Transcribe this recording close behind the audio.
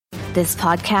This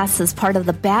podcast is part of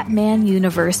the Batman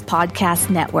Universe Podcast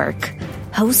Network,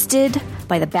 hosted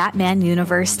by the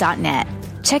BatmanUniverse.net.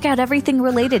 Check out everything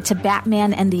related to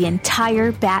Batman and the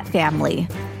entire Bat family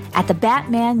at the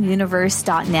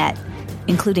BatmanUniverse.net,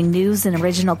 including news and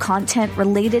original content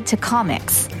related to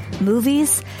comics,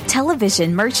 movies,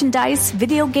 television, merchandise,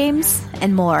 video games,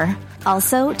 and more.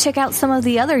 Also, check out some of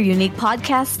the other unique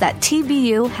podcasts that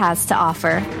TBU has to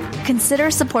offer. Consider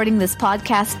supporting this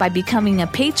podcast by becoming a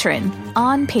patron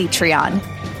on Patreon.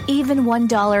 Even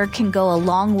 $1 can go a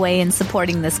long way in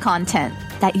supporting this content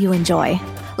that you enjoy.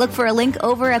 Look for a link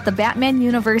over at the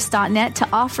BatmanUniverse.net to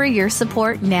offer your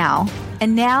support now.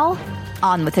 And now,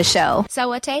 on with the show.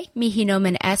 Sawate, mihi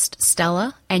nomen est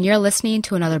Stella, and you're listening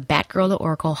to another Batgirl to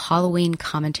Oracle Halloween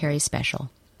commentary special.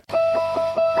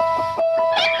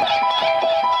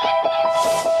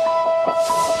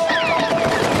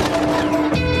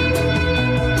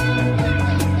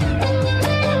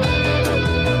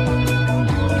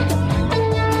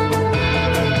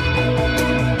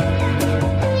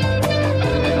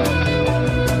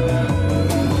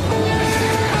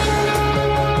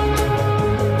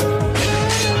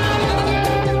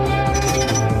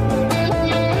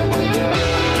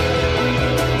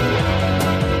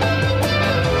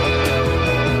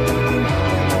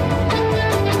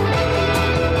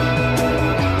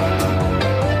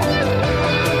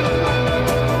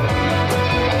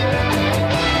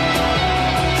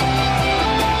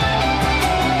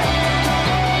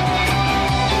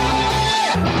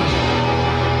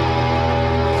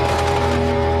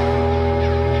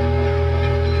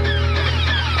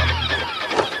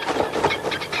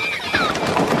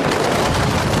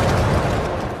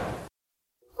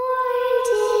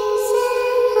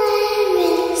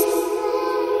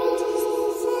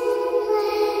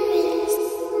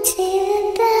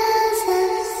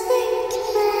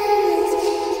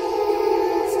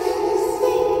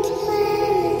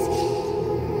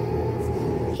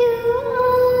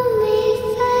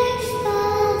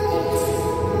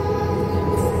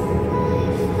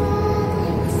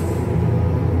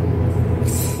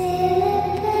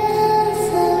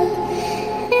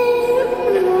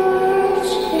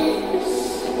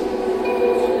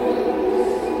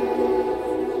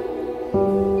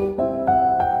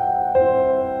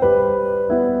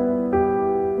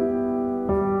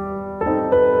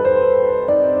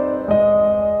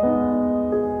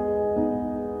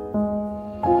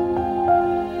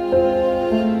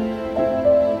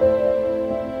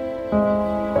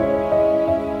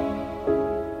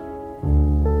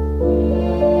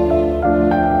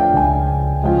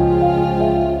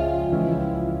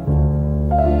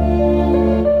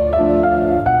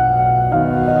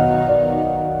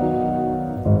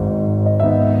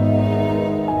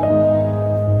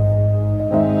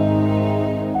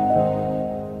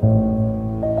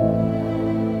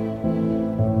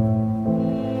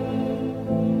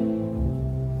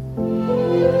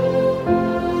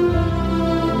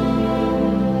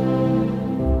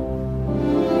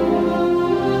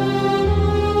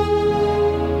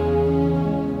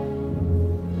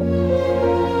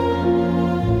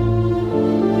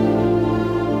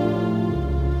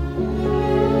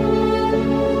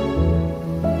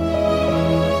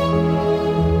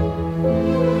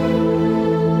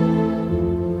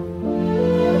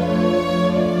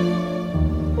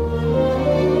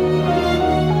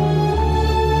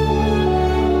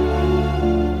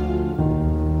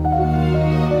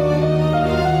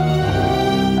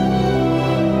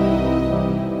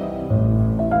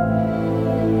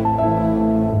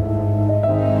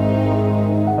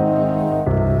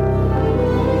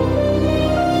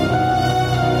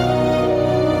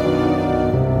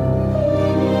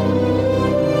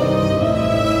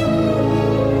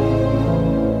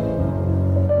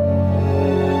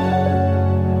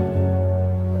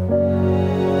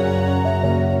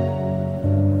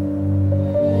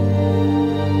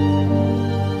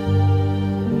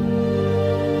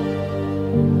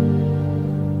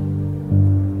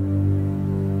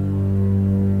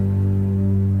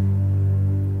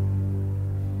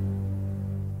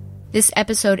 This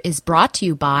episode is brought to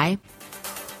you by...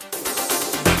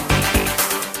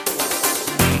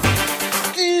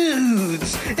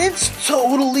 Dudes, it's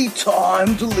totally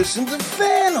time to listen to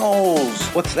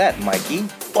Fanholes. What's that, Mikey?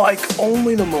 Like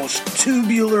only the most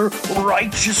tubular,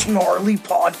 righteous, gnarly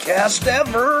podcast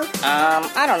ever.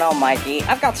 I don't know, Mikey.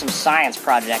 I've got some science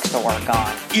projects to work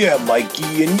on. Yeah,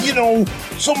 Mikey, and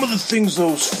some of the things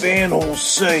those Fanholes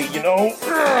say,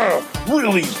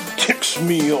 really ticks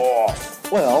me off.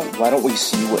 Well, why don't we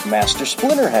see what Master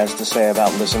Splinter has to say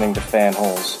about listening to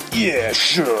Fanholes? Yeah,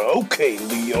 sure. Okay,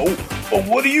 Leo. But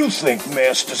what do you think,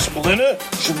 Master Splinter?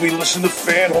 Should we listen to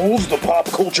Fanholes, the pop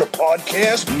culture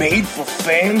podcast made for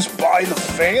fans by the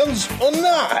fans, or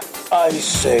not? I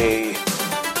say...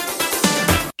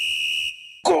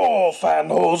 Go,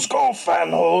 Fanholes, go,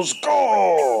 Fanholes,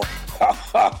 go! Ha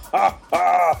ha ha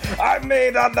ha! I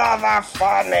made another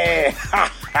funny!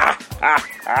 Ha ha ha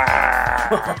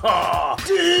ha!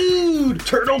 Dude!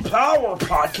 Turtle Power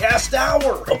Podcast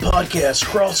Hour! A podcast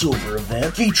crossover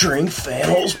event featuring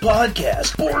Fanholes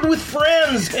Podcast, board with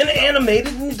friends, and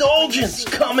animated indulgence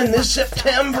coming this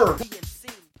September.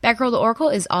 Batgirl the Oracle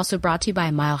is also brought to you by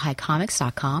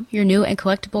MileHighComics.com, your new and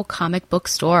collectible comic book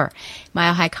store.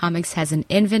 Mile High Comics has an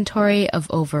inventory of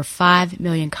over 5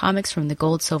 million comics from the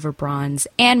gold, silver, bronze,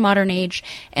 and modern age,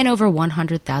 and over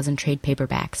 100,000 trade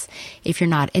paperbacks. If you're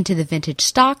not into the vintage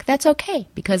stock, that's okay,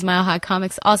 because Mile High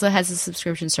Comics also has a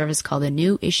subscription service called the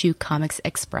New Issue Comics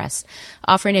Express,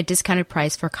 offering a discounted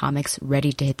price for comics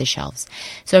ready to hit the shelves.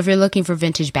 So if you're looking for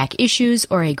vintage back issues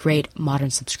or a great modern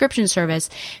subscription service,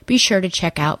 be sure to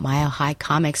check out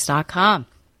MileHighComics.com.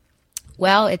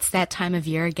 Well, it's that time of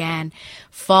year again.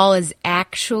 Fall is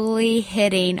actually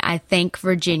hitting, I think,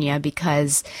 Virginia,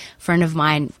 because a friend of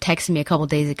mine texted me a couple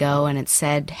days ago and it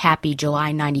said happy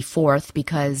July 94th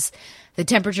because the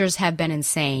temperatures have been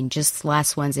insane. Just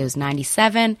last Wednesday it was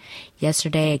 97.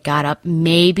 Yesterday it got up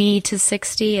maybe to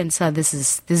 60, and so this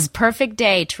is perfect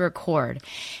day to record.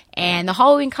 And the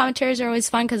Halloween commentaries are always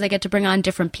fun because I get to bring on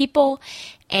different people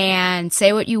and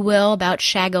say what you will about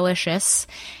Shagalicious,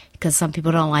 because some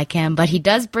people don't like him, but he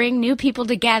does bring new people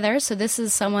together. So this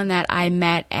is someone that I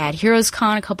met at Heroes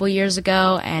Con a couple years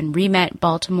ago and re-met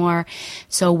Baltimore.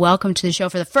 So welcome to the show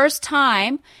for the first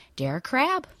time, Derek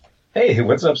Crabb. Hey,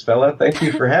 what's up, Stella? Thank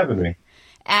you for having me.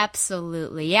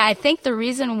 Absolutely. Yeah, I think the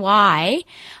reason why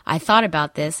I thought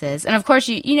about this is, and of course,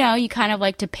 you know, you kind of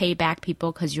like to pay back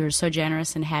people because you were so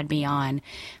generous and had me on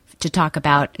to talk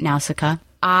about Nausicaa.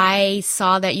 I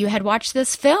saw that you had watched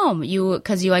this film,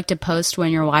 because you like to post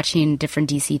when you're watching different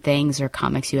DC things or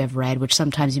comics you have read, which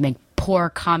sometimes you make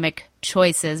poor comic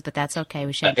choices, but that's okay.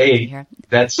 We shouldn't be here.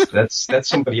 That's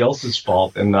somebody else's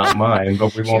fault and not mine,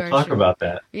 but we won't talk about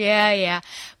that. Yeah.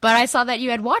 But I saw that you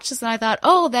had watched this, and I thought,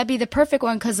 oh, that'd be the perfect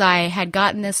one, because I had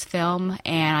gotten this film,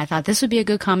 and I thought this would be a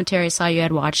good commentary. I saw you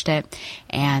had watched it,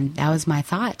 and that was my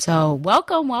thought. So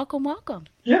welcome.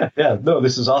 Yeah. No,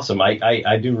 this is awesome.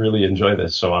 I do really enjoy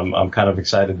this, so I'm kind of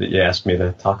excited that you asked me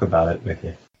to talk about it with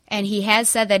you. And he has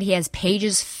said that he has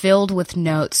pages filled with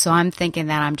notes, so I'm thinking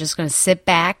that I'm just going to sit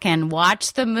back and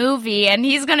watch the movie, and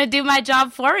he's going to do my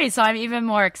job for me, so I'm even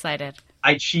more excited.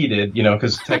 I cheated,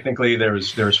 because technically there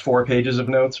was 4 pages of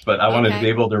notes, but I wanted to be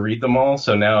able to read them all,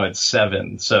 so now it's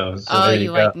 7. So there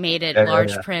you go. Made it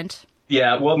large print?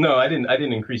 Yeah, well, no, I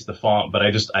didn't increase the font, but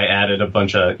I added a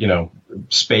bunch of,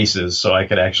 spaces so I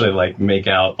could actually make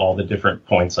out all the different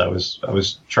points I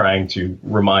was trying to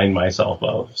remind myself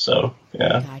of. So,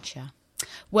 yeah. Gotcha.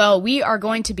 Well, we are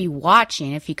going to be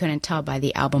watching, if you couldn't tell by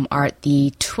the album art,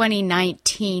 the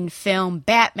 2019 film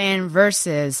Batman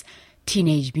vs.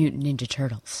 Teenage Mutant Ninja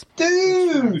Turtles.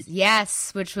 Dude!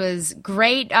 Yes, which was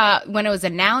great. When it was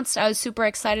announced, I was super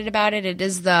excited about it. It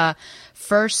is the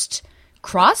first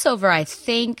crossover, I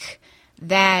think,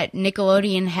 that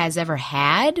Nickelodeon has ever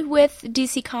had with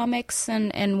DC Comics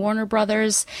and Warner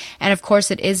Brothers. And of course,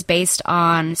 it is based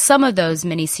on some of those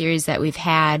miniseries that we've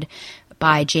had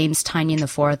by James Tynion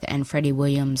IV and Freddie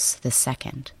Williams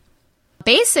II.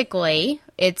 Basically,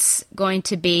 it's going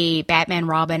to be Batman,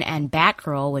 Robin, and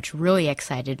Batgirl, which really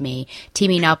excited me,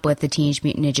 teaming up with the Teenage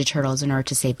Mutant Ninja Turtles in order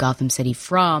to save Gotham City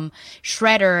from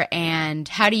Shredder. And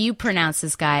how do you pronounce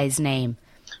this guy's name?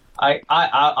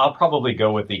 I'll probably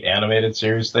go with the animated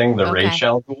series thing, the Ra's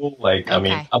al Ghul.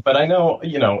 But I know,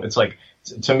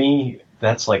 it's to me,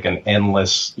 that's an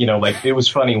endless, it was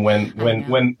funny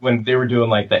when they were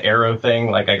doing the Arrow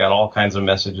thing, I got all kinds of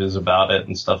messages about it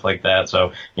and stuff like that.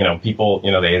 So, people,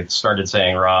 they had started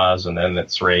saying Ra's and then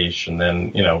it's Ra's and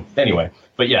then, anyway.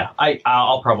 But yeah,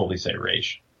 I'll probably say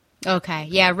Ra's. Okay.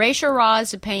 Yeah. Ra's or Ra's,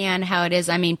 depending on how it is.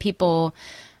 I mean,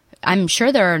 I'm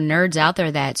sure there are nerds out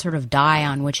there that sort of die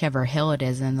on whichever hill it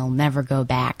is and they'll never go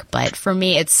back. But for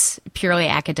me, it's purely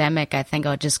academic. I think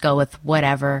I'll just go with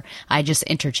whatever. I just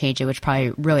interchange it, which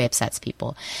probably really upsets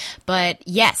people. But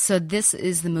yes, so this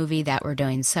is the movie that we're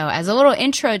doing. So as a little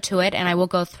intro to it, and I will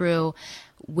go through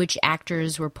which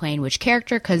actors were playing which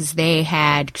character, because they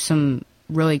had some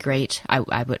really great.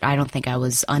 I don't think I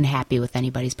was unhappy with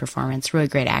anybody's performance. Really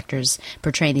great actors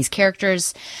portraying these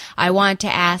characters. I want to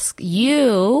ask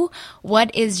you,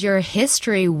 what is your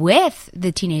history with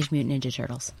the Teenage Mutant Ninja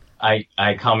Turtles? I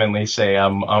commonly say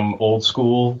I'm old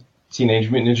school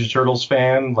Teenage Mutant Ninja Turtles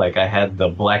fan. Like, I had the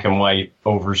black and white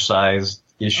oversized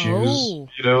issues,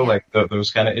 like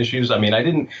those kind of issues. I mean,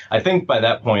 I think by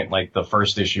that point, like, the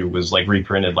first issue was like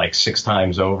reprinted like 6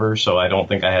 times over. So I don't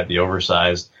think I had the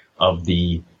oversized of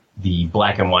the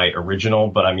black and white original.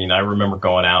 But I mean, I remember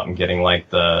going out and getting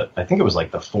like I think it was like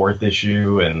the 4th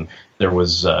issue, and there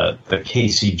was the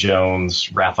Casey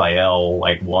Jones Raphael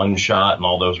like one shot, and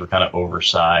all those were kind of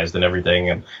oversized and everything.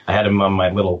 And I had them on my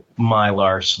little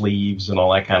Mylar sleeves and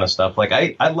all that kind of stuff. Like,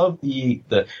 I love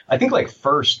I think like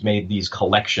First made these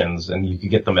collections, and you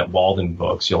could get them at Walden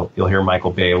Books. You'll hear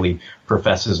Michael Bailey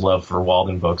profess his love for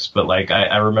Walden Books. But like,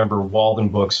 I remember Walden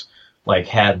Books like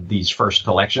had these First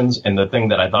collections, and the thing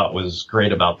that I thought was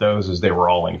great about those is they were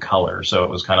all in color. So it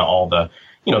was kind of all the,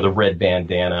 the red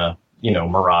bandana,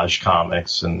 Mirage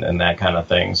comics and that kind of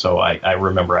thing. So I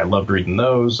remember I loved reading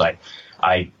those.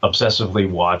 I obsessively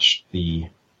watched the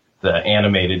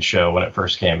animated show when it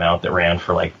first came out that ran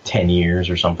for like 10 years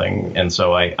or something. And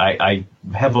so I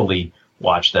heavily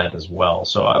watched that as well.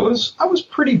 So I was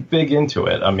pretty big into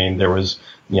it. I mean, there was,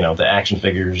 the action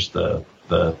figures, the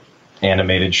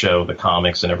animated show, the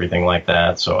comics and everything like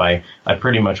that. So I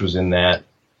pretty much was in that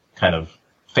kind of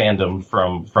fandom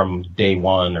from day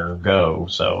one or go.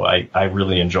 So I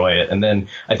really enjoy it. And then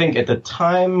I think at the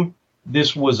time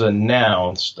this was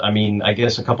announced, I mean, I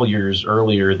guess a couple years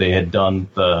earlier they had done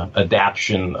the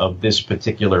adaptation of this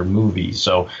particular movie.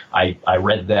 So I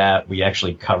read that. We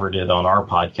actually covered it on our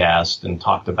podcast and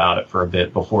talked about it for a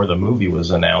bit before the movie was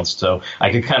announced. So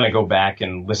I could kind of go back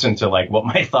and listen to like what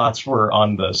my thoughts were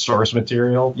on the source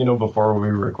material, before we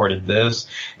recorded this.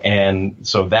 And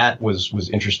so that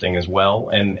was interesting as well.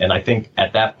 And I think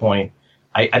at that point,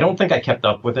 I don't think I kept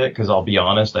up with it, because I'll be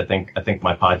honest, I think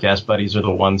my podcast buddies are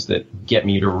the ones that get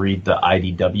me to read the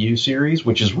IDW series,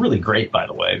 which is really great, by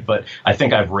the way. But I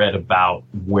think I've read about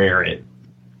where it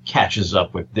catches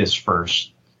up with this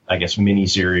first, I guess,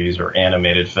 miniseries or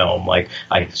animated film. Like,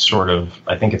 I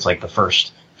think it's like the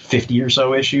first 50 or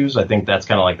so issues. I think that's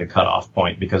kind of like the cutoff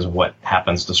point because of what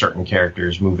happens to certain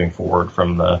characters moving forward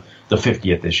from the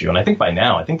 50th issue. And I think by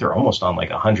now, they're almost on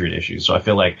like 100 issues. So I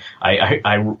feel like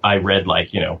I read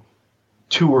like,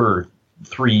 2 or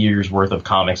 3 years worth of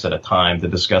comics at a time to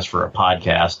discuss for a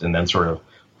podcast and then sort of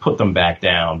put them back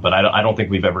down. But I don't think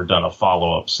we've ever done a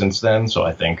follow-up since then. So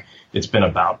I think it's been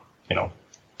about,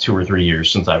 2 or 3 years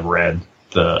since I've read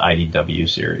the IDW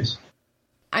series.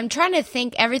 I'm trying to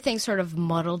think, everything's sort of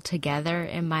muddled together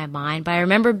in my mind, but I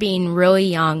remember being really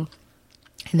young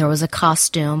and there was a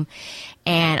costume,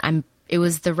 and it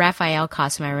was the Raphael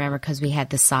costume, I remember, because we had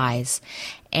the size,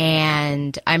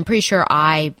 and I'm pretty sure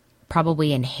I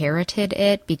probably inherited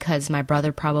it because my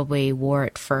brother probably wore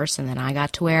it first and then I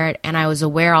got to wear it. And I was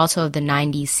aware also of the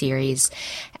 90s series,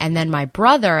 and then my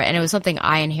brother, and it was something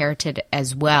I inherited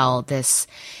as well,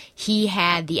 he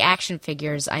had the action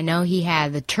figures. I know he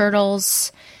had the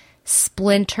Turtles,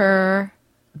 Splinter,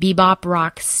 Bebop,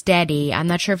 Rocksteady. I'm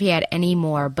not sure if he had any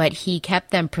more, but he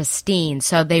kept them pristine.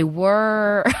 So they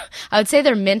were, I would say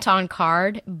they're mint on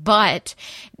card, but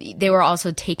they were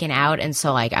also taken out, and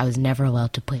so like I was never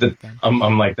allowed to play with them.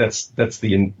 I'm like, that's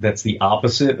the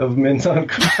opposite of mint on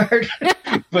card.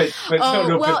 but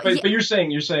you're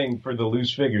saying for the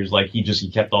loose figures, like he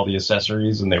kept all the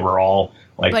accessories and they were all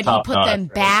like, but he put them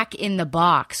back in the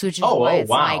box, which is why it's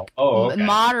like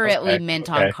moderately mint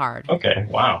on card. Okay,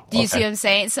 wow. Do you see what I'm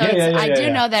saying? So I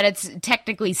do know that it's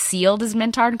technically sealed as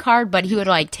mint on card, but he would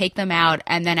like take them out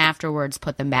and then afterwards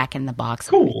put them back in the box.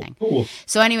 Cool.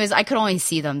 So anyways, I could only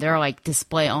see them. They're like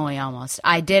display only almost.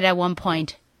 I did at one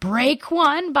point break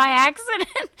one by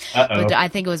accident. But I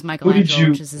think it was Michelangelo,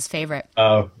 which is his favorite.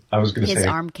 I was going to say his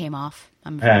arm came off.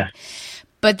 I'm afraid.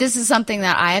 But this is something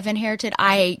that I have inherited.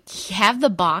 I have the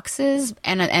boxes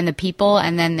and the people,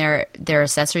 and then their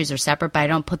accessories are separate, but I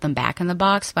don't put them back in the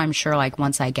box. But I'm sure, like,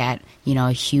 once I get,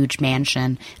 a huge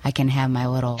mansion, I can have my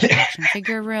little action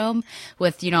figure room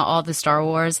with, all the Star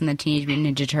Wars and the Teenage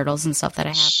Mutant Ninja Turtles and stuff that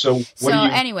I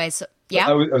have. Anyways, yeah.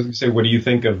 I was going to say, what do you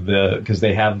think of because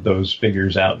they have those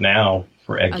figures out now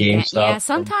at GameStop? Yeah,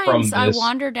 sometimes I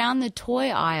wander down the toy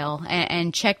aisle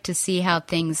and check to see how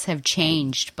things have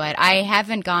changed, but I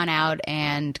haven't gone out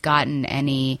and gotten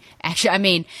any action. I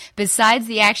mean, besides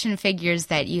the action figures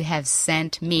that you have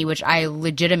sent me, which I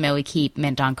legitimately keep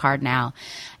mint on card now,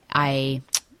 I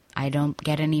don't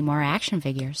get any more action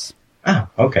figures. Oh,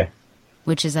 okay.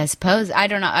 which is, I suppose, I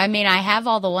don't know. I mean, I have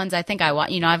all the ones I think I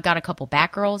want. I've got a couple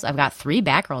Batgirls. I've got 3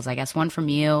 Batgirls, I guess. One from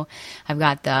you. I've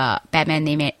got the Batman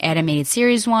Animated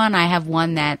Series one. I have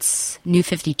one that's New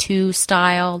 52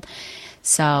 styled.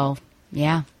 So,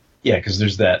 yeah. Yeah, because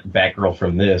there's that Batgirl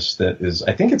from this that is,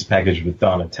 I think it's packaged with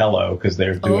Donatello because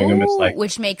they're doing them as like,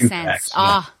 which makes sense.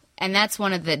 And that's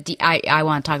one of the, I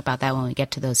want to talk about that when we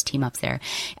get to those team ups there.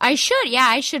 I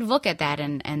should look at that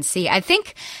and see. I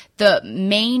think the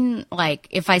main, like,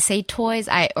 if I say toys,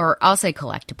 I'll say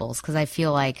collectibles, because I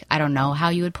feel like, I don't know how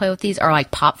you would play with these, are like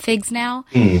pop figs now.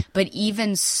 But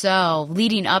even so,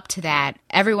 leading up to that,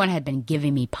 everyone had been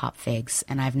giving me pop figs,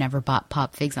 and I've never bought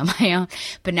pop figs on my own.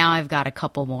 But now I've got a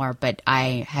couple more, but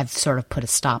I have sort of put a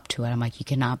stop to it. I'm like, you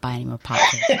cannot buy any more pop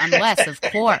figs, unless, of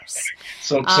course.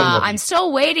 I'm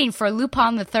still waiting for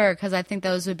Lupin the Third, because I think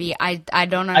those would be, I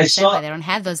don't understand why they don't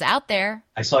have those out there.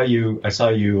 I saw you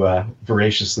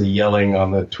voraciously yelling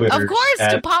on the Twitter. Of course,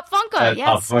 to Pop Funko. Yes,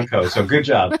 Pop Funko. So good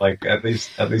job. Like at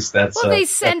least that's. Well, they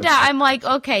send out. I'm like,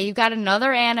 okay, you got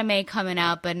another anime coming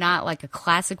out, but not like a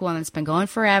classic one that's been going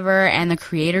forever, and the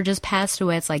creator just passed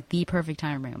away. It's like the perfect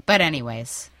time to bring them. But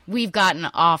anyways, we've gotten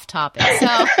off topic.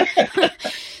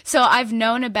 So I've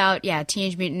known about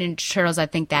Teenage Mutant Ninja Turtles. I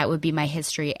think that would be my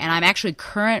history, and I'm actually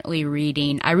currently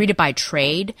reading. I read it by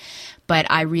trade, but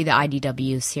I read the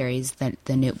IDW series, the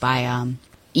new by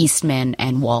Eastman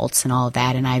and Waltz and all of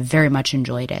that, and I very much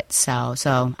enjoyed it. So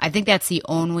I think that's the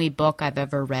only book I've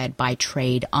ever read by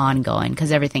trade ongoing,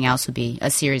 because everything else would be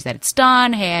a series that it's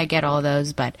done. Hey, I get all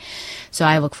those, but so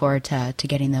I look forward to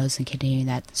getting those and continuing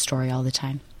that story all the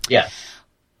time. Yeah.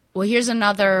 Well, here's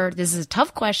another. This is a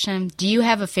tough question. Do you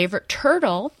have a favorite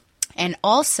turtle? And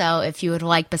also, if you would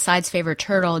like, besides favorite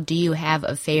turtle, do you have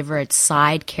a favorite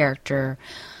side character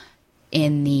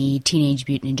in the Teenage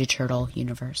Mutant Ninja Turtle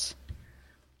universe?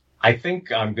 I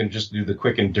think I'm going to just do the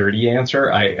quick and dirty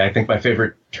answer. I think my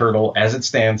favorite turtle, as it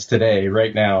stands today,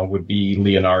 right now, would be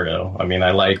Leonardo. I mean,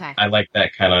 I like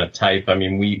that kind of type. I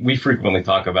mean, we frequently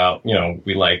talk about,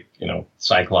 we like,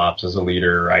 Cyclops as a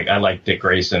leader. I like Dick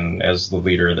Grayson as the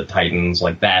leader of the Titans,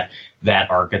 like that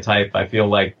archetype. I feel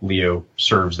like Leo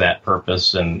serves that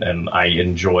purpose, and I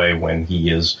enjoy when he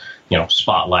is,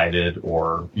 spotlighted,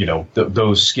 or,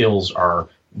 those skills are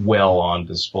well on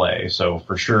display. So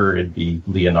for sure it'd be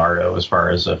Leonardo as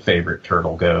far as a favorite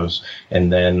turtle goes. And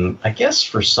then I guess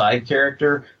for side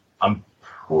character, I'm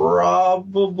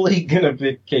probably gonna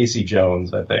pick Casey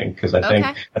Jones, I think, because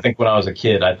I think when I was a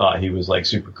kid I thought he was like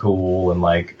super cool, and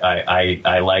like I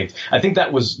think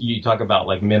that was, you talk about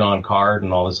like Men on Card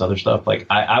and all this other stuff, like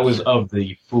I was of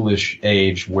the foolish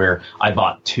age where I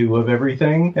bought 2 of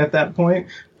everything at that point.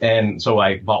 And so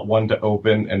I bought 1 to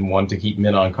open and 1 to keep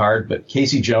Men on Card, but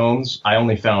Casey Jones I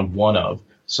only found 1 of.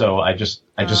 So I just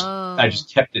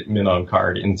kept it Men on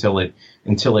Card until it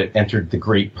entered the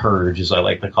Great Purge, as I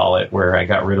like to call it, where I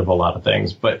got rid of a lot of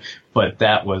things. But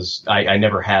that was, I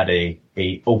never had a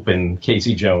open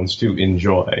Casey Jones to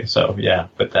enjoy. So yeah,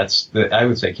 but I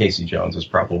would say Casey Jones is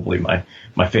probably my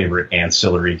favorite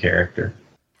ancillary character.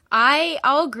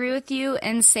 I'll agree with you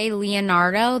and say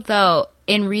Leonardo, though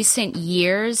in recent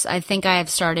years, I think I have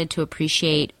started to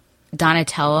appreciate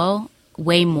Donatello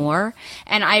way more.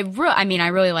 And I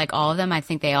really like all of them. I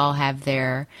think they all have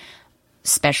their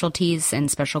specialties and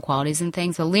special qualities and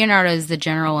things. So Leonardo is the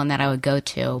general one that I would go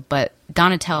to. But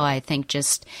Donatello, I think,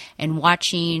 just in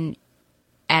watching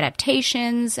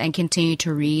adaptations and continue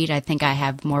to read, I think I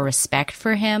have more respect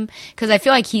for him, because I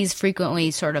feel like he's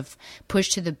frequently sort of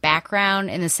pushed to the background,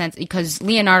 in the sense, because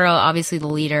Leonardo, obviously the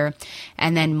leader,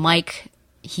 and then Mike,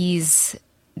 he's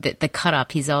the cut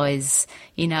up, he's always,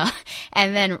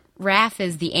 and then Raph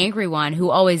is the angry one who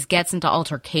always gets into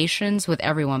altercations with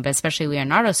everyone, but especially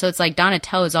Leonardo. So it's like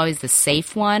Donatello is always the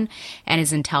safe one, and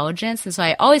his intelligence. And so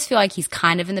I always feel like he's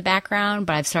kind of in the background,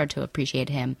 but I've started to appreciate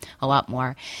him a lot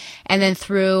more. And then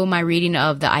through my reading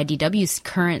of the IDW's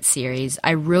current series,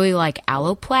 I really like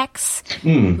Alloplex,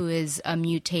 who is a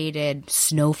mutated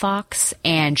snow fox,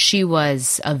 and she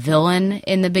was a villain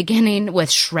in the beginning with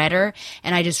Shredder.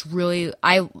 And I just really,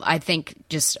 I think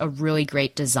just a really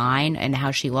great design and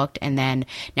how she looked. And then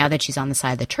now that she's on the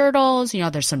side of the Turtles,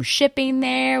 there's some shipping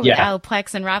there with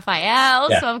Alloplex and Raphael.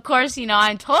 Yeah. So of course,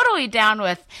 I'm totally down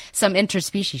with some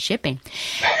interspecies shipping.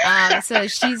 So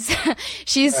she's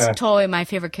totally my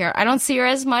favorite character. I don't see her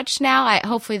as much now.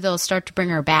 Hopefully they'll start to bring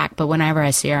her back. But whenever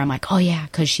I see her, I'm like, oh yeah,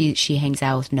 because she hangs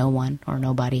out with no one or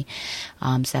nobody.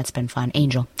 So that's been fun.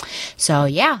 Angel. So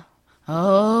yeah.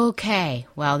 Okay.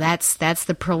 Well, that's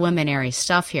the preliminary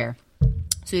stuff here.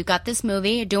 So we've got this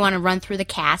movie. I do want to run through the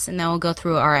cast, and then we'll go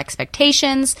through our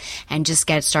expectations and just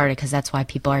get started, because that's why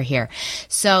people are here.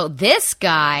 So this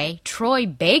guy, Troy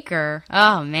Baker,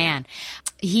 oh man,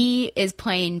 he is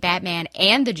playing Batman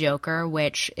and the Joker,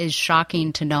 which is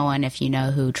shocking to no one if you know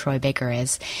who Troy Baker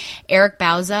is. Eric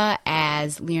Bauza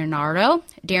as Leonardo.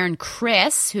 Darren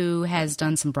Criss, who has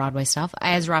done some Broadway stuff,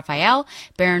 as Raphael.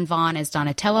 Baron Vaughn as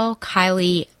Donatello.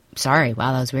 Kyle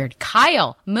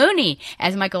Mooney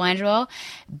as Michelangelo.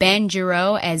 Ben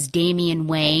Giro as Damian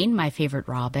Wayne, my favorite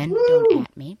Robin. Woo! Don't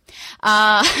at me.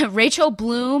 Rachel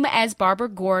Bloom as Barbara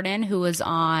Gordon, who was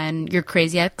on Your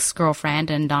Crazy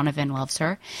Ex-Girlfriend, and Donovan loves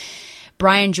her.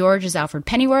 Brian George as Alfred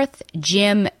Pennyworth.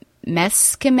 Jim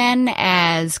Meskimen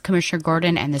as Commissioner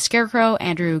Gordon and the Scarecrow.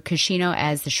 Andrew Kashino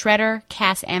as the Shredder.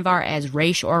 Cass Anvar as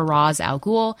Ra's or Ra's al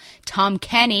Ghul. Tom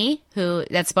Kenny,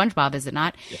 that's SpongeBob, is it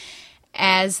not? Yeah.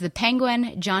 As the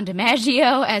Penguin. John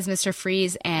DiMaggio as Mr.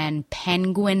 Freeze and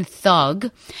Penguin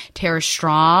Thug. Tara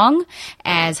Strong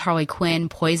as Harley Quinn,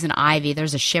 Poison Ivy.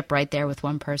 There's a ship right there with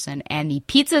one person. And the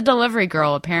pizza delivery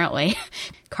girl, apparently.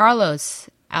 Carlos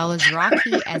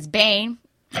Alazraqui as Bane.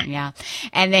 Yeah.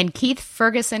 And then Keith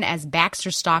Ferguson as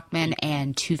Baxter Stockman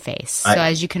and Two-Face. So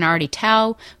as you can already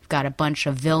tell, we've got a bunch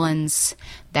of villains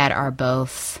that are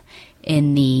both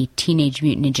in the Teenage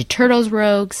Mutant Ninja Turtles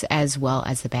rogues as well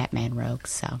as the Batman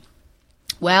rogues. So,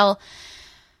 well,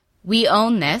 we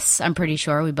own this. I'm pretty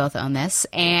sure we both own this.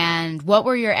 And what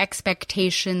were your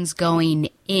expectations going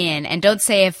in? And don't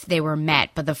say if they were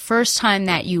met, but the first time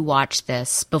that you watched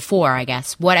this, before, I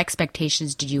guess, what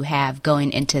expectations did you have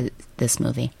going into this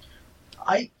movie?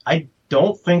 I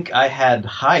don't think I had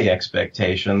high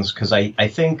expectations, because I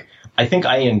think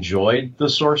I enjoyed the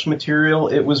source material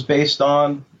it was based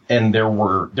on. And there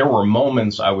were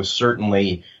moments I was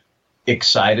certainly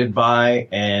excited by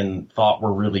and thought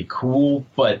were really cool.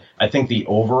 But I think the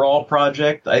overall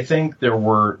project, I think there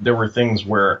were things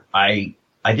where I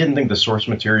didn't think the source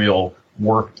material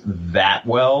worked that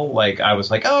well. Like, I was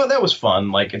like, oh, that was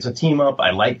fun. Like, it's a team up.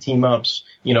 I like team ups.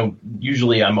 You know,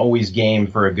 usually I'm always game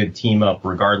for a good team up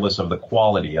regardless of the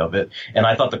quality of it. And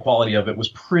I thought the quality of it was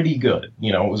pretty good.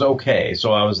 You know, it was okay.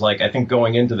 So I was like, I think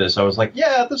going into this, I was like,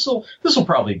 yeah, this'll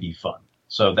probably be fun.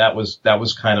 So that was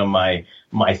kind of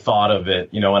my thought of it,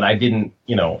 you know, and I didn't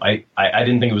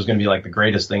think it was going to be like the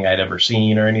greatest thing I'd ever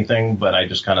seen or anything, but I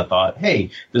just kind of thought, hey,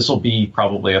 this will be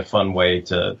probably a fun way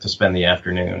to spend the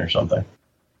afternoon or something.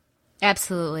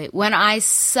 Absolutely. When I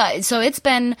saw, so it's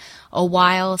been a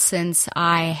while since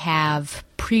I have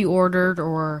pre-ordered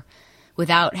or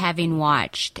without having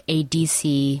watched a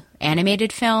DC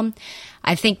animated film.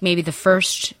 I think maybe the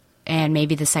first and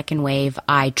maybe the second wave,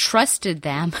 I trusted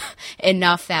them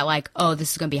enough that like, oh,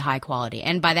 this is going to be high quality.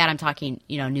 And by that, I'm talking,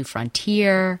 you know, New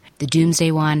Frontier, the Doomsday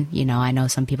one. You know, I know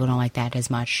some people don't like that as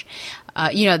much.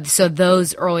 You know, so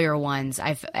those earlier ones,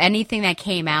 anything that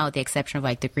came out, with the exception of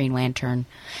like the Green Lantern,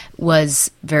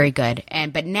 was very good.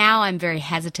 But now I'm very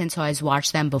hesitant, so I always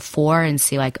watch them before and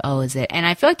see like, oh, is it? And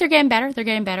I feel like they're getting better. They're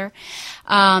getting better.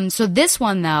 So this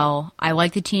one though, I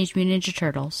like the Teenage Mutant Ninja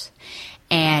Turtles.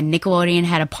 And Nickelodeon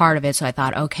had a part of it, so I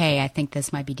thought, okay, I think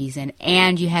this might be decent.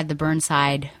 And you had the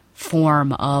Burnside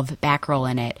form of Batgirl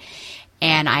in it.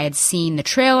 And I had seen the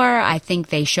trailer. I think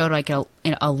they showed like a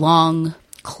long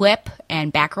clip,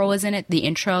 and Batgirl was in it, the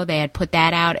intro. They had put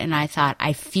that out, and I thought,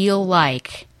 I feel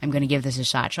like I'm going to give this a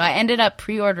shot. So I ended up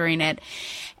pre-ordering it,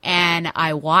 and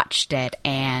I watched it,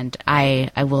 and I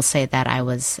will say that I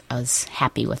was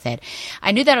happy with it.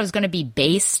 I knew that it was going to be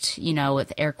based, you know,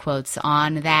 with air quotes,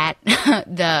 on that,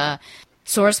 the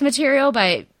source material,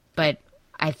 but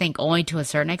I think only to a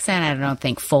certain extent. I don't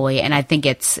think fully, and I think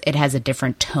it has a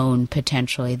different tone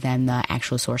potentially than the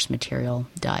actual source material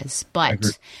does.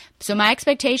 But so my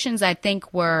expectations, I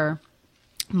think, were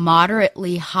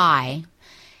moderately high,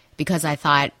 because I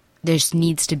thought this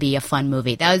needs to be a fun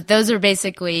movie. Those are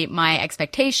basically my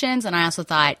expectations, and I also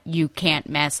thought you can't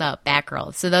mess up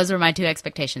Batgirl. So those were my two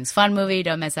expectations. Fun movie,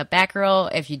 don't mess up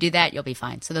Batgirl. If you do that, you'll be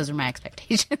fine. So those are my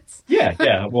expectations.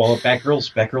 Yeah. Well,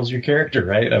 Batgirl's your character,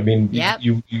 right? I mean, yep.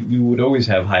 you would always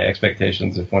have high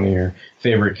expectations if one of your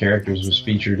favorite characters was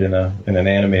featured in an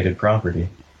animated property.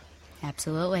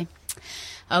 Absolutely.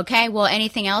 Okay, well,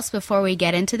 anything else before we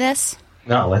get into this?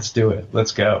 No, let's do it.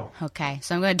 Let's go. Okay,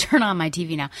 so I'm going to turn on my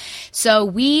TV now. So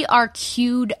we are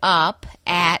queued up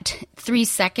at 3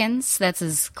 seconds. That's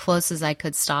as close as I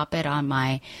could stop it on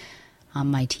my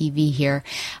TV here.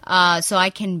 So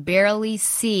I can barely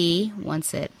see,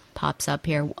 once it pops up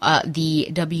here, the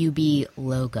WB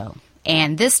logo.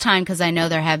 And this time, because I know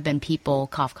there have been people,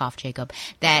 cough, cough, Jacob,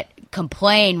 that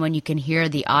complain when you can hear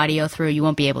the audio through. You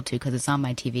won't be able to because it's on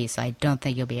my TV, so I don't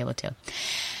think you'll be able to.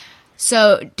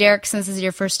 So, Derek, since this is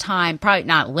your first time, probably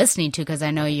not listening to, because I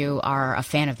know you are a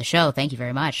fan of the show. Thank you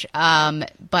very much.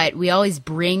 But we always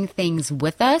bring things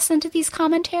with us into these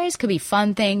commentaries. Could be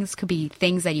fun things. Could be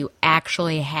things that you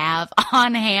actually have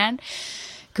on hand.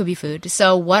 Could be food.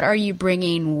 So what are you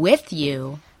bringing with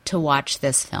you to watch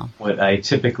this film? What I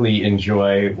typically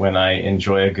enjoy when I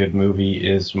enjoy a good movie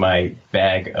is my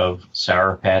bag of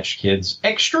Sour Patch Kids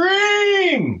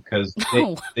Extreme, because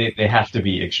they have to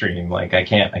be extreme. Like I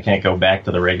can't go back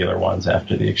to the regular ones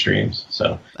after the extremes.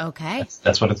 So okay,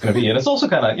 that's what it's going to be. And it's also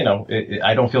kind of,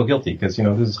 I don't feel guilty because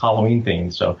this is Halloween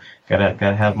themed, so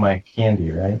gotta have my candy,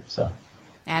 right? So.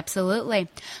 Absolutely.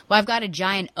 Well, I've got a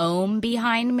giant ohm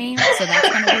behind me, so that's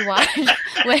going to be watched.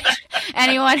 Which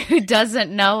anyone who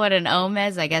doesn't know what an ohm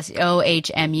is, I guess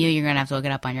OHMU, you're going to have to look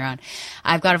it up on your own.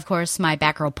 I've got, of course, my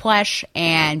Batgirl plush,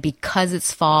 and because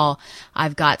it's fall,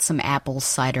 I've got some apple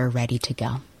cider ready to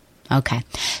go. Okay,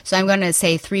 so I'm going to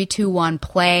say 3, 2, 1,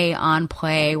 play on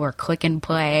play. We're click and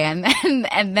play,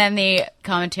 and then the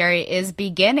commentary is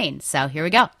beginning. So here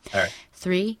we go. All right.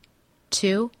 3,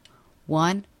 2,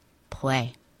 1.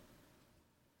 Play.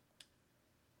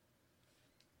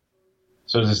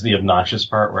 So this is the obnoxious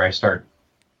part where I start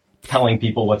telling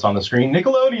people what's on the screen.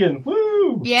 Nickelodeon,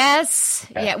 woo! Yes.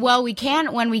 Okay. Yeah. Well, we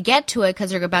can when we get to it,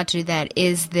 because we're about to do that,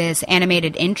 is this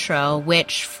animated intro,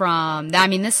 which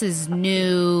this is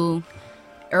new.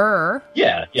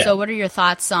 Yeah. So what are your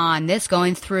thoughts on this,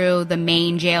 going through the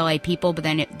main JLA people, but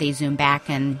then they zoom back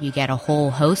and you get a whole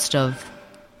host of...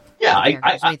 Yeah,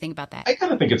 what do you think about that? I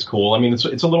kind of think it's cool. I mean, it's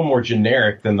a little more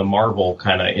generic than the Marvel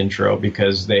kind of intro,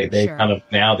 because they sure. kind of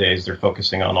nowadays they're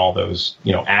focusing on all those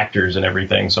actors and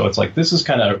everything. So it's like this is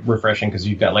kind of refreshing because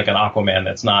you've got like an Aquaman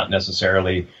that's not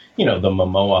necessarily the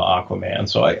Momoa Aquaman.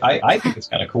 So I think it's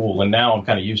kind of cool. And now I'm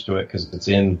kind of used to it because it's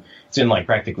in like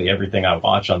practically everything I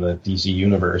watch on the DC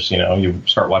universe. You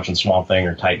start watching Swamp Thing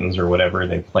or Titans or whatever,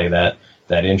 they play that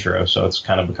intro. So it's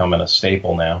kind of becoming a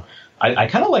staple now. I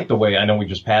kind of like the way, I know we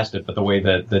just passed it, but the way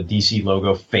that the DC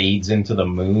logo fades into the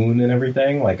moon and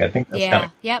everything. Like, I think that's kind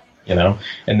of, yep.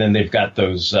 And then they've got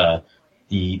those,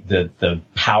 the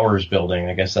Powers building.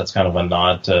 I guess that's kind of a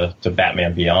nod to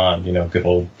Batman Beyond, good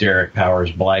old Derek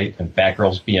Powers Blight, and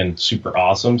Batgirl's being super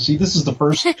awesome. See, this is the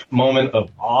first moment of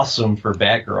awesome for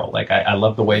Batgirl. Like, I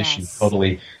love the way she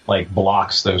totally,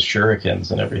 blocks those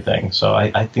shurikens and everything. So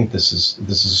I think this is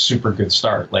a super good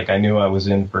start. Like, I knew I was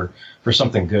in for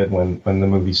something good when the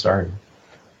movie started.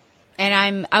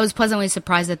 And I was pleasantly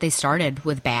surprised that they started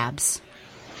with Babs.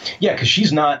 Yeah, because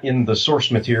she's not in the source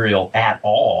material at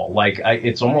all.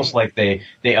 It's almost like they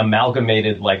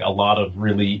amalgamated a lot of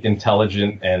really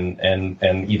intelligent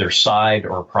and either side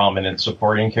or prominent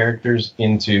supporting characters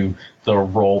into the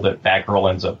role that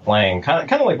Batgirl ends up playing.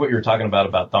 Kind of like what you were talking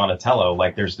about Donatello.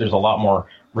 Like there's a lot more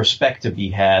respect to be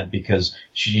had because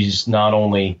she's not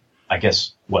only, I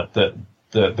guess,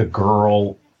 the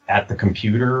girl at the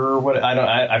computer or what,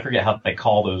 I forget how they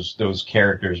call those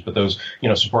characters, but those,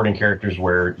 supporting characters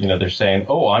where, they're saying,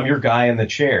 oh, I'm your guy in the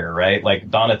chair, right? Like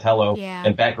Donatello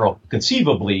and Batgirl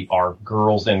conceivably are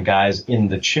girls and guys in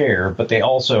the chair, but they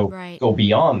also go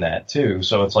beyond that too.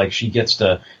 So it's like she gets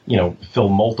to, fill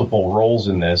multiple roles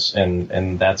in this,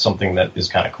 and that's something that is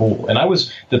kind of cool. And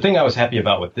the thing I was happy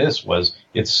about with this was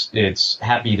it's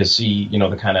happy to see,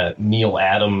 the kind of Neil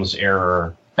Adams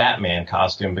era Batman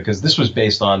costume, because this was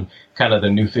based on kind of the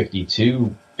New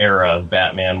 52 era of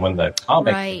Batman when the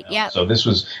comic came out. Yep. So this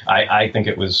was, I think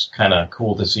it was kind of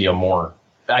cool to see a more,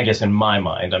 I guess in my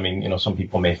mind, I mean, some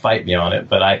people may fight me on it,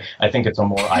 but I think it's a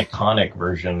more iconic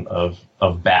version of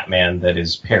Batman that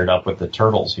is paired up with the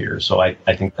Turtles here. So I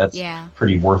think that's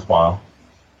pretty worthwhile.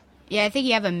 Yeah, I think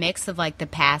you have a mix of the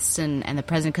past and the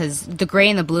present, because the gray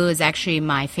and the blue is actually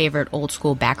my favorite old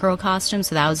school Batgirl costume,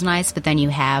 so that was nice. But then you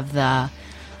have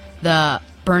the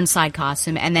Burnside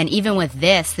costume, and then even with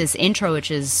this intro,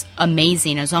 which is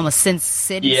amazing, it's almost Sin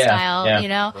City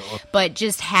style, but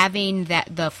just having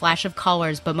the flash of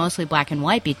colors, but mostly black and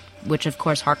white, which of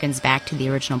course harkens back to the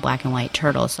original black and white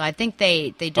Turtles. So I think they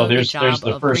do a good job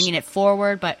of bringing it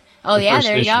forward. But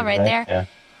there you go, right there.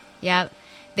 Yeah,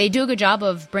 they do a good job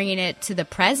of bringing it to the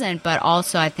present, but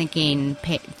also I think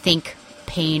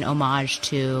paying homage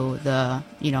to the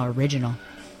original.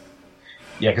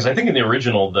 Yeah, because I think in the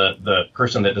original, the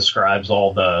person that describes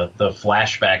all the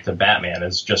flashback to Batman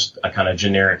is just a kind of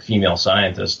generic female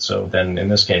scientist. So then in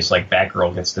this case,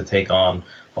 Batgirl gets to take on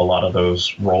a lot of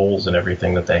those roles and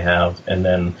everything that they have. And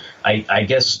then I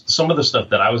guess some of the stuff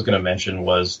that I was going to mention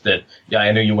was that, yeah,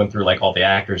 I know you went through like all the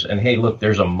actors, and hey, look,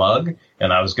 there's a mug.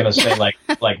 And I was going to say, like,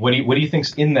 what do you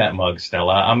think's in that mug,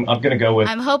 Stella? I'm going to go with.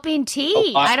 I'm hoping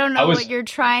tea. I don't know what you're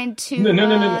trying to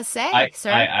no. say, sir.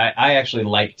 I actually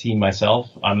like tea myself.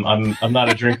 I'm not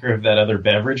a drinker of that other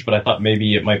beverage, but I thought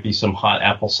maybe it might be some hot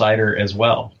apple cider as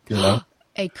well. You know.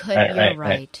 It could. You're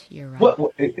right. You're right.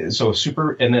 Well, so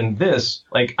super, and then this,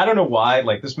 like, I don't know why,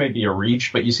 like, this may be a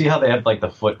reach, but you see how they have like the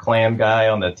Foot Clan guy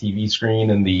on the TV screen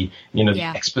and the, the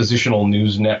Expositional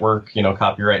News Network,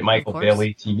 copyright Michael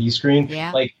Bailey TV screen.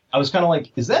 Yeah. Like, I was kind of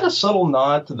like, is that a subtle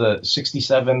nod to the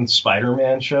 '67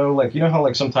 Spider-Man show? Like, you know how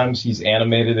like sometimes he's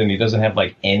animated and he doesn't have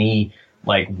like any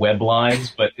like web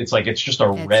lines, but it's like it's just a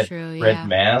red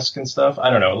mask and stuff. I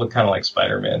don't know. It looked kind of like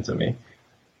Spider-Man to me.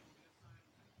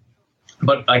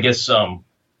 But I guess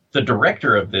the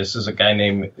director of this is a guy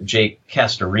named Jake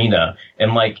Castorina,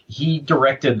 and like he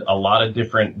directed a lot of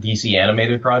different DC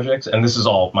animated projects, and this is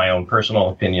all my own personal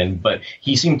opinion, but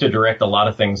he seemed to direct a lot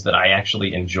of things that I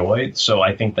actually enjoyed, so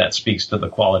I think that speaks to the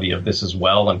quality of this as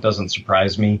well, and it doesn't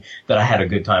surprise me that I had a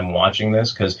good time watching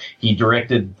this, because he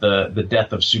directed the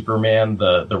Death of Superman,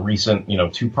 the recent,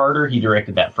 two-parter. He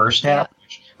directed that first half,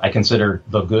 which I consider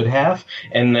the good half.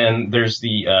 And then there's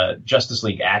the Justice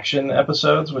League Action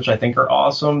episodes, which I think are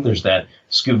awesome. There's that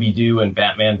Scooby-Doo and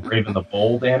Batman Brave and the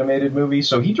Bold animated movie.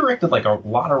 So he directed like a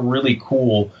lot of really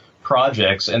cool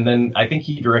projects. And then I think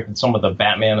he directed some of the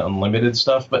Batman Unlimited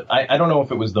stuff. But I don't know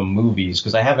if it was the movies,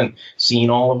 because I haven't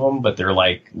seen all of them, but they're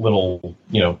like little,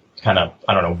 kind of,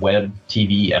 I don't know, web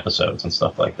TV episodes and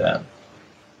stuff like that.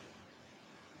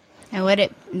 And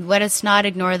let us not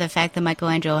ignore the fact that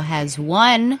Michelangelo has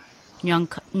one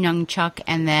nunchuck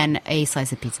and then a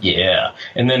slice of pizza. Yeah,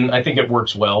 and then I think it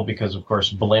works well because, of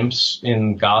course, blimps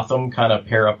in Gotham kind of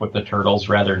pair up with the turtles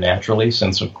rather naturally,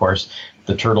 since, of course,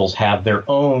 the turtles have their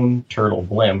own turtle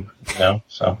blimp,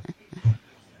 so...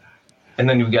 And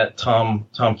then you've got Tom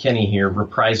Kenny here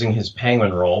reprising his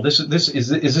Penguin role. Is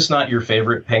this not your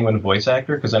favorite Penguin voice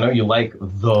actor? Because I know you like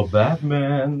the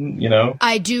Batman,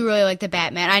 I do really like the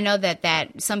Batman. I know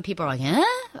that some people are like,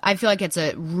 I feel like it's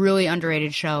a really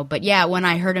underrated show. But yeah, when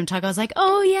I heard him talk, I was like,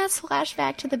 oh yes,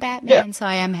 flashback to the Batman. Yeah. So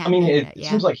I am happy. I mean, it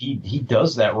seems like he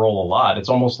does that role a lot. It's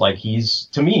almost like he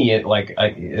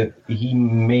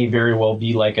may very well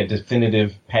be like a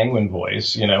definitive Penguin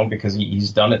voice, because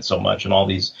he's done it so much in all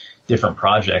these different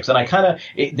projects. And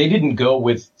they didn't go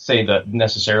with, say,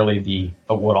 necessarily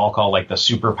what I'll call like the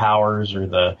superpowers or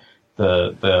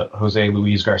the Jose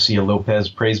Luis Garcia Lopez,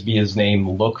 praise be his name,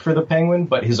 look for the Penguin,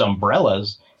 but his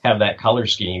umbrellas have that color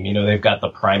scheme. They've got the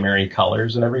primary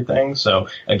colors and everything. So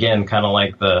again, kind of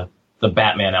like the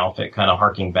Batman outfit, kind of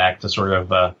harking back to sort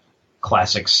of a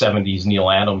classic 70s Neil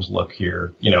Adams look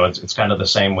here. It's kind of the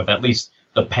same with at least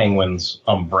the Penguin's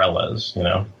umbrellas,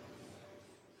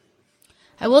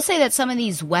 I will say that some of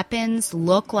these weapons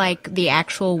look like the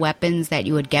actual weapons that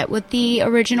you would get with the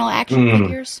original action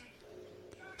figures.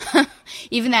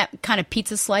 Even that kind of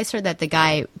pizza slicer that the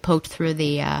guy poked through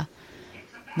the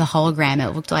hologram,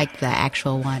 it looked like the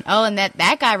actual one. Oh, and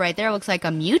that guy right there looks like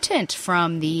a mutant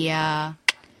from the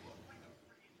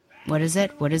what is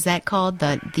it? What is that called?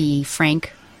 The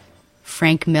Frank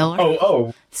Miller.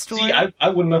 Oh. Story. See, I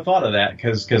wouldn't have thought of that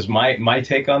because my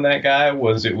take on that guy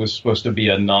was it was supposed to be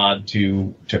a nod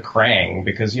to Krang,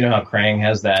 because you know how Krang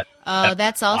has that. Oh,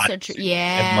 that's also true.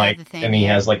 Yeah, and he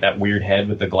has like that weird head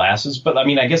with the glasses. But I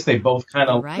mean, I guess they both kind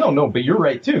of no. But you're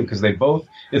right too, because they both.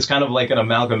 It's kind of like an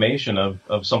amalgamation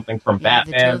of something from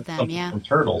Batman, something from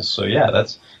Turtles. So yeah,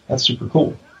 that's super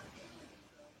cool.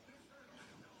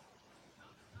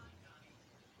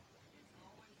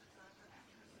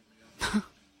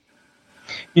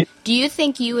 Do you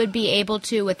think you would be able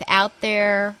to, without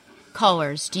their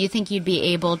colors, do you think you'd be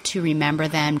able to remember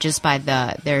them just by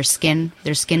their skin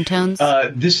tones?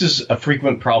 This is a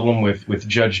frequent problem with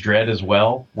Judge Dredd as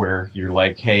well, where you're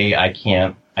like, hey, I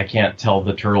can't tell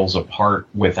the turtles apart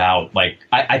without, like,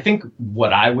 I think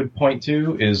what I would point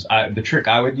to is the trick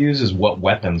I would use is what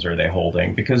weapons are they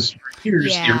holding? Because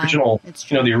here's the original,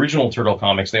 the original Turtle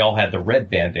comics, they all had the red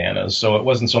bandanas. So it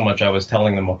wasn't so much I was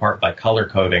telling them apart by color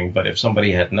coding, but if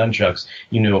somebody had nunchucks,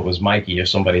 you knew it was Mikey. If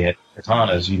somebody had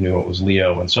katanas, you knew it was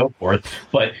Leo, and so forth.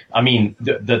 But I mean,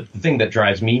 the thing that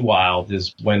drives me wild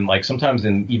is when, like, sometimes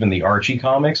in even the Archie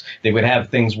comics, they would have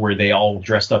things where they all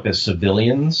dressed up as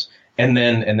civilians. And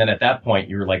then at that point,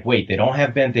 you're like, wait, they don't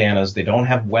have bandanas, they don't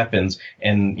have weapons,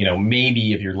 and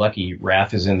maybe if you're lucky,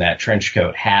 Raph is in that trench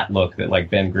coat hat look that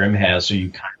like Ben Grimm has, so you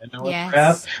kind of know it's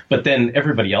Raph. But then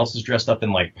everybody else is dressed up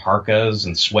in like parkas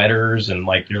and sweaters, and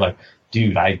like you're like,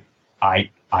 dude, I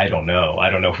I don't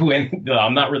know who.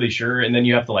 I'm not really sure. And then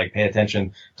you have to like pay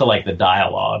attention to like the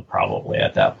dialogue probably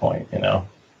at that point, you know.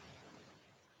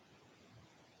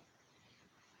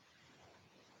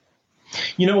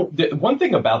 You know, the one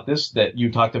thing about this that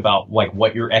you talked about, like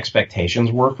what your expectations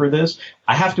were for this,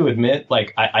 I have to admit,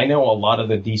 like, I know a lot of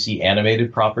the DC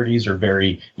animated properties are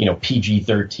very, you know,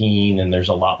 PG-13, and there's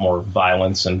a lot more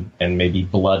violence and maybe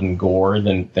blood and gore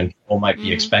than people might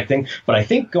be expecting. But I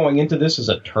think going into this as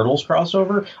a Turtles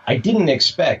crossover, I didn't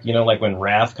expect, you know, like when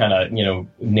Raph kind of, you know,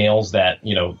 nails that,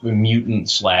 you know, mutant /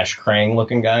 Krang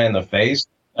looking guy in the face.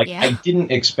 Like, I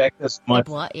didn't expect as much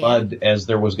blood as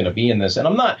there was going to be in this, and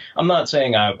I'm not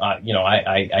saying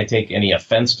I take any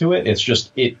offense to it. It's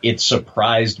just it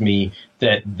surprised me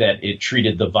that it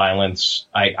treated the violence,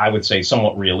 I would say,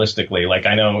 somewhat realistically. Like,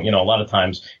 I know, you know, a lot of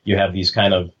times you have these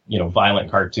kind of, you know,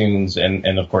 violent cartoons,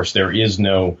 and of course there is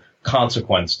no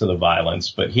consequence to the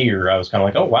violence. But here I was kind of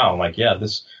like, oh wow, I'm like, yeah,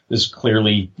 this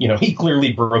clearly, you know, he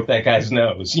clearly broke that guy's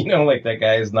nose, you know, like that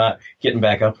guy is not getting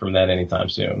back up from that anytime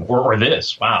soon. Or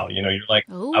this, wow, you know, you're like,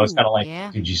 ooh, I was kind of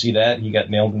like, did you see that? He got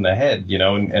nailed in the head, you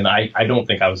know, and I don't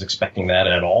think I was expecting that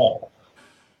at all.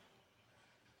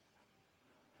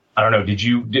 I don't know.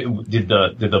 Did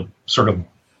the sort of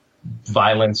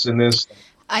violence in this?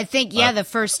 I think, the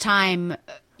first time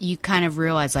you kind of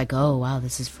realize, like, oh, wow,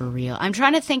 this is for real. I'm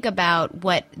trying to think about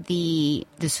what the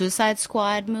Suicide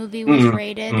Squad movie was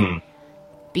rated,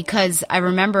 because I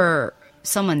remember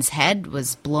someone's head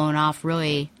was blown off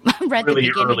really right at the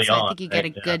beginning, so I think you get a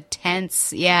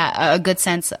good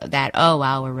sense that, oh,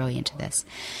 wow, we're really into this.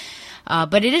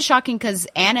 But it is shocking because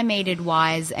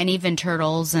animated-wise, and even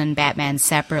Turtles and Batman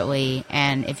separately,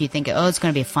 and if you think, oh, it's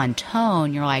going to be a fun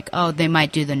tone, you're like, oh, they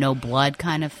might do the no blood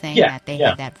kind of thing, that they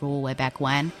had that rule way back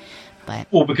when. But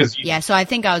so I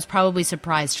think I was probably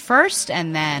surprised first,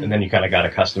 and then you kind of got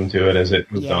accustomed to it as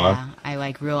it moved on. Yeah, I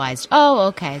like realized, oh,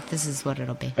 okay, this is what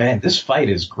it'll be. Man, this fight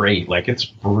is great. Like, it's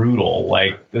brutal.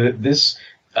 Like, this,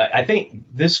 I think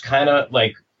this kind of,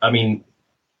 like, I mean,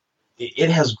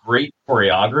 it has great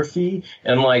choreography,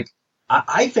 and like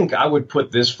I think I would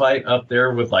put this fight up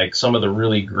there with like some of the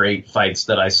really great fights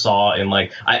that I saw in,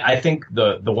 like, I think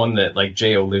the one that like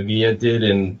Jay Olivia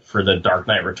did for the Dark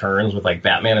Knight Returns with like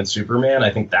Batman and Superman.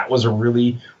 I think that was a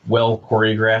really well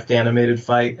choreographed animated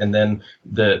fight. And then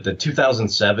the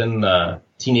 2007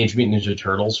 Teenage Mutant Ninja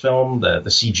Turtles film, the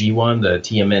CG one, the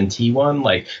TMNT one,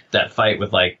 like that fight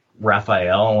with like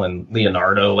Raphael and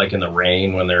Leonardo, like in the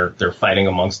rain when they're fighting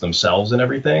amongst themselves and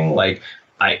everything. Like,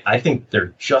 I think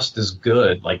they're just as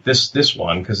good, like this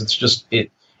one, because it's just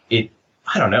it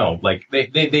I don't know, like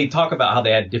they talk about how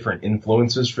they had different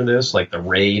influences for this, like the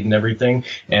Raid and everything,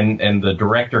 and the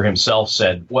director himself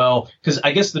said, well, because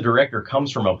I guess the director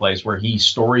comes from a place where he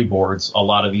storyboards a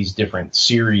lot of these different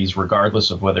series regardless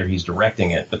of whether he's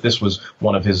directing it, but this was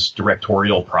one of his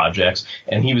directorial projects,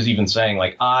 and he was even saying,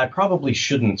 like, I probably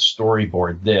shouldn't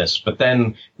storyboard this, but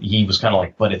then he was kind of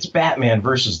like, but it's Batman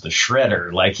versus the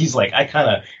Shredder, like he's like, I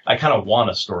kind of want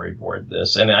to storyboard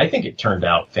this, and I think it turned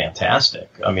out fantastic.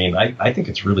 I mean, I think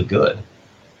it's really good.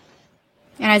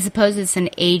 And I suppose it's an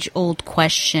age-old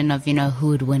question of, you know, who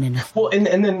would win in a fight. Well,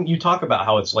 and then you talk about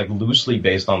how it's like loosely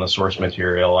based on the source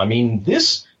material. I mean,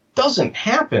 this doesn't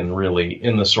happen really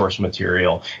in the source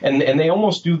material. And they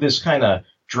almost do this kind of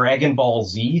Dragon Ball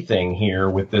Z thing here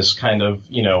with this kind of,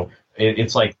 you know,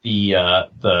 it's like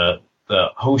the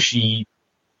Hoshi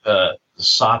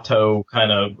Sato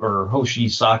kind of, or Hoshi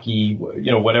Saki,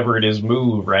 you know, whatever it is,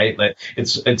 move, right? That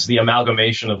it's the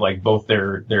amalgamation of like both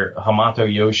their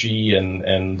Hamato Yoshi and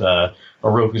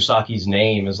Oroku Saki's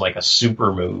name is like a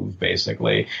super move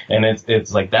basically, and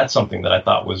it's like that's something that I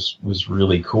thought was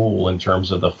really cool in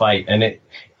terms of the fight, and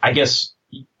I guess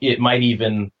it might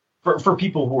even for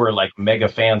people who are like mega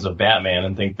fans of Batman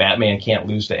and think Batman can't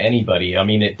lose to anybody. I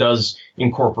mean, it does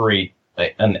incorporate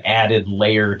an added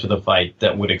layer to the fight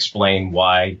that would explain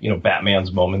why, you know,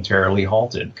 Batman's momentarily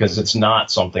halted, because it's not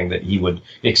something that he would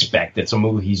expect. It's a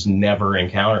move he's never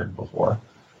encountered before.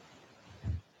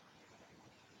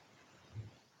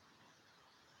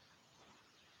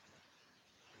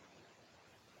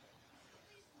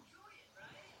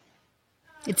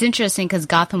 It's interesting because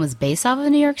Gotham was based off of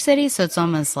New York City, so it's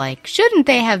almost like, shouldn't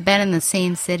they have been in the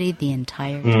same city the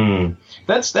entire time?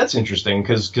 That's interesting,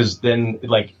 because then,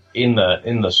 like, in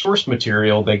the source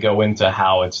material, they go into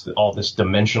how it's all this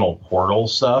dimensional portal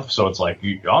stuff. So it's like,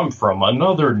 I'm from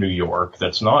another New York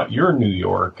that's not your New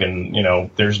York, and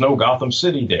there's no Gotham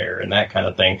City there, and that kind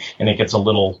of thing. And it gets a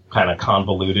little kind of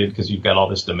convoluted because you've got all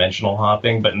this dimensional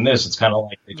hopping. But in this, it's kind of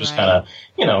like they just kind of,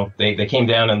 they came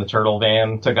down in the turtle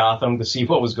van to Gotham to see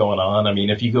what was going on. I mean,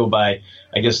 if you go by,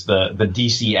 I guess, the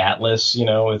DC Atlas,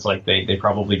 it's like they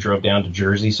probably drove down to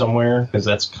Jersey somewhere, because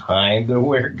that's kind of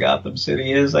where Gotham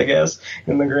City is, I guess,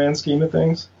 in the grand scheme of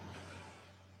things.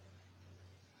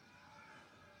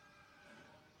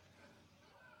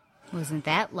 Wasn't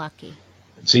that lucky?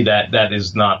 See, that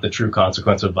is not the true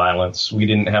consequence of violence. We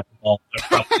didn't have to fall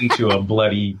into a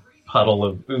bloody puddle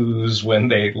of ooze when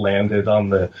they landed on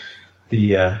the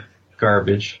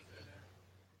garbage.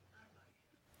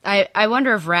 I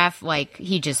wonder if Raph,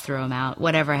 he just threw him out.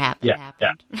 Whatever happened,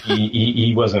 happened. Yeah.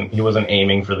 He wasn't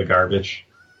aiming for the garbage.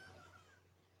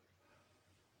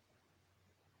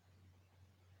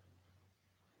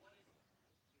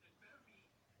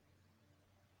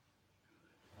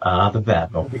 The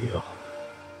Batmobile.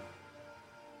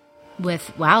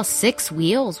 With 6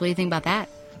 wheels. What do you think about that?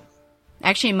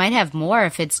 Actually, it might have more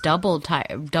if it's double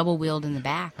wheeled in the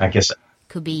back. I guess.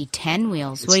 Could be 10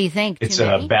 wheels. What do you think? It's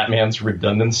Batman's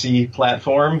redundancy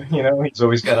platform. He's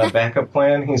always got a backup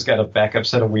plan. He's got a backup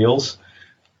set of wheels.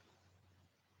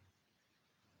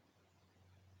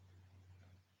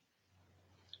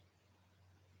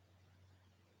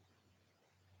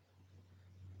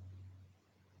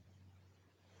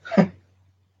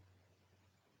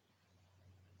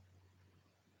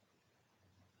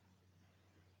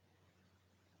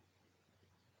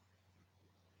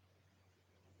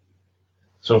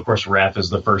 So, of course, Raph is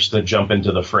the first to jump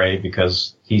into the fray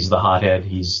because he's the hothead.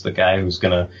 He's the guy who's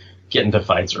going to get into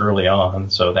fights early on.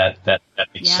 So that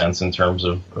makes sense in terms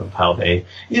of how they...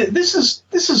 Yeah, this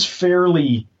is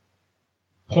fairly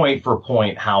point for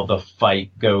point how the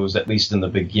fight goes, at least in the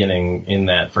beginning in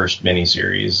that first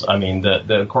miniseries. I mean,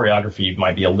 the choreography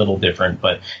might be a little different,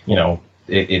 but,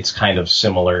 it's kind of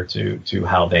similar to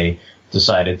how they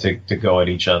decided to go at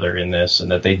each other in this, and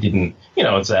that they didn't...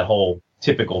 it's that whole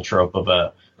typical trope of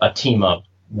a team up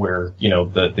where,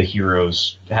 the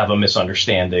heroes have a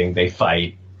misunderstanding, they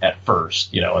fight at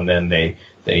first, and then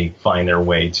they find their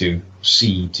way to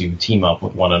team up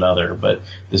with one another. But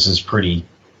this is pretty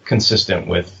consistent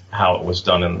with how it was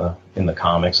done in the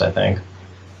comics, I think.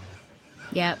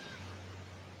 Yep.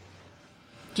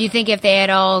 Do you think if they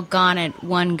had all gone at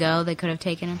one go, they could have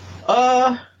taken him?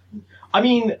 I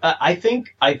mean, I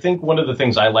think one of the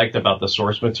things I liked about the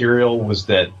source material was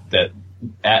that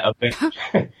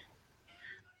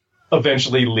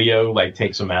eventually Leo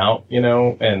takes him out,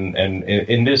 and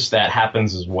in this that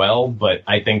happens as well. But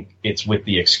I think it's with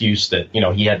the excuse that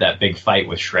he had that big fight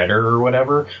with Shredder or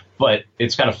whatever. But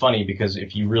it's kind of funny because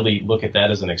if you really look at that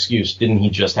as an excuse, didn't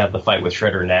he just have the fight with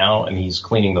Shredder now, and he's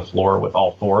cleaning the floor with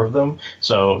all 4 of them?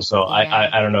 So yeah.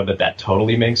 I don't know that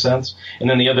totally makes sense. And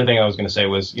then the other thing I was going to say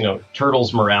was,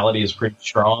 Turtle's morality is pretty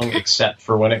strong, except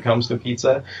for when it comes to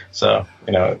pizza. So,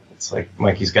 it's like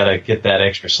Mikey's got to get that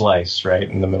extra slice right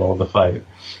in the middle of the fight.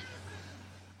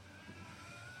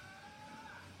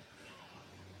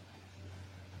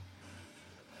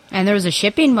 And there was a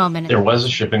shipping moment. There was a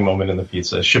shipping moment in the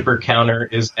pizza. Shipper counter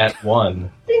is at 1.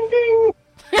 Ding, ding.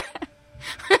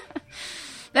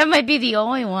 That might be the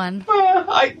only one.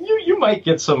 You might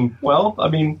get some. Well, I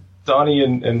mean, Donnie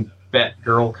and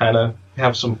Batgirl kind of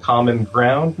have some common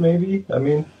ground, maybe. I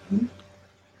mean,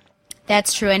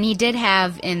 that's true. And he did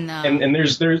have in the and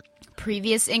there's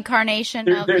previous incarnation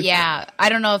I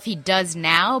don't know if he does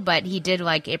now, but he did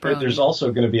April. There's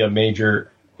also going to be a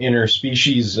major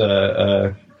interspecies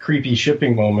creepy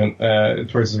shipping moment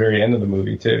towards the very end of the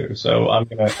movie too. So I'm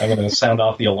gonna sound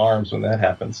off the alarms when that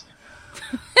happens.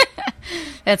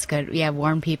 That's good. Yeah,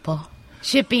 warn people.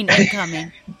 Shipping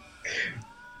incoming.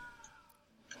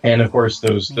 And of course,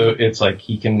 it's like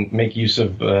he can make use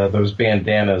of those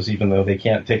bandanas, even though they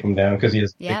can't take him down because he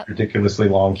has a ridiculously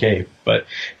long cape. But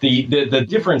the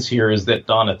difference here is that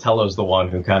Donatello's the one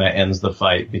who kind of ends the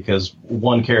fight, because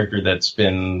one character that's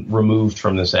been removed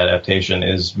from this adaptation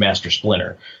is Master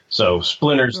Splinter. So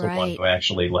Splinter's the one who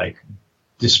actually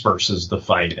disperses the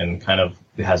fight and kind of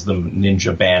has them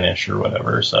ninja banish or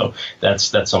whatever. So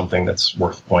that's something that's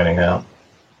worth pointing out.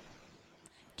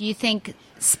 Do you think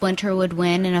Splinter would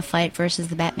win in a fight versus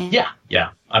the Batman? Yeah.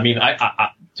 I mean,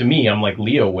 to me, I'm like,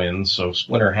 Leo wins, so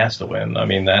Splinter has to win. I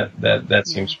mean, that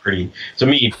seems pretty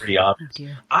obvious. Oh,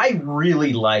 I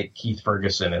really like Keith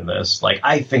Ferguson in this. Like,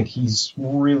 I think he's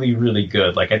really, really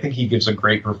good. Like, I think he gives a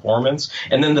great performance.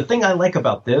 And then the thing I like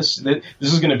about this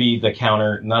is going to be the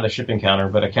counter, not a shipping counter,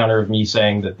 but a counter of me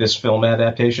saying that this film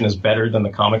adaptation is better than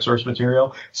the comic source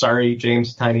material. Sorry,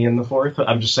 James Tynion the Fourth.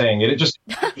 I'm just saying it just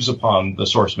improves upon the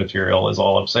source material is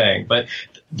all I'm saying. But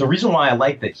the reason why I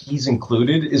like that he's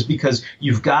included is because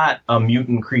you've got a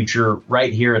mutant creature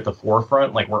right here at the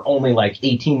forefront. Like, we're only like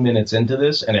 18 minutes into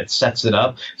this, and it sets it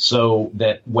up so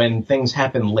that when things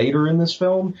happen later in this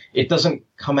film, it doesn't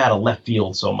come out of left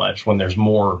field so much when there's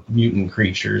more mutant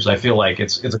creatures. I feel like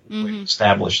it's a good way to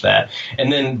establish that.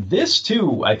 And then this,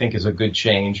 too, I think is a good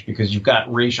change because you've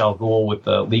got Ra's al Ghul with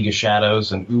the League of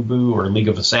Shadows and Ubu or League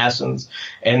of Assassins,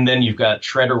 and then you've got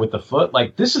Shredder with the Foot.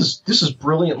 Like, this is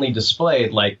brilliantly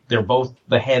displayed. Like, they're both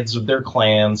the heads of their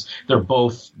clans. They're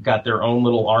both got their own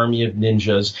little army of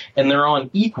ninjas, and they're on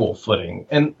equal footing.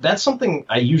 And that's something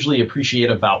I usually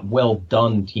appreciate about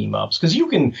well-done team-ups, because you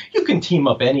can team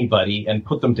up anybody and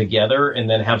put them together and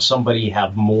then have somebody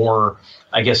have more,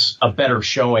 I guess, a better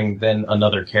showing than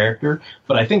another character.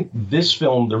 But I think this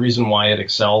film, the reason why it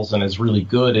excels and is really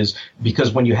good is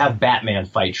because when you have Batman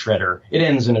fight Shredder, it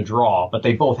ends in a draw, but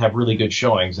they both have really good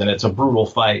showings, and it's a brutal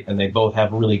fight, and they both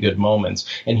have really good moments.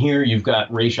 And here you've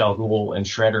got Ra's al Ghul and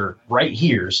Shredder right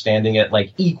here standing at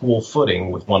like equal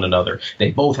footing with one another.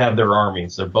 They both have their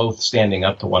armies. They're both standing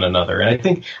up to one another. And I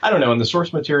think, I don't know, in the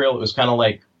source material, it was kind of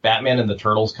like Batman and the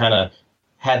Turtles kind of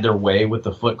had their way with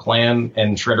the Foot Clan,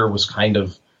 and Shredder was kind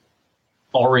of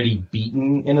already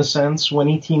beaten in a sense when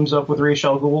he teams up with Ra's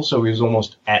al Ghul, so he was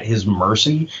almost at his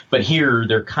mercy. But here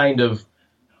they're kind of,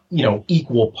 you know,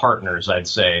 equal partners, I'd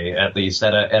say, at least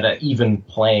at a even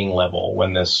playing level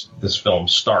when this film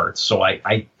starts. So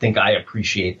I think I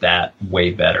appreciate that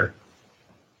way better.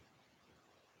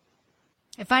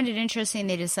 I find it interesting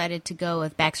they decided to go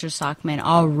with Baxter Stockman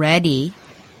already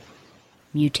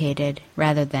mutated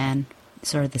rather than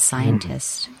sort of the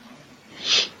scientist.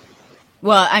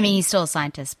 Well, I mean, he's still a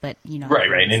scientist, but, you know.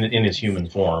 Right, in his human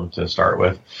form to start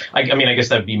with. I mean, I guess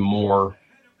that'd be more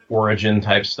origin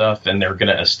type stuff, and they're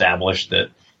going to establish that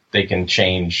they can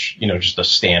change, you know, just a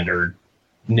standard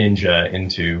ninja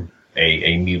into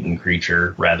a mutant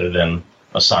creature rather than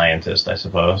a scientist, I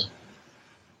suppose.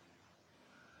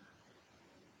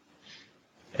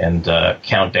 And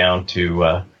countdown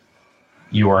to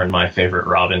Eeyore and My Favorite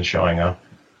Robin showing up.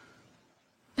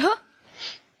 Huh?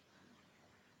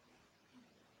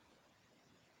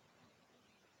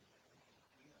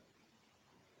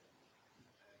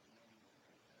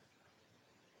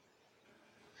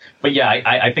 But yeah,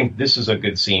 I think this is a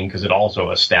good scene because it also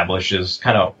establishes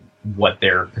kind of what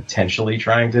they're potentially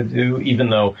trying to do, even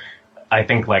though I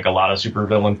think like a lot of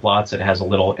supervillain plots, it has a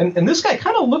little, and this guy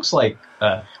kind of looks like,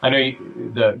 I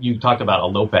know you talked about a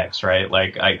Lopex, right?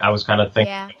 Like I was kind of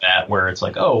thinking of that, where it's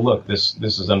like, oh, look, this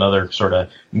is another sort of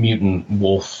mutant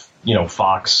wolf, you know,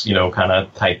 fox, you know, kind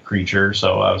of type creature.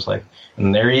 So I was like,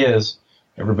 and there he is,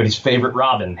 everybody's favorite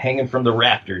Robin, hanging from the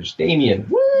rafters, Damian.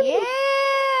 Woo!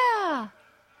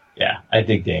 Yeah, I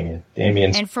dig Damian.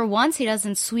 And for once, he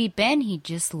doesn't sweep in; he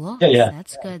just looks. Yeah.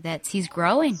 That's good. He's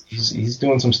growing. He's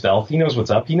doing some stealth. He knows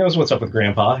what's up. He knows what's up with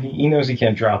Grandpa. He knows he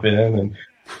can't drop in and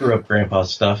screw up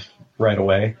Grandpa's stuff right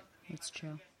away. That's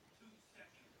true.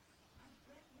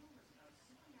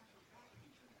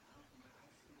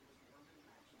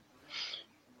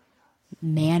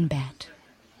 Man-Bat.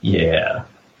 Yeah.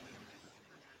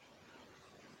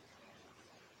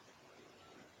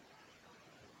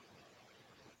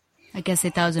 I guess they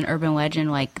thought it was an urban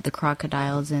legend, like the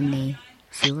crocodiles in the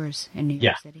sewers in New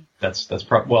York City. That's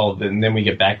well. Then we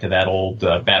get back to that old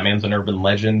Batman's an urban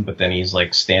legend, but then he's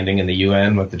like standing in the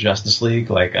UN with the Justice League.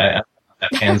 Like that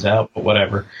pans out, but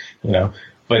whatever, you know.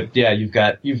 But yeah, you've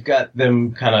got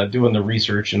them kind of doing the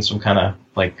research in some kind of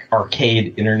like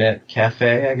arcade internet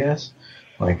cafe, I guess,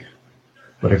 like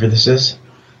whatever this is.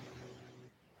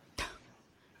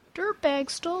 Dirtbag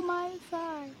stole my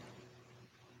thigh.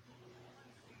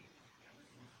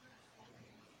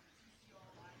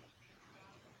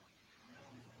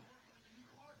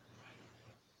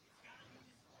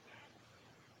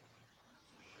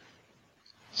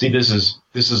 See, this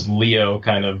is Leo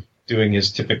kind of doing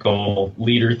his typical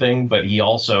leader thing, but he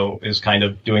also is kind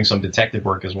of doing some detective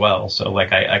work as well. So,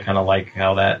 like, I kind of like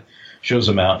how that shows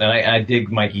him out. And I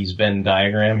dig Mikey's Venn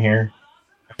diagram here.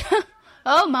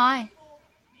 Oh, my.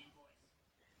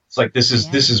 It's like this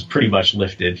is pretty much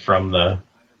lifted from the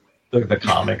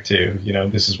comic, too. You know,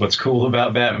 this is what's cool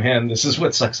about Batman. This is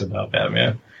what sucks about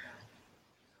Batman.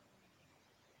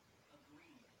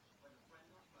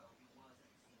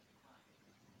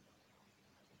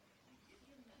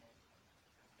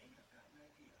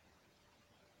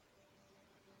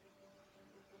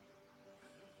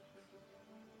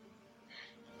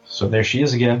 So there she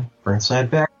is again,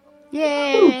 Burnside back.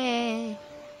 Yay!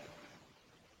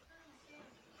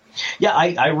 Yeah,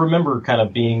 I remember kind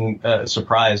of being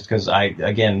surprised because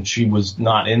she was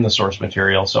not in the source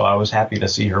material, so I was happy to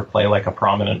see her play like a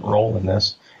prominent role in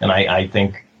this. And I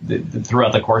think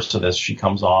throughout the course of this, she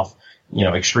comes off,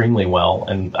 extremely well.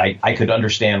 And I could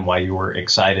understand why you were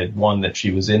excited, one, that she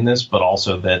was in this, but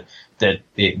also that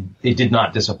it did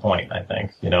not disappoint, I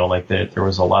think. There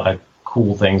was a lot of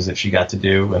cool things that she got to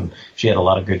do, and she had a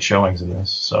lot of good showings in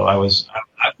this. So I was,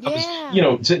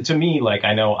 to me, like,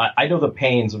 I know the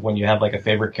pains of when you have like a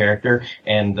favorite character,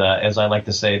 and as I like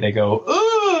to say, they go,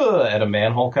 ugh, at a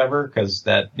manhole cover, because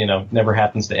that, never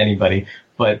happens to anybody.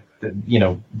 But,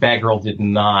 Batgirl did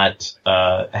not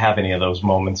have any of those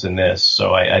moments in this.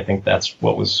 So I think that's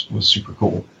what was super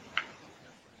cool.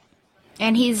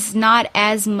 And he's not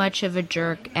as much of a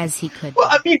jerk as he could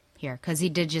be here, because he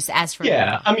did just ask for.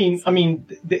 Yeah,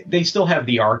 they still have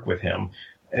the arc with him,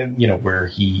 and where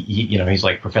he he's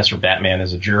like, Professor Batman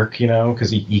is a jerk, because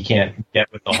he can't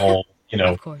get with the whole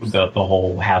the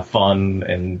whole have fun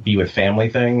and be with family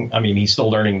thing. He's still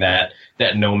learning that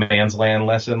no man's land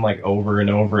lesson, like, over and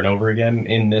over and over again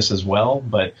in this as well.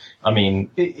 But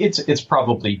it's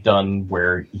probably done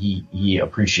where he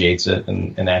appreciates it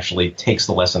and actually takes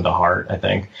the lesson to heart, I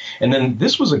think. And then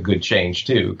this was a good change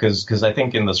too, because I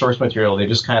think in the source material they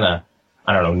just kind of,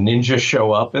 I don't know, ninja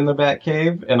show up in the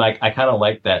Batcave, and I kind of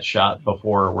liked that shot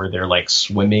before where they're like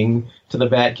swimming to the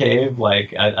Batcave.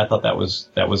 Like, I thought that was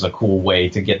a cool way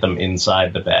to get them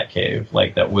inside the Batcave.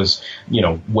 Like, that was,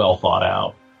 well thought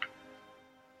out.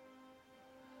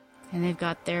 And they've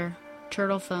got their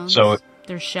turtle phones. So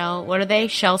their shell. What are they?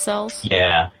 Shell cells?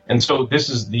 Yeah. And so this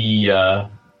is the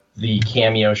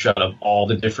cameo shot of all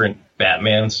the different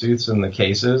Batman suits in the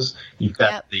cases. You've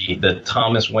got the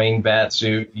Thomas Wayne bat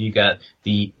suit. You got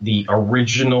the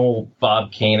original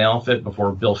Bob Kane outfit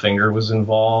before Bill Finger was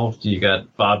involved. You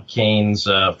got Bob Kane's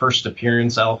first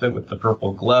appearance outfit with the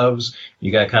purple gloves.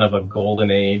 You got kind of a golden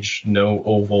age, no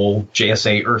oval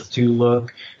JSA Earth 2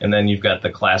 look. And then you've got the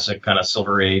classic kind of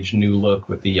Silver Age new look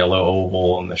with the yellow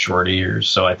oval and the short ears.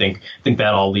 So I think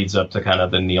that all leads up to kind of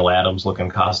the Neil Adams looking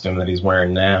costume that he's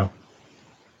wearing now.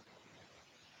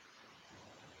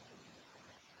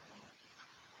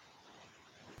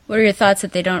 What are your thoughts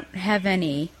that they don't have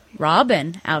any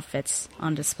Robin outfits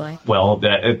on display? Well,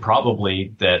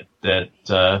 probably that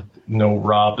no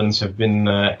Robins have been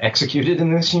executed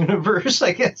in this universe,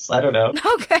 I guess. I don't know.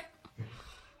 Okay.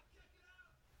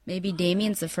 Maybe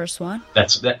Damian's the first one.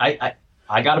 I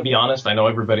got to be honest. I know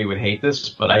everybody would hate this,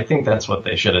 but I think that's what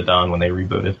they should have done when they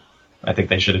rebooted. I think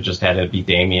they should have just had it be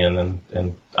Damian,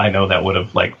 and I know that would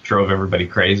have drove everybody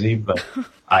crazy, but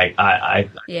I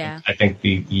think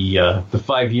the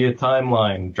 5-year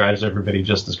timeline drives everybody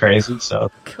just as crazy. So.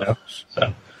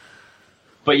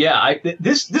 But yeah,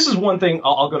 this is one thing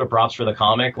I'll go to props for the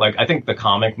comic. Like, I think the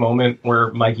comic moment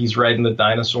where Mikey's riding the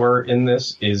dinosaur in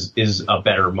this is a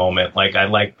better moment. Like, I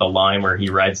like the line where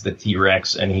he rides the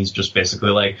T-Rex and he's just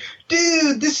basically like,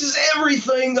 dude, this is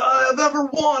everything I've ever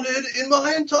wanted in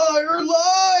my entire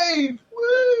life.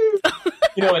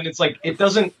 Woo! And it's like, it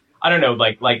doesn't, I don't know,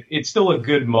 like it's still a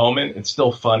good moment. It's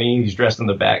still funny. He's dressed in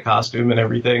the Bat costume and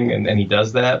everything, and he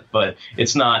does that, but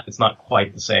it's not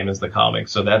quite the same as the comic.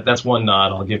 So that's one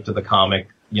nod I'll give to the comic,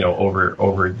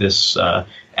 over this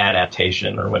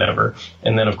adaptation or whatever.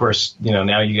 And then of course,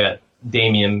 now you got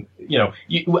Damian.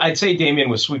 I'd say Damian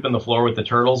was sweeping the floor with the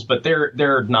turtles, but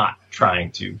they're not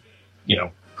trying to,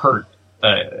 hurt,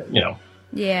 the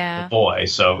boy.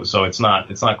 So it's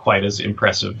not quite as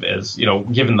impressive as,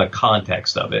 given the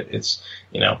context of it. It's,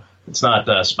 it's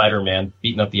not Spider-Man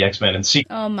beating up the X-Men and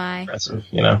Secret. Oh my. Impressive,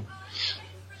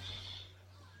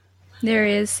 There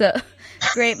is a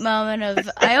great moment of,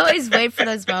 I always wait for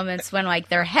those moments when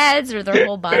their heads or their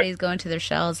whole bodies go into their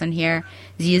shells, and here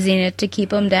is using it to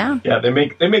keep them down. Yeah, they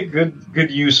make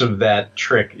good use of that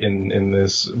trick in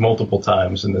this multiple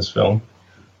times in this film.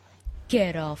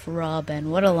 Get off,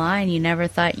 Robin. What a line you never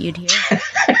thought you'd hear.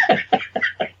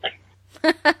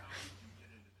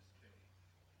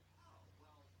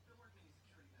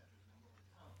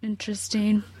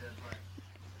 Interesting.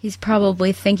 He's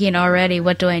probably thinking already,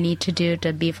 what do I need to do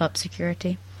to beef up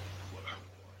security?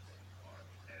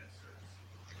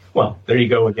 Well, there you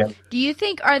go again. Do you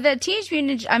think, are the Teenage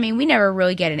Mutant Ninja, we never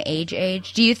really get an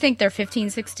age. Do you think they're 15,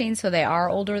 16, so they are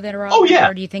older than Robin? Oh, yeah.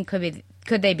 Or do you think could be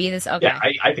Could they be this? Okay. Yeah,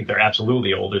 I think they're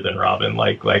absolutely older than Robin.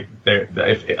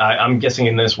 I'm guessing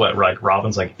in this,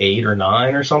 Robin's like 8 or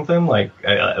 9 or something,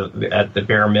 at the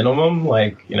bare minimum,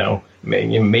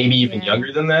 maybe even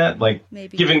younger than that.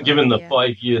 Given the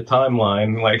 5-year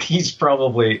timeline, he's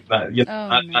probably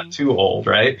not too old,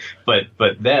 right? But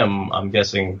them, I'm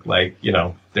guessing,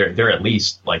 they're at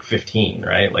least 15,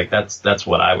 right? That's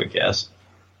what I would guess.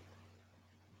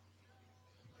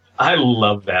 I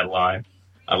love that line.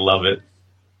 I love it.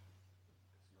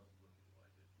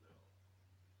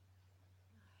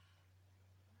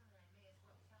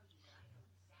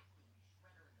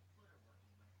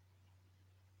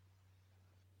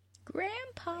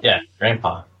 Grandpa. Yeah,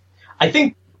 Grandpa. I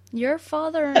think your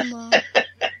father-in-law.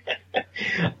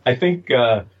 I think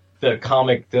the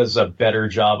comic does a better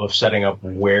job of setting up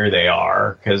where they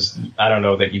are, because I don't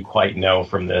know that you quite know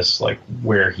from this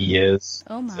where he is.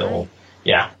 Oh my! So,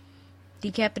 yeah.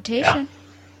 Decapitation.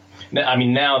 Yeah. I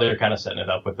mean, now they're kind of setting it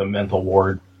up with the mental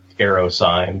ward arrow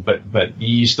sign, but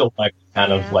you still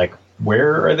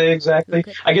where are they exactly?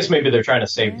 Okay. I guess maybe they're trying to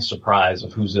save the surprise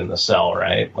of who's in the cell,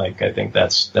 right? I think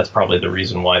that's probably the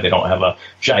reason why they don't have a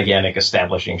gigantic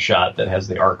establishing shot that has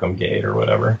the Arkham gate or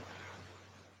whatever.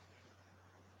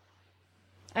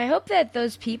 I hope that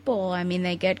those people,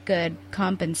 they get good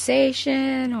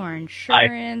compensation or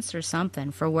insurance or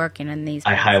something for working in these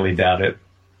places. I highly doubt it.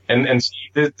 And see,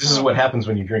 this is what happens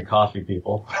when you drink coffee,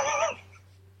 people.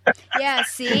 Yeah,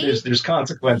 see? There's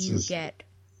consequences. You get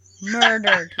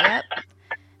murdered. Yep.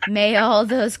 May all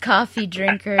those coffee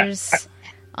drinkers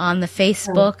on the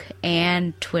Facebook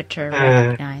and Twitter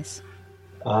recognize.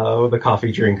 Oh, the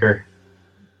coffee drinker.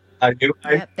 I knew.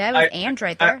 Yep, that was Ange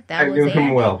right there. I knew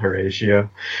him well, Horatio.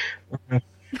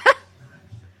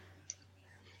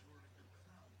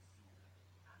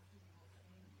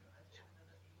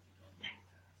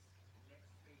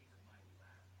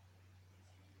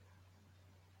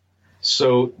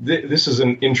 So this is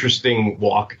an interesting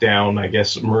walk down, I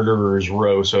guess, Murderer's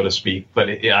Row, so to speak. But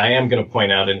I am going to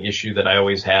point out an issue that I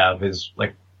always have is,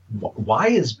 why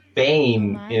is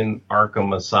Bane in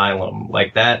Arkham Asylum?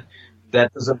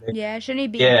 That doesn't make... Yeah, shouldn't he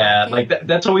be... Yeah,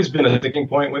 that's always been a sticking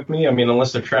point with me. I mean,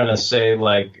 unless they're trying to say,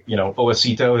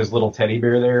 Oacito, his little teddy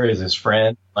bear there, is his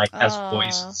friend, has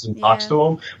voices and talks to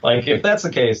him. If that's the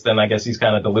case, then I guess he's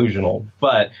kind of delusional.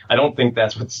 But I don't think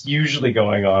that's what's usually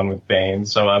going on with Bane.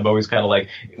 So I'm always kind of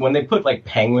when they put,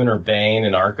 Penguin or Bane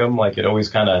in Arkham, it always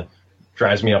kind of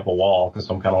drives me up a wall, because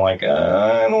I'm kind of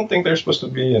I don't think they're supposed to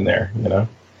be in there,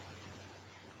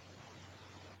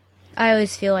 I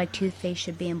always feel like Two-Face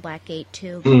should be in Blackgate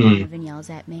too. Even yells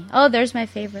at me. Oh, there's my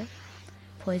favorite,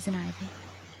 Poison Ivy.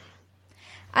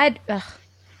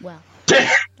 Well,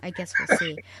 I guess we'll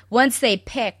see. Once they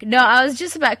pick. No, I was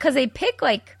just about, because they pick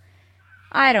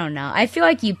I don't know. I feel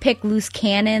like you pick loose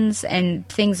cannons and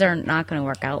things are not going to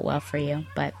work out well for you.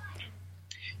 But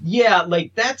yeah,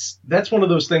 that's one of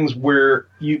those things where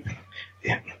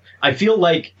I feel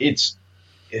like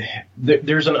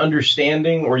there's an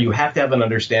understanding, or you have to have an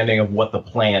understanding of what the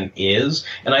plan is.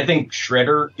 And I think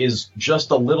Shredder is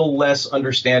just a little less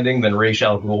understanding than Ra's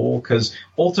al Ghul, because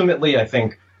ultimately I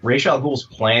think Ra's al Ghul's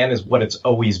plan is what it's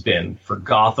always been, for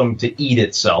Gotham to eat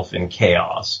itself in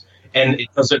chaos. And it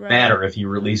doesn't matter if he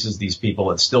releases these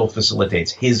people, it still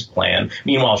facilitates his plan.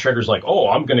 Meanwhile, Shredder's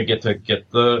I'm going to get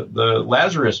the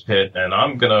Lazarus Pit, and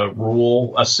I'm going to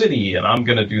rule a city, and I'm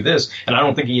going to do this. And I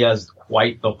don't think he has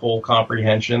quite the full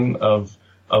comprehension of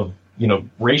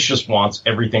Ra's just wants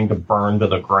everything to burn to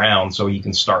the ground so he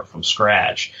can start from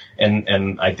scratch.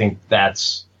 And I think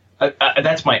that's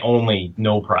my only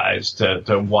no prize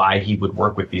to why he would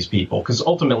work with these people, because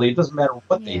ultimately it doesn't matter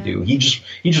what they do. He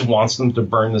just wants them to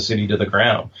burn the city to the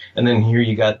ground. And then here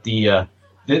you got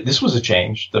this was a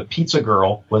change. The pizza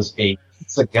girl was a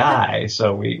pizza guy,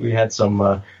 so we had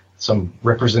some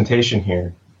representation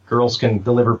here. Girls can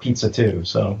deliver pizza too,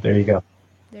 so there you go.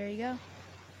 There you go.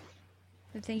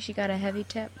 I think she got a heavy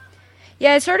tip.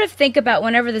 Yeah, I sort of think about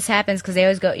whenever this happens, because they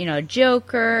always go,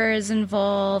 Joker is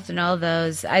involved and all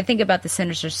those. I think about the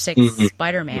Sinister Six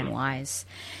Spider-Man wise,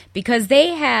 because they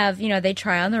have, they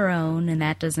try on their own and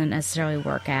that doesn't necessarily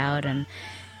work out. And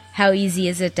how easy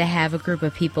is it to have a group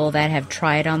of people that have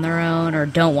tried on their own or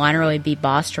don't want to really be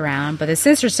bossed around? But the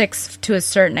Sinister Six, to a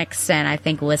certain extent, I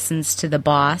think listens to the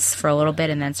boss for a little bit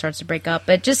and then starts to break up.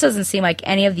 But it just doesn't seem like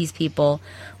any of these people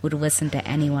would listen to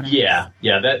anyone else. Yeah,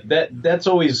 that's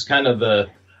always kind of the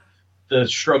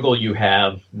struggle you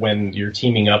have when you're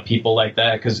teaming up people like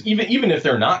that, because even if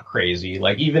they're not crazy,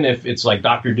 even if it's like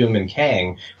Dr. Doom and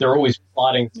Kang, they're always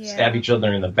plotting to stab each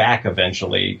other in the back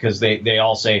eventually, because they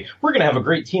all say, we're going to have a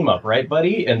great team up, right,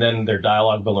 buddy? And then their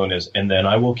dialogue balloon is, and then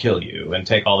I will kill you and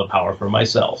take all the power for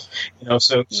myself.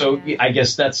 So I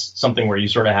guess that's something where you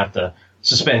sort of have to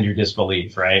suspend your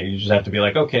disbelief, right? You just have to be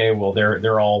like, okay, well,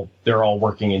 they're all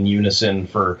working in unison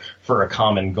for a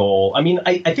common goal. I mean,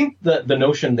 I think the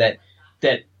notion that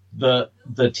the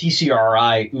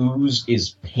TCRI ooze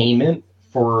is payment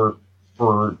for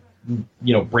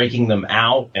breaking them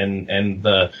out and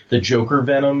the Joker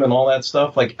venom and all that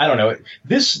stuff. Like, I don't know.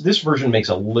 This version makes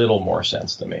a little more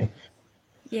sense to me.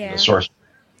 Yeah. The source.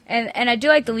 And I do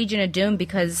like the Legion of Doom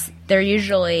because they're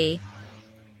usually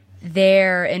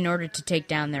there in order to take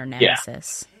down their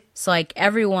nemesis. Yeah. So, like,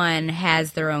 everyone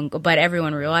has their own, but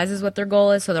everyone realizes what their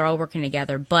goal is, so they're all working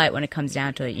together. But when it comes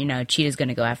down to it, Cheetah's going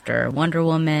to go after Wonder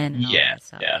Woman. And all that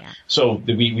stuff. Yeah. So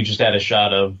we just had a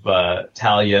shot of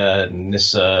Talia, and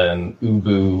Nissa, and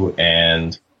Ubu,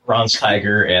 and Bronze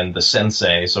Tiger, and the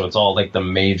Sensei. So it's all, like, the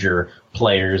major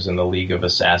players in the League of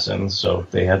Assassins. So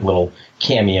they had little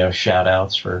cameo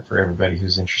shout-outs for everybody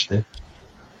who's interested.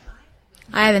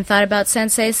 I haven't thought about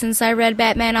Sensei since I read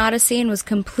Batman Odyssey and was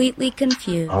completely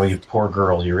confused. Oh, you poor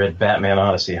girl! You read Batman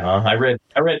Odyssey, huh? I read.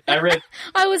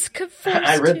 I was confused.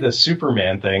 I read the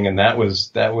Superman thing, and that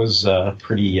was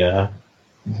pretty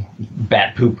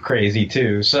bat poop crazy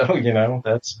too. So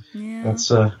that's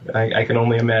I can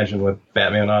only imagine what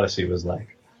Batman Odyssey was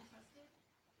like.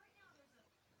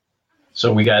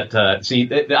 So we got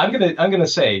I'm gonna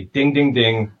say ding ding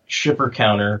ding shipper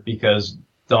counter because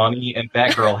Donnie and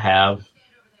Batgirl have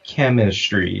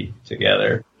chemistry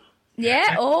together.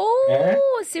 Yeah.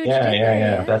 Oh, see what you did there.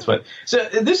 Yeah. That's what. So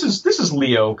this is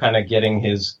Leo kind of getting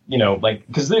his,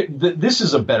 because this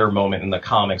is a better moment in the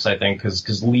comics, I think,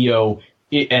 because Leo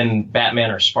and Batman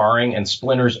are sparring and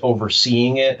Splinter's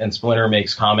overseeing it, and Splinter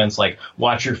makes comments like,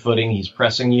 "Watch your footing, he's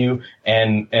pressing you,"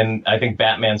 and I think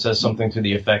Batman says something to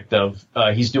the effect of,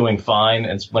 "He's doing fine,"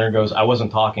 and Splinter goes, "I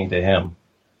wasn't talking to him."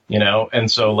 And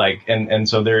so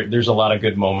so there's a lot of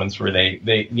good moments where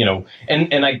they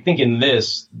and I think in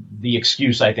this, the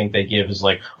excuse I think they give is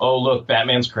like, oh, look,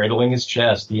 Batman's cradling his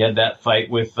chest. He had that fight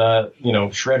with,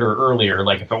 Shredder earlier.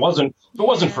 Like, if it wasn't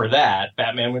for that,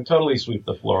 Batman would totally sweep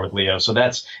the floor with Leo. So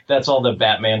that's all the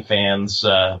Batman fans,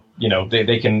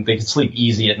 they can sleep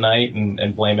easy at night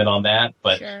and blame it on that.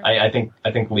 But sure. I think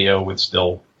Leo would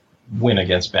still win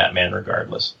against Batman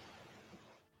regardless.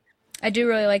 I do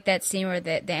really like that scene where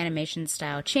the animation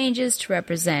style changes to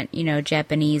represent,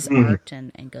 Japanese art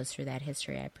and goes through that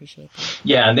history. I appreciate that.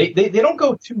 Yeah, and they don't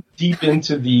go too deep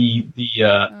into the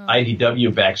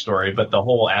IDW backstory, but the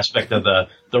whole aspect of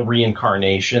the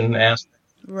reincarnation aspect.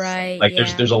 Right. Like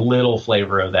there's a little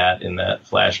flavor of that in that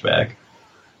flashback.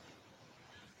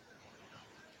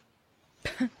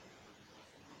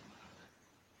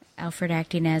 Alfred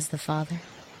acting as the father.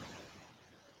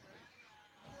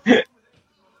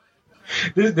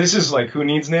 This is like, who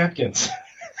needs napkins?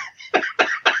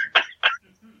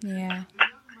 Yeah.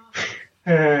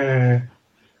 It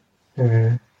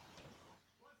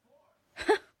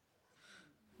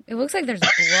looks like there's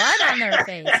blood on their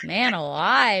face. Man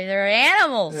alive, they're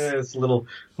animals. It's little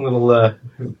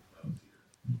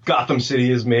Gotham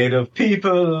City is made of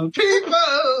people.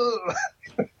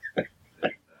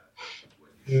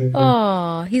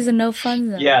 Oh, he's a no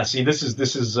fun zone. Yeah, see, this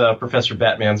is Professor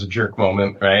Batman's a jerk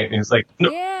moment, right? He's like, no.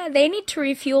 Yeah, they need to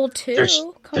refuel too. There's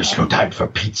no time for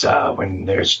pizza when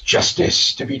there's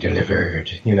justice to be delivered.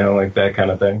 Like that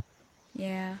kind of thing.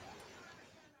 Yeah.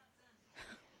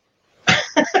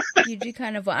 You do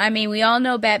kind of. I mean, we all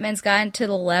know Batman's gotten to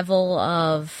the level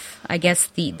of, I guess,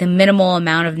 the minimal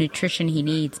amount of nutrition he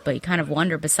needs, but you kind of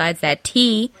wonder, besides that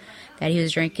tea that he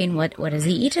was drinking, what has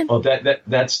he eaten? Well,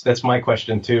 that's my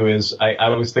question too. Is I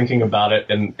was thinking about it,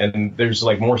 and there's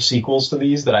like more sequels to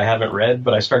these that I haven't read,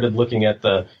 but I started looking at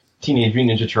the Teenage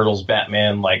Mutant Ninja Turtles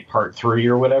Batman like Part 3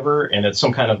 or whatever, and it's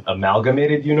some kind of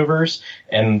amalgamated universe,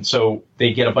 and so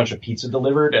they get a bunch of pizza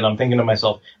delivered, and I'm thinking to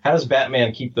myself, how does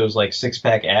Batman keep those like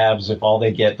 6-pack abs if all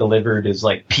they get delivered is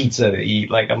like pizza to eat?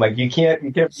 Like, I'm like, you can't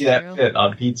be that fit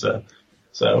on pizza.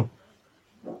 So.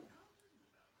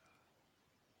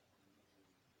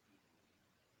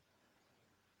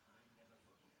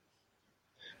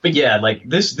 But yeah, like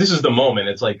this is the moment.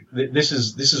 It's like this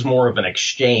is more of an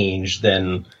exchange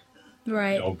than,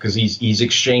 right? Because he's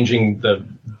exchanging the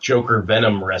Joker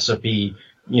Venom recipe,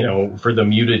 for the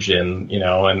mutagen,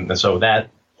 and so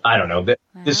that, I don't know,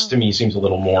 this to me seems a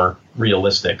little more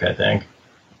realistic, I think.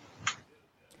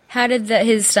 How did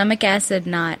his stomach acid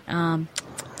not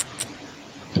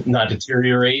not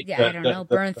deteriorate. Yeah, I don't know.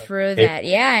 Burn through that.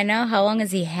 Yeah, I know. How long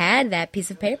has he had that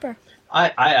piece of paper?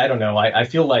 I don't know. I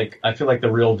feel like the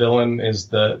real villain is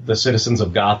the citizens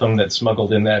of Gotham that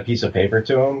smuggled in that piece of paper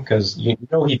to him, because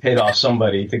he paid off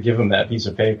somebody to give him that piece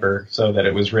of paper so that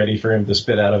it was ready for him to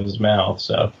spit out of his mouth.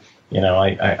 So,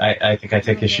 I think I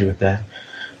take issue with that.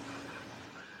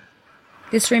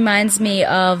 This reminds me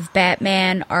of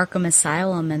Batman Arkham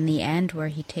Asylum in the end, where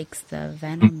he takes the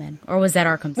venom in. Or was that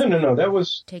Arkham City? No, that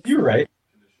was... You're right.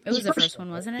 It was the first one,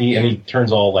 wasn't it? And he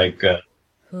turns all, like,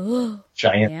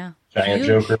 giant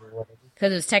Joker.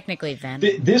 Because it was technically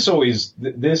Venom. This always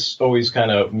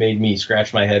kind of made me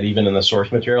scratch my head, even in the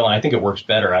source material, and I think it works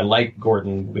better. I like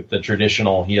Gordon with the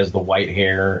traditional, he has the white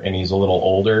hair, and he's a little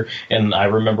older, and I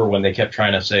remember when they kept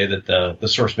trying to say that the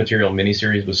source material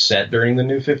miniseries was set during the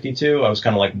New 52, I was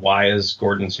kind of like, why is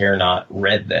Gordon's hair not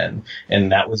red then?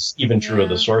 And that was even true of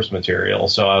the source material,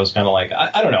 so I was kind of like,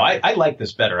 I don't know, I like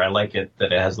this better. I like it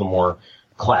that it has the more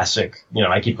classic,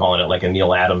 I keep calling it like a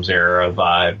Neil Adams era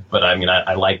vibe, but I mean,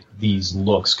 I like these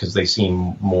looks because they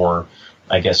seem more,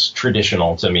 I guess,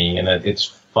 traditional to me, and it's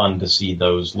fun to see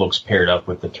those looks paired up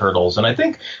with the Turtles. And I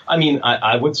think,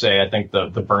 I would say, I think the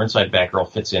Burnside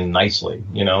Batgirl fits in nicely,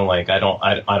 like I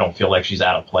don't feel like she's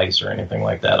out of place or anything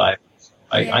like that.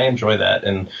 I enjoy that,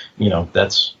 and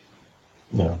that's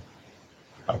a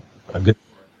good.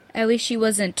 At least she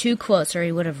wasn't too close, or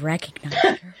he would have recognized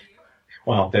her.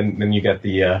 Well, then you got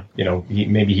the,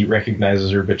 maybe he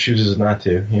recognizes her but chooses not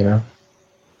to,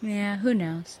 Yeah, who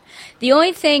knows? The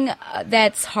only thing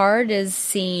that's hard is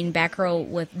seeing Batgirl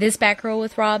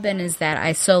with Robin is that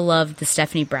I so love the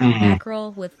Stephanie Brown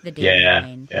Batgirl with the Damian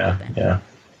Wayne Robin. Yeah.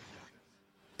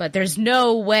 But there's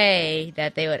no way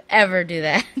that they would ever do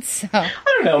that, so. I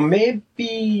don't know,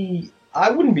 maybe... I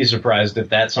wouldn't be surprised if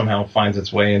that somehow finds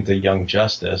its way into Young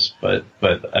Justice, but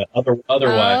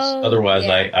otherwise,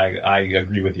 yeah. I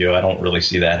agree with you. I don't really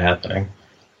see that happening.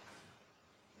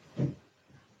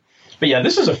 But yeah,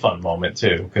 this is a fun moment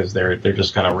too, because they're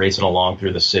just kind of racing along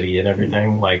through the city and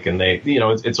everything. Like, and they,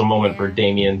 it's a moment for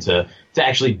Damian to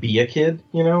actually be a kid.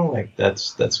 Like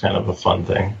that's kind of a fun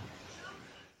thing.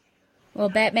 Well,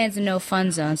 Batman's a no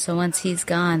fun zone, so once he's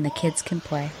gone, the kids can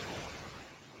play.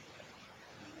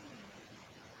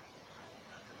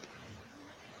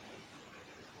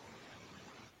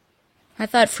 I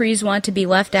thought Freeze wanted to be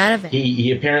left out of it.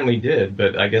 He apparently did,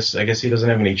 but I guess he doesn't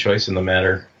have any choice in the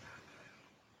matter.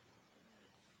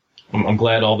 I'm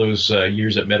glad all those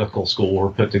years at medical school were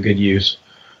put to good use.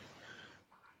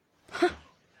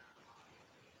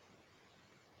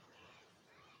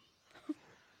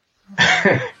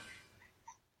 I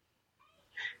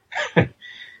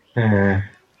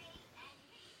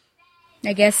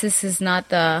guess this is not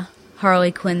the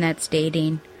Harley Quinn that's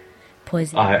dating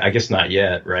Poison. I guess not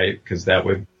yet, right? Because that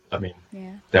would,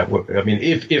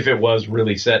 if it was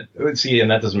really set, see, and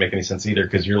that doesn't make any sense either,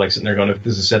 because you're like sitting there going, if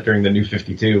this is set during the New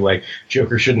 52, like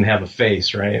Joker shouldn't have a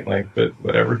face, right? Like, but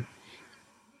whatever.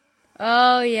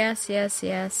 Oh yes,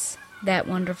 that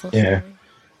wonderful story. Yeah.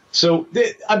 So,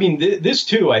 this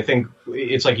too, I think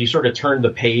it's like you sort of turned the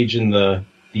page in the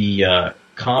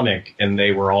comic and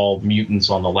they were all mutants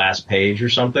on the last page or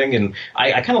something, and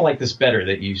I kind of like this better,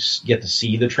 that you get to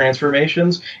see the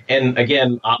transformations. And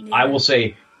again, I will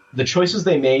say the choices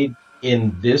they made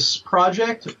in this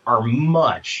project are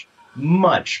much,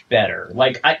 much better.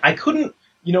 Like, I couldn't,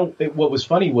 what was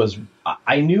funny was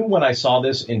I knew when I saw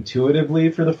this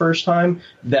intuitively for the first time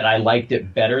that I liked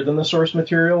it better than the source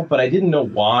material, but I didn't know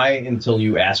why until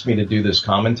you asked me to do this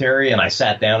commentary, and I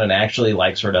sat down and actually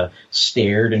like sort of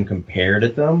stared and compared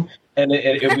at them. And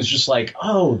it was just like,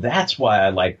 oh, that's why I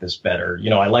like this better.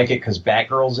 I like it because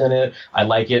Batgirl's in it. I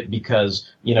like it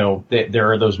because,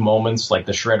 there are those moments like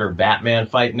the Shredder Batman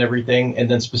fight and everything.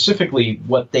 And then specifically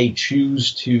what they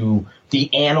choose to,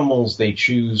 the animals they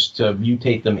choose to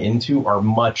mutate them into are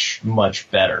much, much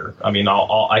better. I mean,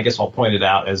 I guess I'll point it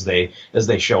out as they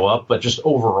show up. But just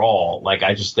overall, like,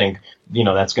 I just think,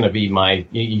 that's going to be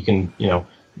you can,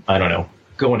 I don't know,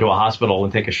 go into a hospital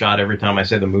and take a shot every time I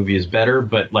say the movie is better,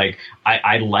 but like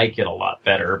I like it a lot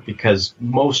better because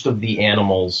most of the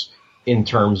animals, in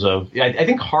terms of, I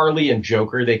think Harley and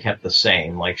Joker, they kept the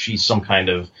same. Like, she's some kind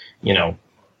of,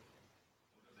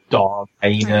 dog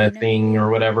hyena thing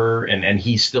or whatever, and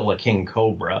he's still a king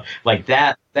cobra. Like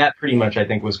that pretty much I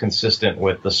think was consistent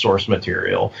with the source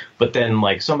material. But then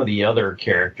like some of the other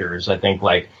characters, I think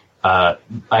like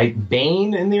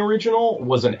Bane in the original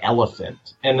was an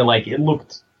elephant, and like it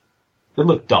looked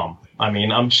dumb. I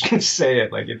mean, I'm just gonna say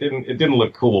it. Like, it didn't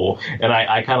look cool, and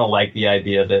I kind of like the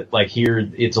idea that, like, here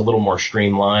it's a little more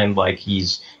streamlined. Like,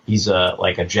 he's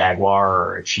like a jaguar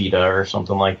or a cheetah or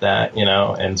something like that, you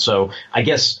know. And so I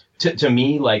guess to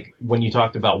me, like, when you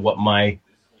talked about what my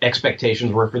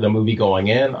expectations were for the movie going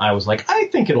in, I was like, I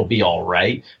think it'll be all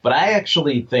right, but I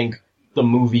actually think the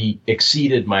movie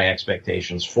exceeded my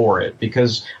expectations for it,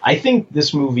 because I think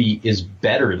this movie is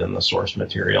better than the source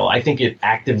material. I think it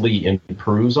actively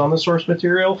improves on the source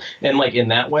material. And, like, in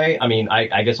that way, I mean,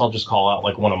 I guess I'll just call out,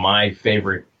 like, one of my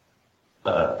favorite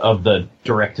of the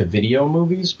direct-to-video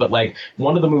movies. But, like,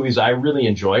 one of the movies I really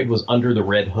enjoyed was Under the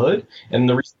Red Hood. And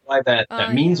the reason why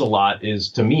that means a lot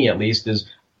is, to me at least, is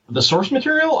the source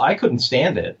material, I couldn't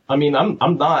stand it. I mean,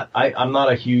 I'm not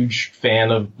a huge fan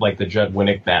of, like, the Judd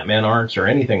Winnick Batman arcs or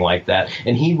anything like that.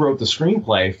 And he wrote the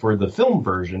screenplay for the film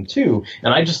version too.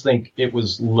 And I just think it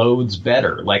was loads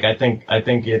better. Like, I think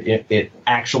it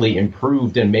actually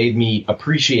improved and made me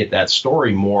appreciate that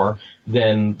story more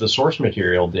than the source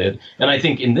material did. And I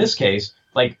think in this case,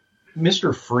 like,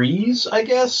 Mr. Freeze, I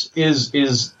guess,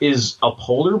 is a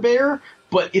polar bear,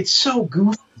 but it's so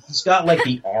goofy. He's got, like,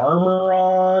 the armor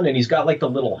on, and he's got, like, the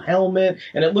little helmet,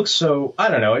 and it looks so, I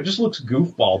don't know, it just looks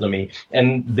goofball to me.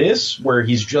 And this, where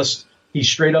he's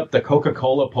straight up the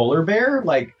Coca-Cola polar bear,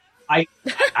 like,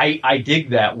 I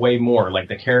dig that way more, like,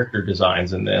 the character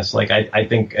designs in this. Like, I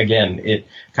think, again, it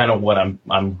kind of what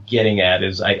I'm getting at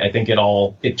is I think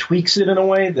it tweaks it in a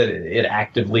way that it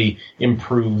actively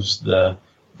improves the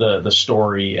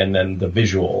story and then the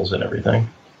visuals and everything.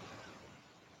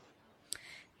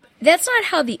 That's not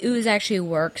how the ooze actually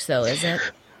works, though, is it?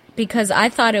 Because I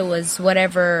thought it was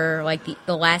whatever, like,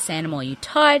 the last animal you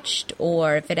touched,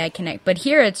 or if it had connect. But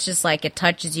here it's just like it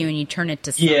touches you and you turn it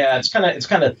to something. Yeah, it's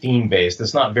kind of theme based.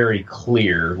 It's not very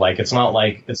clear. Like, it's not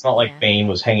like Bane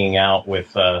was hanging out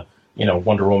with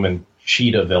Wonder Woman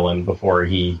cheetah villain before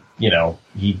he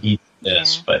did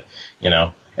this. Yeah. But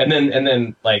And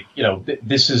then, like,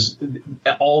 this is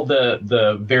all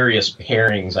the various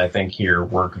pairings, I think, here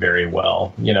work very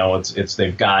well.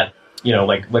 They've got,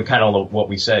 like kind of what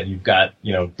we said, you've got,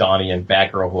 Donnie and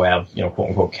Batgirl who have, quote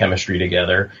unquote chemistry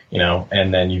together,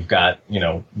 and then you've got,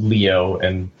 Leo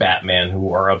and Batman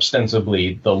who are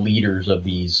ostensibly the leaders of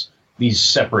these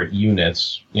separate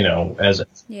units, as a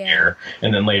pair.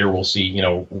 And then later we'll see,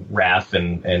 Raph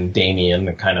and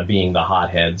Damian kind of being the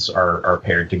hotheads are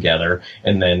paired together.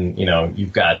 And then,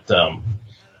 you've got, I'm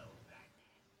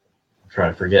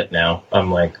trying to forget now.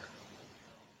 I'm like,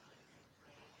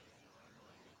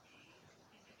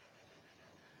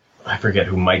 I forget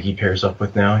who Mikey pairs up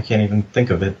with now. I can't even think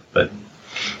of it, but.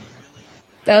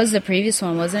 That was the previous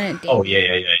one, wasn't it? Oh,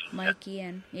 yeah. Mikey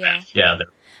and, yeah. Yeah,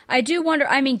 I do wonder,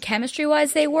 I mean,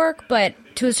 chemistry-wise they work, but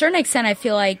to a certain extent I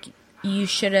feel like you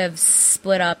should have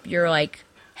split up your, like,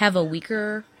 have a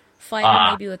weaker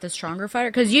fighter maybe with a stronger fighter.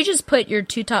 Because you just put your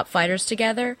two top fighters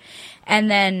together, and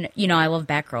then, I love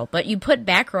Batgirl, but you put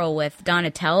Batgirl with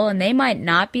Donatello, and they might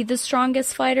not be the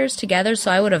strongest fighters together,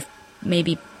 so I would have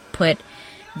maybe put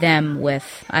them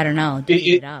with, I don't know,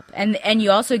 it up. And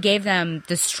you also gave them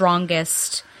the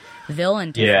strongest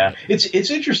villain to fight.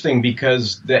 It's interesting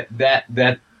because that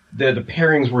the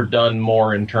pairings were done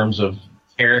more in terms of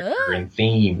character and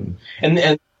theme, and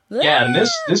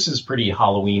this is pretty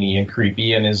Halloween-y and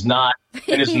creepy, and is not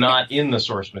in the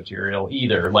source material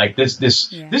either. Like this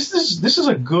is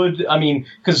a good. I mean,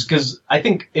 because I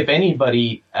think if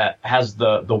anybody has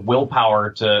the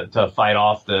willpower to fight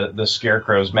off the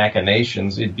Scarecrow's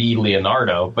machinations, it'd be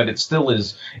Leonardo. But it still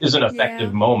is an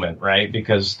effective moment, right?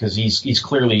 Because he's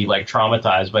clearly, like,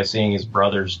 traumatized by seeing his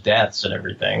brother's deaths and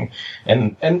everything.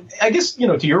 And I guess,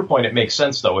 to your point, it makes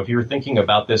sense though if you're thinking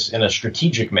about this in a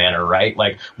strategic manner, right?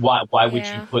 Like why would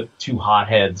you put two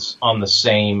hotheads on the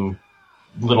same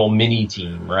little mini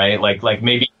team, right? Like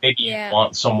maybe you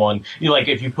want someone, like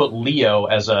if you put Leo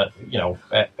as a,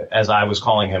 as I was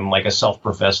calling him, like a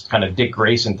self-professed kind of Dick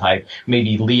Grayson type,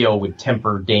 maybe Leo would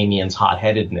temper Damian's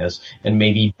hot-headedness, and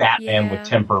maybe Batman would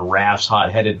temper Raph's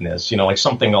hot-headedness, like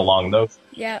something along those.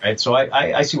 Yeah. Right. So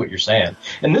I see what you're saying.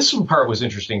 And this part was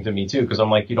interesting to me too, because I'm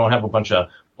like, you don't have a bunch of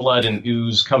blood and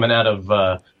ooze coming out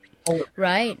of,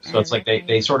 right. So it's like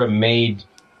they sort of made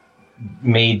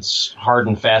hard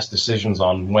and fast decisions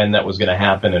on when that was going to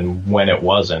happen and when it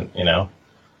wasn't,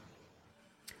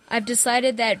 I've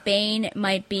decided that Bane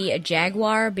might be a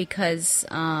jaguar because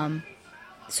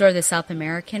sort of the South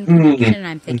American connection.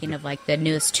 I'm thinking of, like, the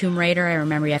newest Tomb Raider. I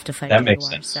remember you have to fight that a jaguar. Makes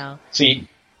sense. So see,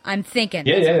 I'm thinking.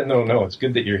 No, it's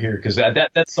good that you're here, because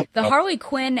that's something. The Harley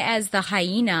Quinn as the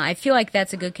hyena, I feel like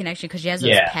that's a good connection because she has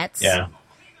those pets. Yeah.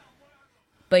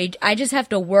 But I just have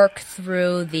to work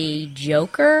through the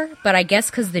Joker. But I guess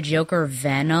because the Joker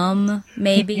Venom,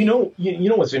 maybe. You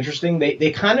know what's interesting?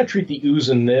 They kind of treat the ooze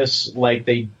in this like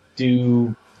they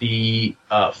do the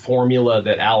formula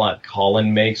that Alec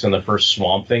Holland makes in the first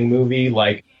Swamp Thing movie.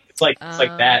 Like it's like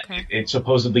that. Okay. It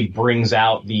supposedly brings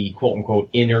out the quote unquote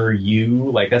inner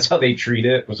you. Like that's how they treat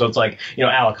it. So it's like,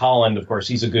 Alec Holland, of course,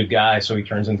 he's a good guy, so he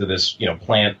turns into this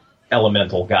plant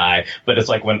elemental guy. But it's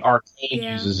like when Arcane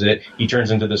uses it, he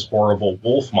turns into this horrible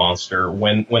wolf monster.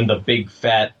 When the big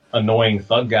fat annoying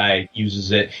thug guy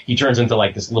uses it, he turns into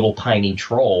like this little tiny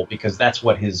troll, because that's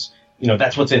what his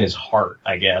that's what's in his heart,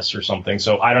 I guess, or something.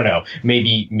 So I don't know.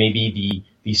 Maybe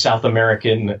the South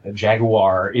American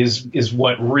jaguar is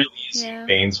what really is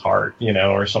Bane's heart,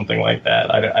 or something like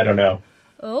that. I don't know.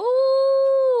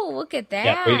 Oh, look at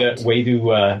that! Yeah, way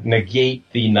to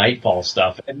negate the Nightfall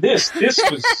stuff. And this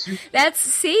was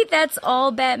that's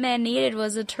all Batman needed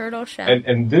was a turtle shell.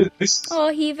 And this. Oh,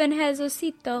 he even has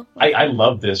osito. I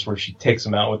love this where she takes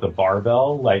him out with a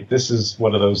barbell. Like this is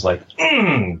one of those like,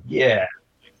 yeah.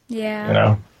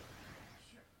 Yeah.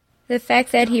 The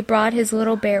fact that he brought his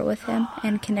little bear with him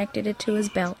and connected it to his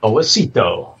belt.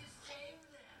 Osito.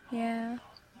 Yeah.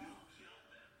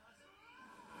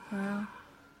 Wow.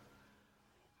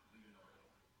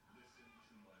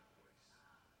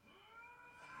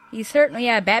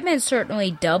 Batman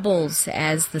certainly doubles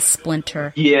as the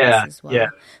Splinter. Yeah, as well, yeah.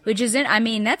 Which is,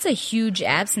 that's a huge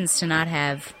absence to not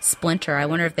have Splinter. I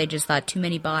wonder if they just thought too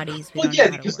many bodies.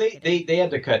 Because they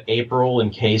had to cut April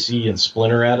and Casey and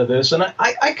Splinter out of this, and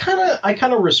I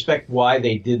kind of respect why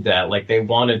they did that. Like they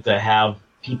wanted to have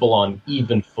people on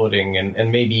even footing,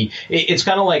 and maybe it's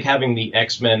kind of like having the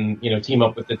X-Men, team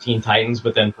up with the Teen Titans,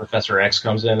 but then Professor X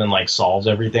comes in and like solves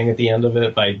everything at the end of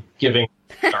it by giving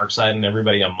Darkseid and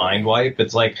everybody a mind wipe.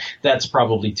 It's like that's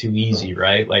probably too easy,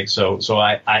 right? Like so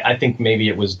I think maybe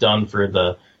it was done for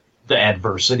the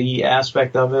adversity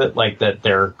aspect of it, like that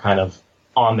they're kind of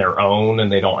on their own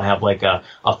and they don't have like a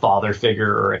father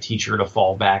figure or a teacher to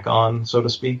fall back on, so to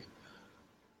speak.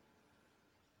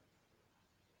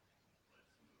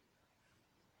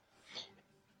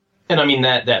 And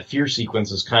that fear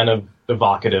sequence is kind of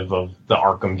evocative of the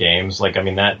Arkham games. Like,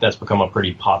 that's become a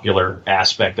pretty popular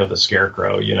aspect of the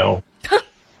Scarecrow, That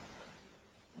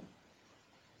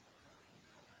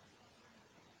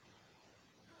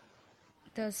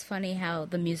was funny how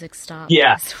the music stopped.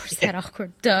 Yeah. There's that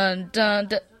awkward dun, dun,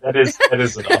 dun. That is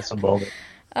an awesome moment.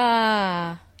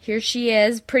 Here she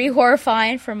is. Pretty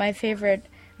horrifying for my favorite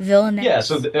villainess. Yeah,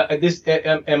 so this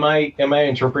am I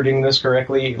interpreting this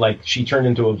correctly? Like she turned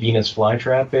into a Venus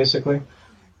flytrap, basically.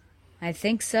 I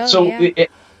think so. So yeah.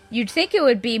 You'd think it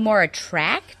would be more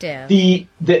attractive.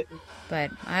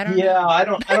 But I don't know. Yeah, I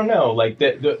don't know. Like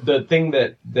the thing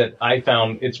that I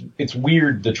found, it's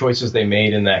weird the choices they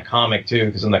made in that comic too,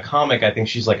 because in the comic I think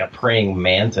she's like a praying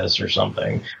mantis or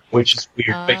something, which is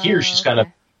weird. But here she's kind of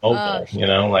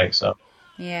mobile, like so.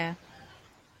 Yeah.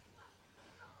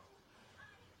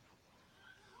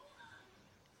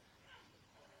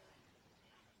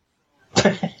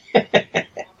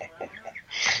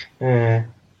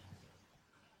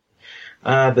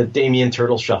 The Damien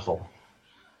Turtle Shuffle.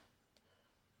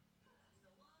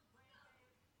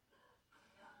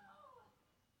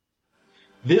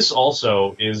 This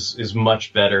also is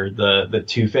much better. The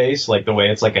Two-Face, like the way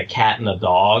it's like a cat and a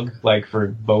dog, like for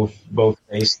both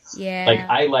faces. Yeah. Like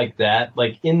I like that.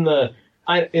 Like in the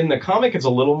comic, it's a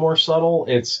little more subtle.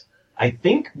 I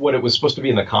think what it was supposed to be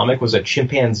in the comic was a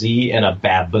chimpanzee and a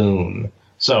baboon.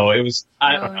 So it was,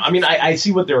 I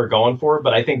see what they were going for,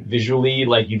 but I think visually,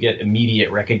 like, you get immediate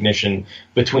recognition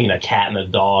between a cat and a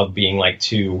dog being like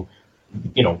two,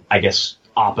 I guess,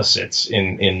 opposites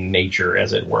in nature,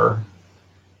 as it were.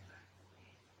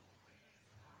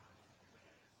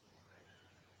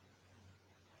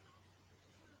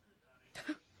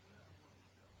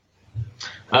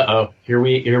 Uh-oh, here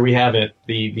we have it,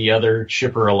 the other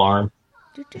shipper alarm.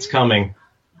 It's coming.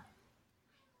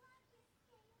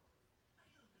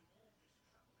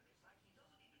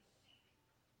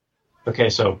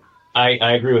 Okay, so I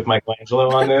agree with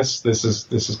Michelangelo on this. This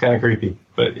is kind of creepy,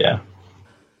 but yeah.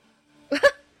 Of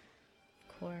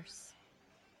course.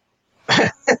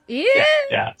 Yeah.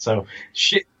 Yeah. So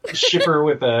shipper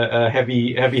with a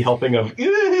heavy helping of.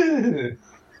 Yeah.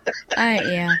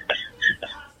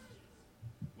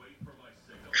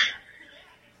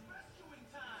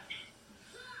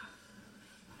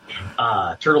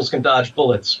 Turtles can dodge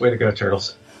bullets. Way to go,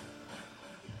 Turtles.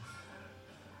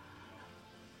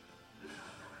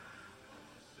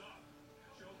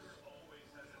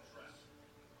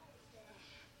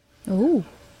 Ooh.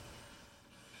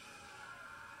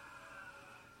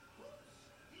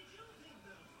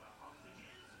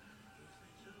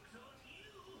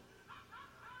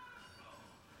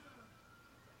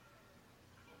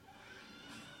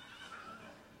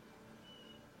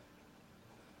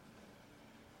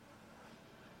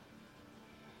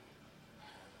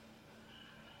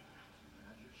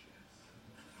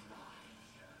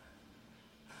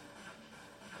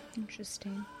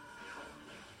 Interesting.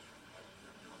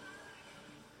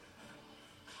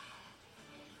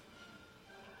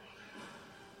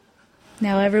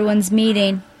 Now everyone's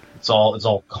meeting. It's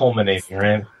all culminating,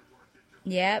 right?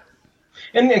 Yep.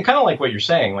 And kind of like what you're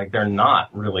saying, like they're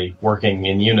not really working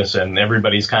in unison.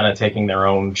 Everybody's kind of taking their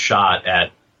own shot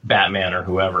at Batman or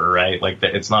whoever, right? Like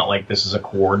it's not like this is a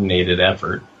coordinated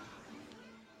effort.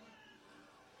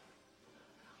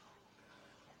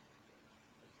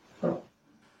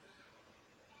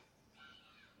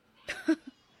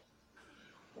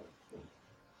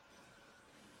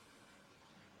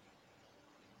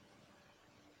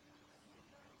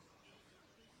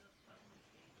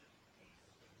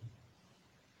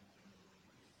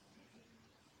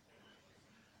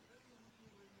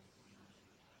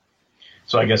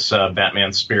 So I guess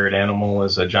Batman's spirit animal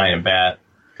is a giant bat,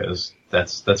 because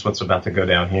that's what's about to go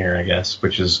down here, I guess,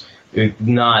 which is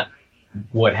not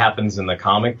what happens in the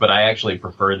comic, but I actually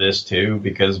prefer this too,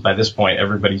 because by this point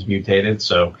everybody's mutated,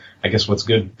 so I guess what's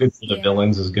good for the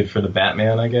villains is good for the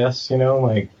Batman, I guess,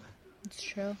 like... It's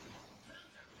true.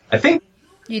 I think...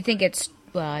 You think it's...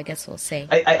 Well, I guess we'll see.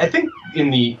 I think in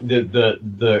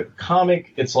the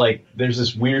comic, it's like there's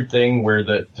this weird thing where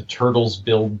the Turtles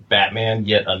build Batman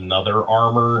yet another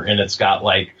armor, and it's got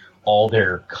like all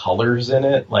their colors in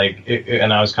it.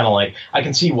 And I was kind of like, I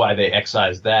can see why they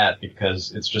excised that,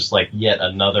 because it's just like yet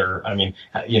another. I mean,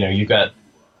 you've got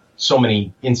so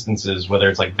many instances, whether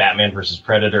it's like Batman versus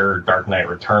Predator, Dark Knight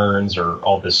Returns, or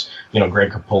all this,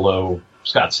 Greg Capullo,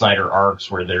 Scott Snyder arcs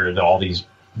where there are all these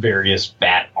various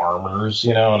bat armors,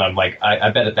 and I'm like,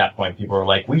 I bet at that point people are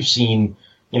like, we've seen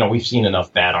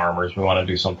enough bat armors, we want to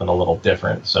do something a little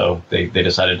different. So they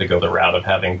decided to go the route of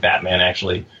having Batman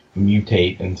actually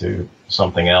mutate into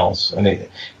something else, and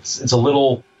it's a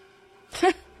little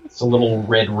it's a little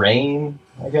Red Rain,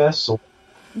 I guess. So,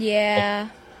 yeah.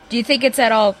 Do you think it's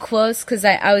at all close? Because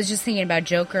I was just thinking about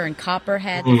Joker and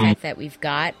Copperhead, the fact that we've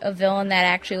got a villain that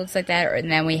actually looks like that,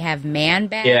 and then we have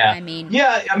Man-Bat. Yeah. I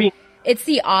mean, it's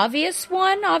the obvious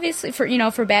one, obviously, for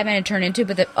Batman to turn into,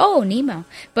 but Nemo.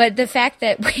 But the fact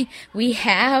that we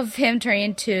have him turn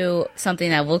into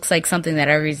something that looks like something that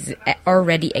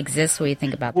already exists. What do you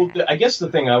think about that? Well, I guess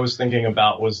the thing I was thinking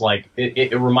about was like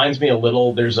it reminds me a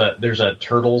little. There's a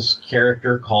Turtles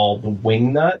character called the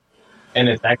Wingnut, and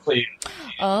it's actually.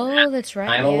 Oh, that's right.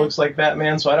 Kind of looks like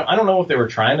Batman, so I don't know if they were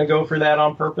trying to go for that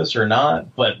on purpose or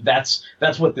not, but that's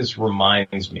what this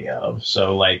reminds me of.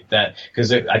 So like that,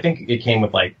 because I think it came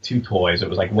with like two toys. It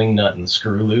was like Wingnut and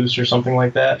Screw Loose or something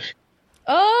like that.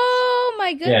 Oh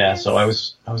my goodness! Yeah, so I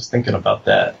was thinking about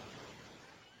that.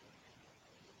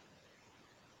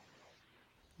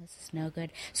 This is no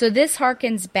good. So this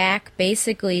harkens back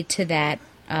basically to that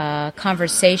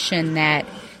conversation that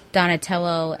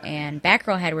Donatello and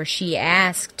Batgirl had, where she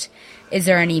asked, is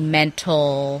there any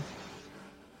mental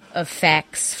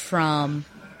effects from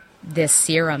this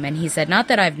serum? And he said, not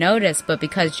that I've noticed, but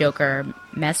because Joker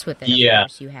messed with it, of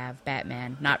course you have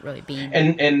Batman not really being...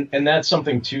 And that's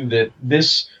something, too, that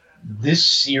this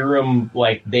serum,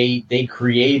 like, they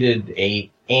created a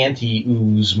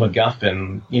anti-ooze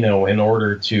MacGuffin, in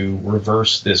order to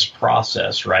reverse this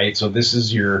process, right? So this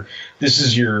is your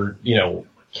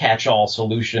catch-all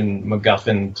solution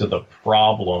MacGuffin to the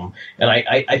problem. And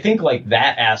I think like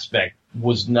that aspect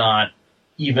was not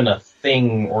even a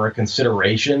thing or a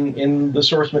consideration in the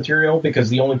source material, because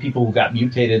the only people who got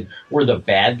mutated were the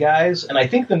bad guys. And I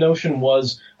think the notion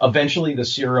was eventually the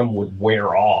serum would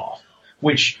wear off,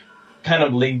 which kind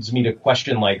of leads me to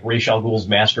question like Ra's al Ghul's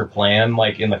master plan,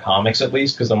 like in the comics at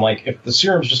least, because I'm like, if the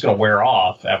serum's just going to wear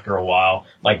off after a while,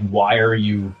 like why are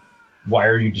you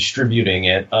distributing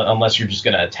it unless you're just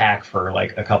going to attack for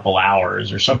like a couple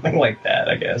hours or something like that,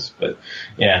 I guess. But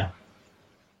yeah.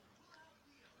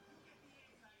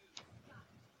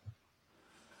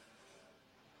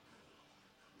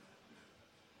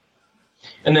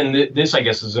 And then this, I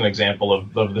guess, is an example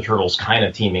of the Turtles kind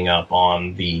of teaming up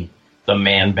on the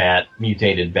Man-Bat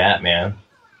mutated Batman.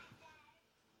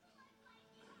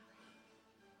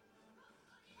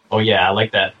 Oh yeah, I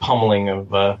like that pummeling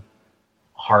of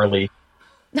Harley.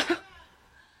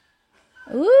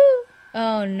 Ooh!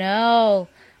 Oh no!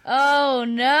 Oh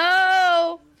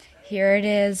no! Here it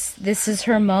is. This is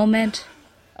her moment.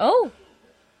 Oh!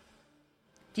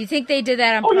 Do you think they did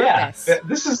that on purpose? Yeah.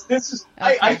 This is.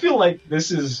 Okay. I feel like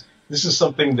this is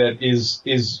something that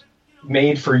is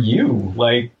made for you.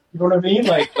 Like, you know what I mean?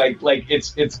 Like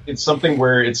it's something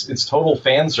where it's total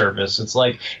fan service. It's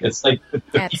like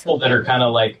the people that are kind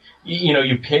of like,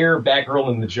 you pair Batgirl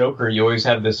and the Joker, you always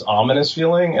have this ominous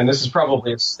feeling, and this is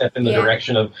probably a step in the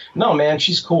direction of, no man,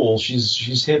 she's cool,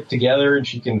 she's hip together, and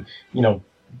she can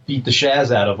beat the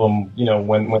shaz out of them,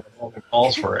 when the moment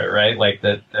calls for it, right? Like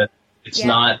that it's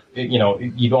not,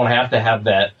 you don't have to have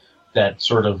that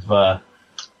sort of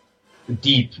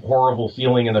deep, horrible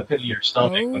feeling in the pit of your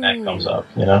stomach when that comes up,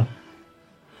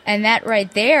 And that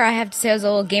right there, I have to say, was a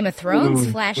little Game of Thrones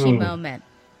flashy moment.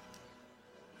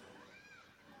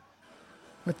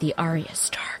 With the Arya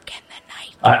Stark and the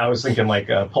Night. I was thinking like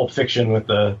Pulp Fiction with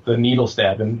the needle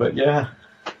stabbing, but yeah.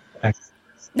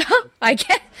 I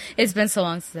get. It's been so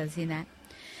long since I've seen that.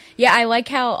 Yeah, I like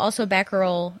how also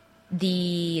Batgirl,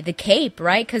 the cape,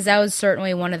 right? Because that was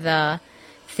certainly one of the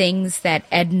things that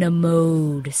Edna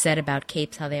Mode said about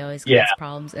capes, how they always cause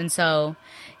problems. And so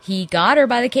he got her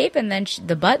by the cape, and then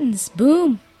the buttons,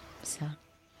 boom.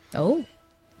 So,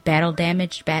 battle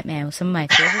damaged Batman. Some of my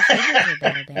favorite figures are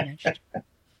battle damaged.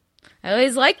 I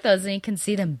always like those, and you can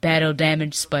see them battle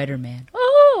damaged Spider-Man.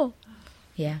 Oh,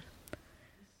 yeah.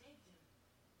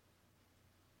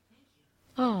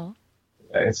 Oh,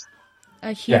 it's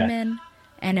a human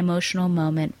and emotional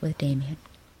moment with Damian.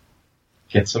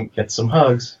 Get some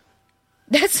hugs.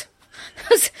 That's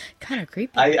kind of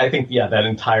creepy. I think that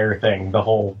entire thing, the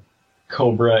whole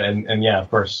Cobra and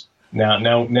of course now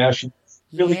she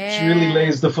really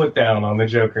lays the foot down on the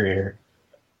Joker here.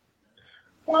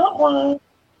 Wah, wah.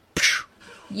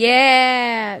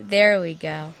 Yeah, there we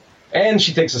go. And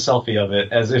she takes a selfie of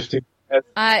it as if to.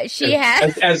 She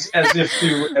has as if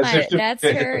to that's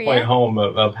hit her, the point home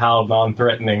of how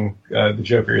non-threatening the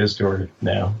Joker is to her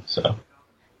now. So,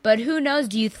 but who knows?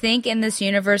 Do you think in this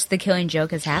universe the Killing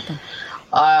Joke has happened?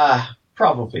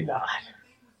 Probably not.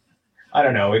 I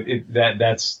don't know.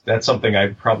 That's something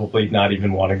I'd probably not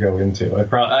even want to go into.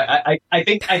 I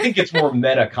think it's more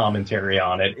meta commentary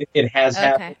on it. It has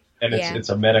happened. And it's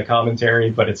a meta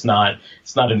commentary, but it's not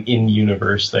an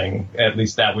in-universe thing. At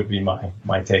least that would be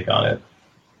my take on it.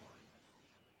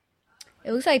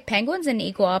 It looks like Penguin's an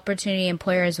equal opportunity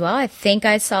employer as well. I think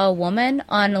I saw a woman,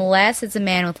 unless it's a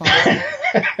man with long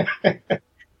hair.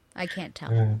 I can't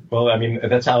tell. Well, I mean,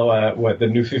 that's how the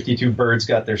New 52 Birds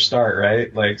got their start,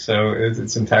 right? Like, so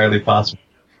it's entirely possible.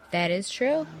 That is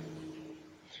true.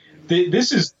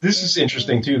 This is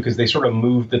interesting too, because they sort of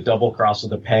moved the double cross of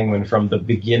the Penguin from the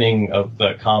beginning of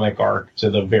the comic arc to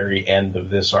the very end of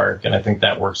this arc, and I think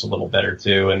that works a little better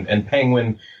too. And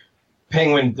Penguin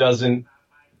doesn't.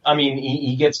 I mean,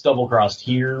 he gets double crossed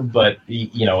here, but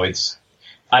it's.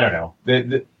 I don't know.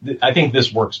 I think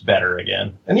this works better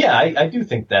again, and I do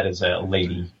think that is a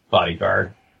lady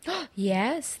bodyguard.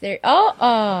 Yes, there.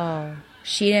 Oh,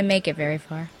 she didn't make it very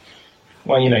far.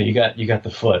 Well, you got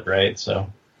the foot, right? So.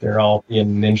 They're all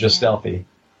in ninja stealthy.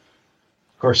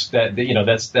 Of course,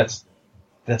 that's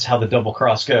how the double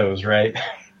cross goes, right?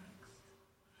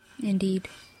 Indeed.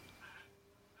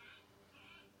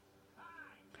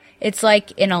 It's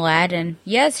like in Aladdin.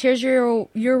 Yes, here's your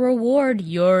reward,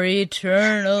 your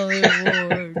eternal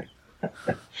reward.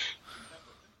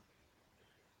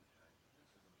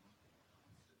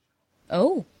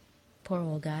 Oh, poor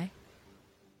old guy.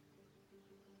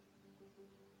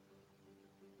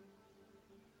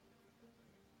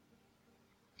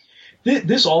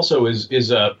 This also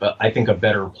is I think a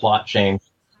better plot change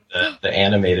than the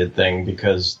animated thing,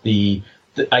 because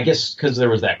I guess because there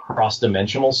was that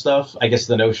cross-dimensional stuff. I guess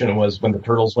the notion was when the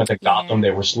Turtles went to Gotham, they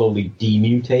were slowly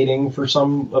demutating for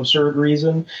some absurd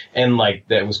reason, and like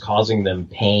that was causing them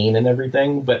pain and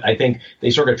everything. But I think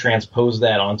they sort of transposed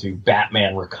that onto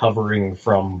Batman recovering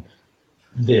from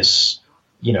this,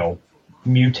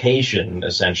 mutation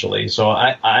essentially. So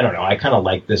I don't know. I kind of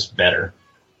like this better.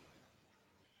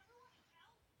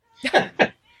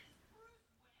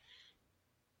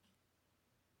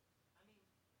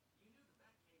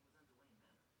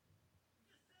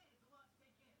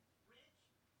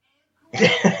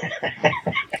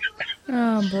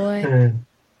 Oh boy.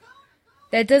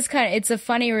 That does it's a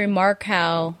funny remark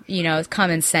how, it's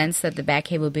common sense that the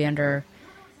Batcave would be under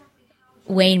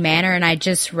Wayne Manor, and I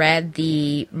just read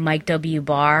the Mike W.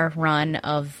 Barr run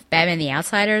of Batman the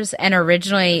Outsiders, and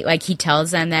originally, he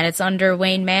tells them that it's under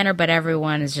Wayne Manor, but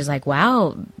everyone is just like,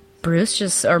 wow, Bruce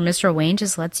or Mr. Wayne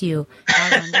just lets you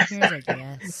out under here? He's like,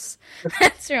 yes.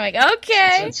 So you're like,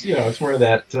 okay. It's more of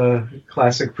that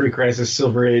classic pre-crisis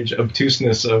Silver Age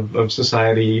obtuseness of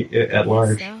society at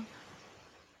large. So.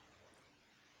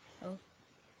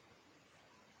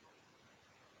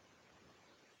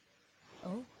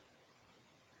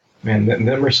 Man,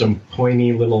 them are some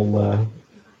pointy little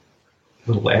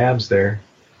abs there.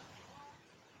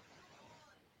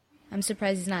 I'm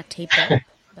surprised he's not taped up,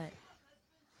 but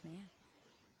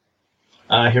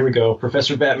man. Here we go.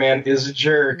 Professor Batman is a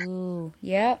jerk. Ooh,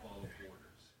 yep.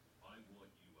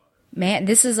 Man,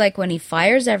 this is like when he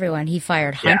fires everyone. He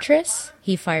fired Huntress.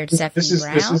 He fired Stephanie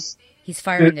Brown. He's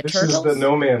firing the Turtles. This is the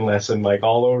No Man lesson, like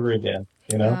all over again.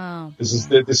 You know, this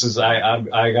is I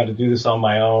got to do this on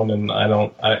my own, and I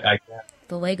can't.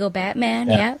 The Lego Batman,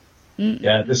 yeah.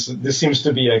 Yeah, this seems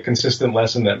to be a consistent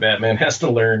lesson that Batman has to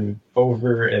learn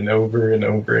over and over and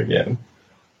over again.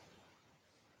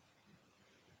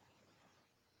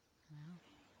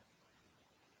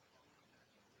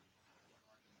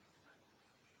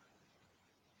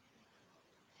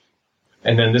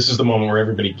 And then this is the moment where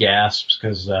everybody gasps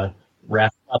because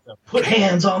Raph got to put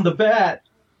hands on the bat.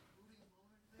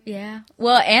 Yeah.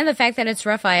 Well, and the fact that it's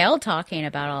Raphael talking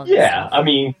about all this. Yeah, I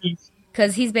mean...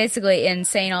 Because he's basically, in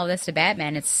saying all this to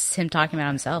Batman, it's him talking about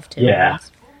himself, too. Yeah.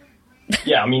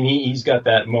 Yeah, I mean, he's got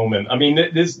that moment. I mean,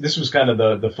 this was kind of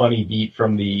the funny beat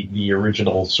from the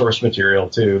original source material,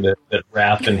 too, that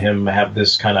Raph and him have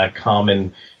this kind of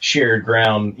common shared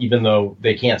ground, even though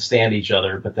they can't stand each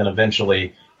other, but then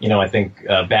eventually... You know, I think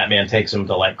Batman takes him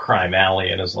to, like, Crime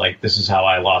Alley and is like, this is how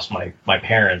I lost my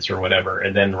parents or whatever.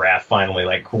 And then Raph finally,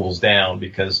 like, cools down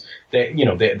because,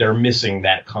 they're missing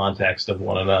that context of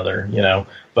one another, you know.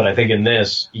 But I think in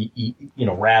this,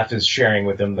 Raph is sharing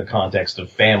with him the context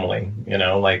of family, you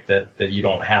know, like that you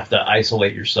don't have to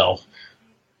isolate yourself.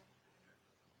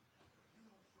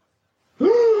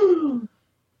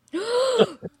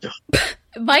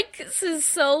 Mike is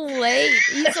so late.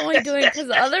 He's only doing it because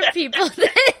other people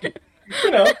did.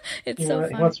 It's so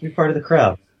funny. He wants to be part of the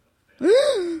crowd.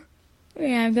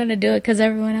 Yeah, I'm going to do it because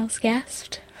everyone else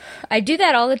gasped. I do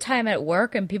that all the time at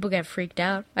work and people get freaked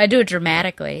out. I do it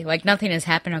dramatically. Like nothing has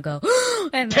happened. I'll go,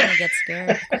 and then I get scared.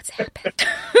 Like, what's happened?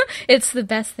 It's the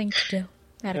best thing to do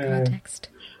out of context.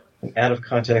 An out of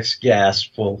context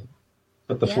gasp will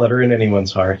put the flutter in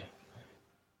anyone's heart.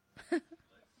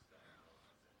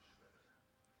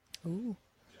 Ooh.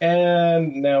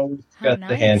 And now we've got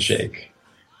the handshake.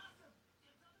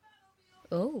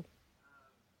 Oh.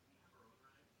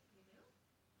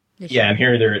 Yeah, and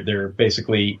here they're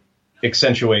basically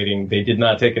accentuating they did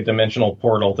not take a dimensional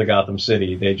portal to Gotham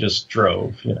City. They just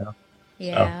drove, you know.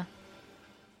 Yeah.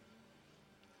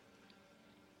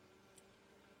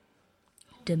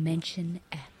 Dimension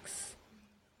X.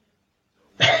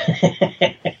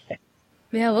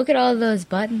 Yeah, look at all those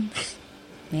buttons.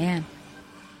 Man.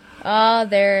 Oh,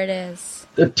 there it is.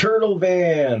 The Turtle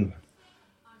Van.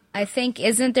 I think,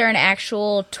 isn't there an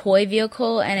actual toy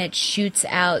vehicle and it shoots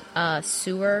out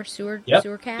sewer caps?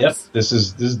 Yep. This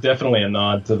is definitely a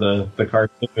nod to the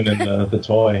cartoon and the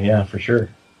toy, yeah, for sure.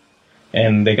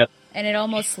 And they got... And it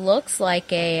almost looks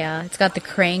like it's got the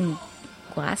crane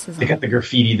glasses on. They got the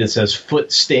graffiti that says,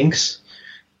 "Foot stinks."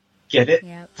 Get it?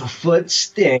 Yep. The foot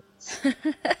stinks.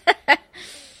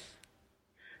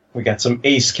 We got some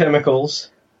Ace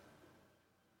Chemicals.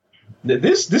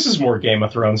 This is more Game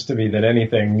of Thrones to me than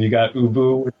anything. You got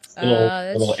Ubu with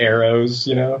little arrows,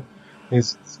 you know,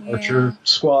 his archer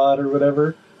squad or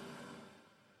whatever.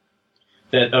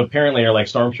 That apparently are like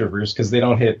stormtroopers because they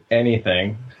don't hit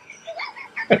anything.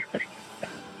 I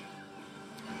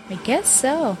guess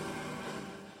so.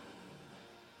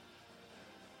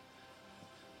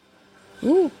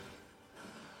 Ooh.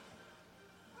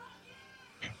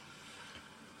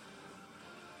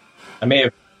 I may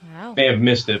have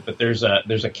missed it, but there's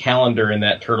a calendar in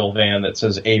that turtle van that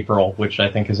says April, which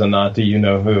I think is a nod to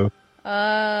you-know-who.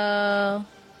 Oh.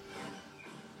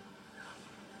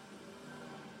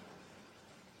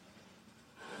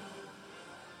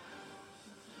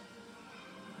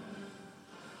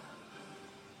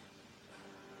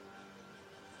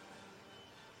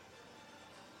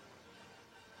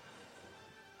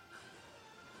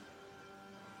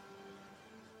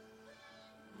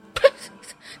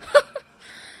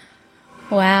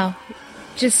 Wow.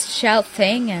 Just shout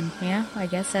thing and yeah, I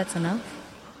guess that's enough.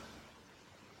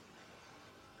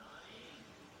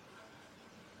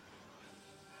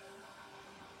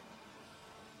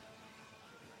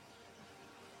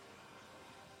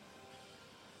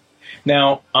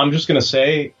 Now, I'm just going to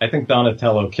say, I think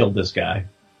Donatello killed this guy,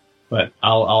 but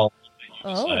I'll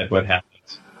decide what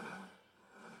happens.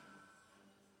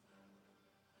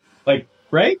 Like,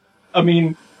 right? I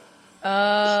mean...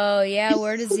 Oh, yeah,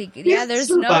 where does he... Yeah,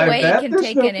 there's no way he can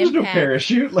take an impact. There's no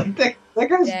parachute. Like, that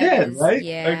guy's dead, right?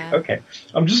 Yeah. Like, okay.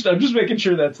 I'm just making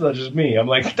sure that's not just me. I'm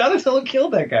like, Donatello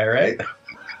killed that guy, right?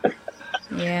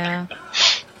 Yeah.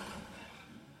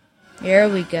 Here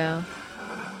we go.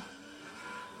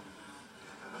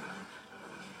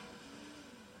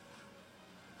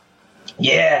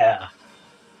 Yeah!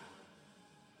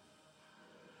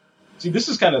 See, this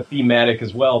is kind of thematic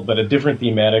as well, but a different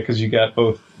thematic because you got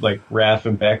both, like, Raph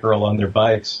and Batgirl on their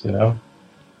bikes, you know?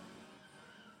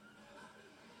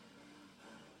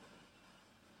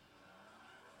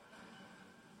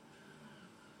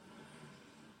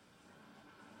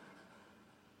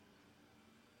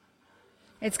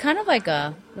 It's kind of like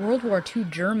a World War II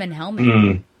German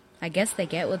helmet. I guess they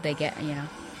get what they get, you know.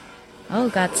 Oh,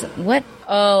 got some, what?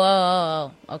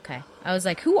 Oh, okay. I was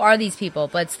like, who are these people?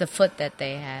 But it's the foot that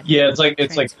they had. Yeah, it's like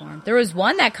there was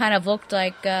one that kind of looked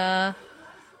like Bebop.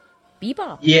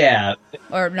 Yeah.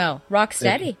 Or no,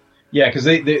 Rocksteady. Yeah, because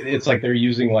it's like they're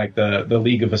using like the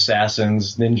League of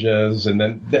Assassins, ninjas, and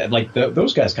then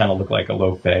those guys kind of look like a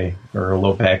Lope or a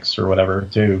Lopex or whatever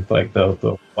too, like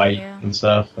the white and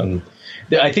stuff. And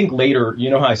I think later, you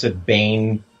know how I said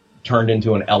Bane turned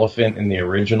into an elephant in the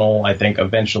original? I think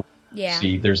eventually,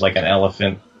 see, there's like an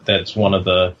elephant that's one of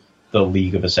the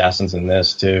League of Assassins in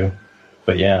this too.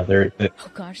 But yeah, oh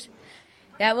gosh,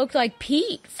 that looked like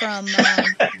Pete from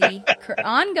the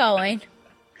ongoing.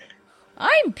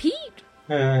 I'm Pete.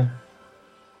 Yeah,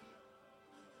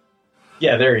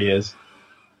 there he is.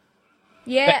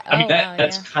 Yeah, I mean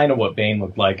that's kind of what Bane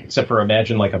looked like, except for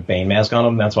imagine like a Bane mask on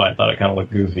him. That's why I thought it kind of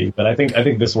looked goofy. But I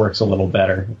think this works a little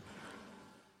better.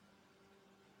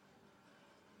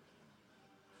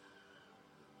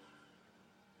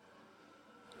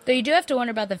 Though you do have to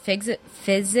wonder about the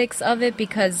physics of it,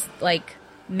 because like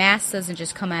mass doesn't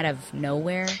just come out of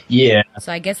nowhere. Yeah.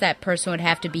 So I guess that person would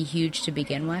have to be huge to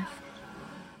begin with.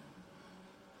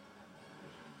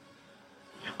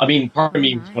 I mean, part of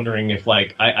me was wondering if,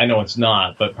 like, I know it's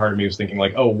not, but part of me was thinking,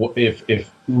 like, oh, if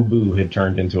Ubu had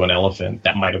turned into an elephant,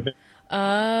 that might have been.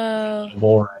 Oh.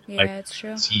 More. Yeah, like, it's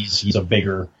true. He's a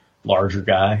bigger, larger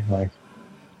guy. Like.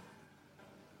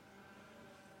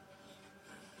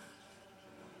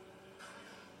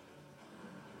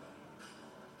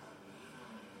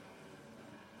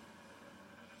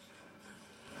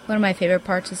 One of my favorite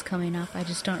parts is coming up. I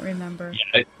just don't remember.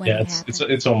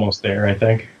 It's almost there, I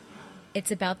think. It's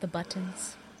about the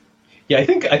buttons. Yeah, I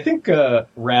think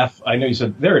Raph, I know you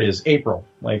said there it is, April.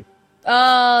 Like.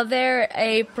 Oh, there,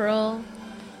 April.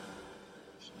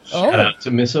 Shout out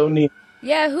to Miss O'Neill.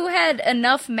 Yeah, who had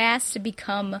enough mass to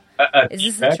become?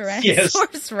 Is this Rex? a Tyrannosaurus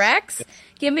Yes. Rex?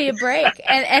 Give me a break.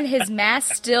 And his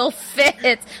mass still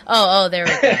fits. Oh, there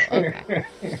we go.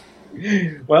 Okay.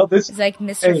 Well, this is like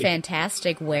Mr.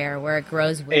 Fantastic where it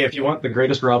grows with. Hey, if you want the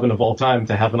greatest Robin of all time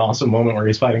to have an awesome moment where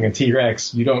he's fighting a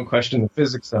T-Rex, you don't question the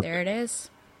physics of it. There it is.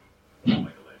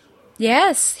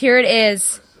 Yes, here it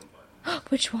is.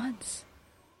 Which ones?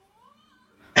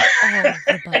 Oh,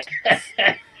 the buttons.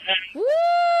 Woo!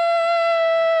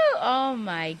 Oh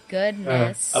my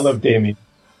goodness. I love Damien.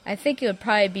 I think it would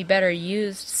probably be better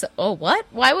used. What?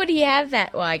 Why would he have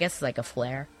that? Well, I guess it's like a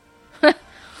flare.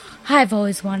 I've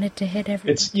always wanted to hit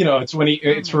everyone. It's when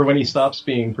when he stops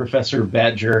being Professor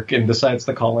Bad Jerk and decides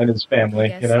to call in his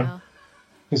family. You know, so.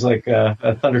 He's like a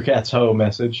Thundercats ho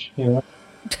message. You know.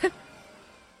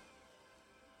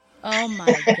 Oh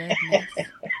my goodness!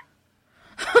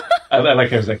 I like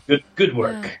how he's like good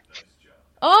work.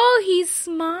 Oh, he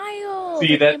smiled.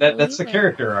 See that's the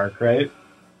character arc, right?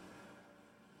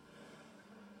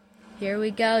 Here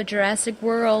we go, Jurassic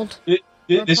World.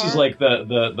 This is like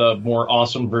the more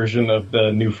awesome version of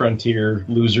the New Frontier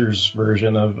losers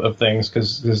version of things,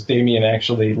 because Damien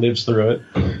actually lives through it.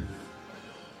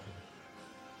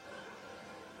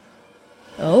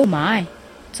 Oh my.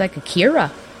 It's like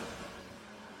Akira.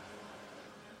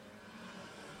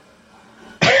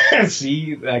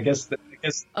 See, I guess.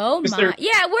 Oh my.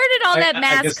 Yeah, where did all that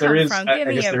mass come from? Give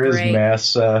me a break. There is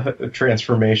mass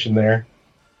transformation there.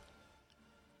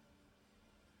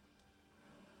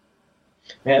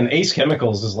 Man, Ace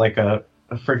Chemicals is like a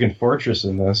friggin' fortress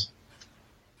in this.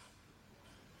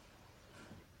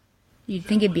 You'd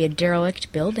think it'd be a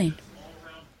derelict building.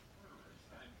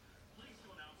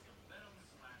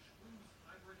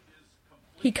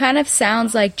 He kind of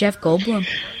sounds like Jeff Goldblum.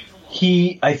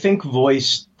 He, I think,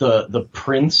 voiced the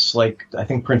Prince, like, I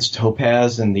think Prince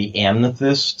Topaz in the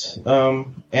Amethyst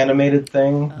animated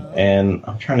thing. Oh. And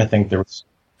I'm trying to think, there was...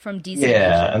 From DC.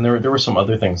 Yeah, and there were some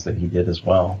other things that he did as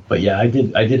well. But yeah, I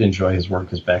did enjoy his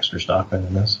work as Baxter Stockman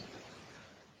in this.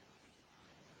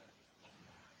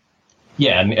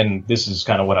 Yeah, and this is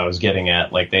kind of what I was getting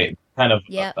at. Like, they kind of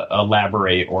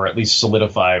elaborate or at least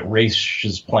solidify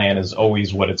Ra's plan is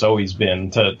always what it's always been,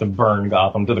 to burn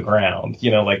Gotham to the ground. You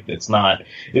know, like it's not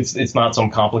some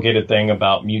complicated thing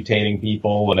about mutating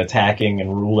people and attacking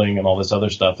and ruling and all this other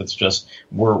stuff. It's just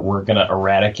we're gonna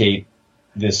eradicate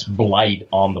this blight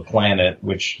on the planet,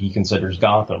 which he considers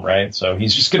Gotham, right? So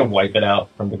he's just gonna wipe it out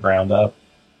from the ground up.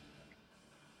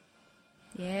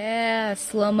 Yeah,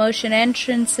 slow motion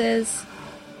entrances.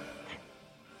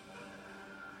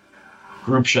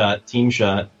 Group shot, team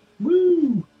shot.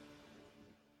 Woo!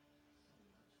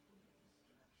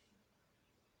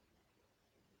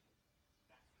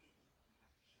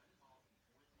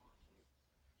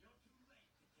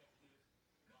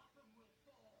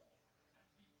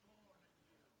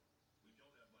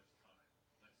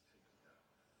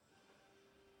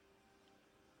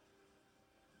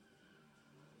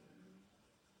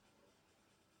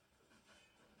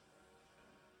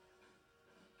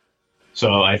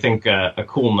 So I think a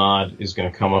cool nod is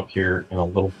going to come up here in a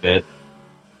little bit.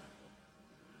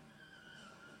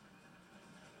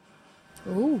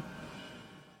 Ooh.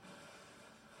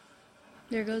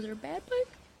 There goes her bad boy.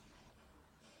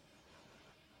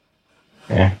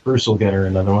 Yeah, Bruce will get her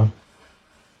another one.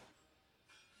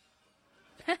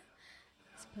 I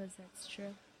suppose that's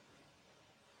true.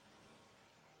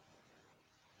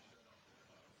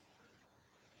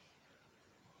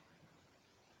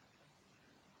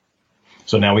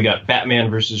 So now we got Batman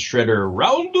versus Shredder,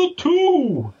 round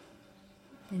 2.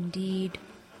 Indeed.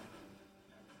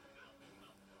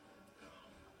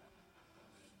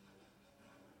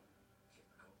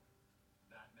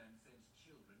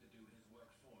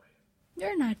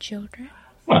 They're not children.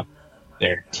 Well,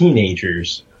 they're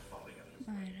teenagers.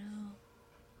 I know.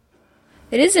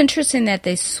 It is interesting that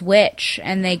they switch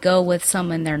and they go with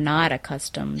someone they're not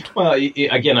accustomed. Well,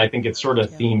 again, I think it's sort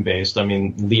of theme-based. I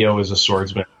mean, Leo is a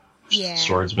swordsman.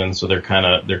 So they're kind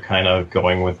of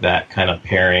going with that kind of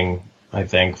pairing, I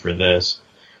think, for this.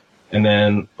 And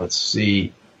then let's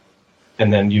see,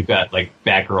 and then you've got like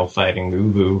Batgirl fighting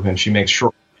Ubu, and she makes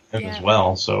short with him as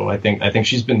well. So I think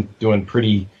she's been doing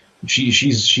pretty.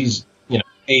 She's A+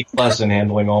 in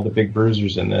handling all the big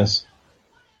bruisers in this.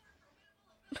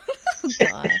 Oh,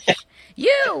 gosh,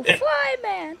 you fly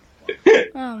man!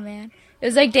 Oh man, it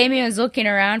was like Damien was looking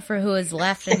around for who was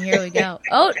left, and here we go.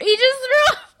 Oh, he just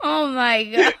threw. Oh my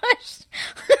gosh.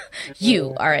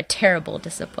 You are a terrible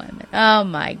disappointment. Oh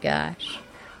my gosh.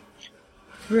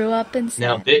 Threw up and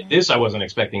Now, this I wasn't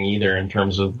expecting either in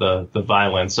terms of the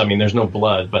violence. I mean, there's no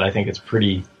blood, but I think it's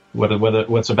pretty,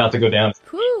 what's about to go down is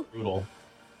brutal.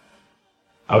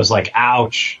 I was like,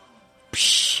 ouch.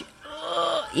 Psh.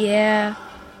 Yeah.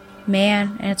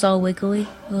 Man, and it's all wiggly.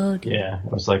 Oh dear. Yeah, I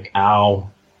was like,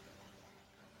 ow.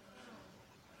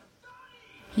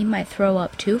 He might throw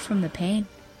up too from the pain.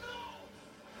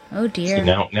 Oh dear. See,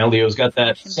 now Leo's got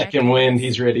that second wind.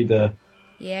 He's ready to.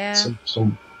 Yeah.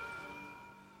 Some.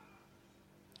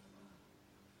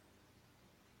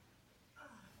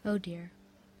 Oh dear.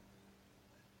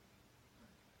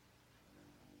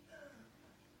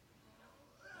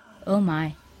 Oh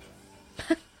my.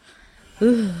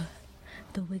 Ooh,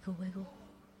 the wiggle.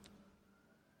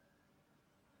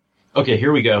 Okay,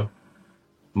 here we go.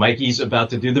 Mikey's about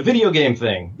to do the video game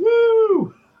thing.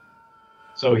 Woo!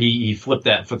 So he flipped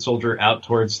that foot soldier out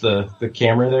towards the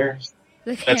camera there.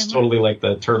 That's totally like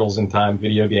the Turtles in Time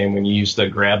video game when you used to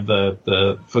grab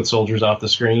the foot soldiers off the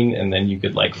screen and then you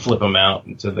could like flip them out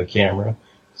into the camera.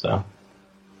 So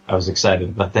I was excited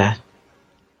about that.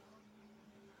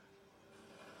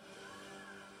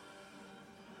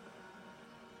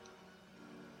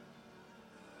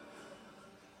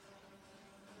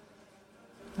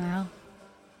 Wow.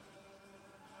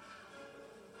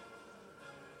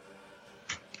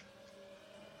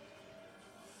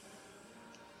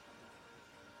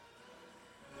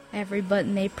 Every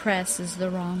button they press is the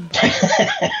wrong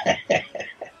button.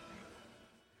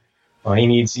 Well, he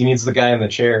needs the guy in the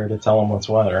chair to tell him what's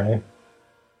what, right?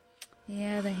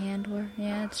 Yeah, the handler.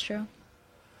 Yeah, it's true.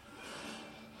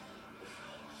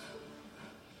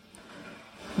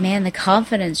 Man, the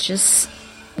confidence, just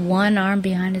one arm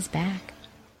behind his back.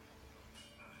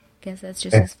 Guess that's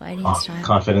just his fighting style.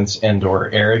 Confidence and/or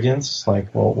arrogance.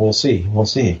 Like, well, we'll see. We'll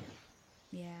see.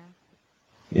 Yeah.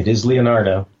 It is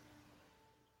Leonardo.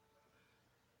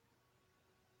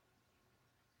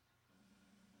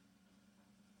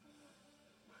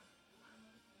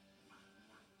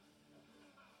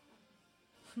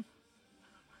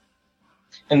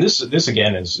 And this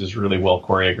again is really well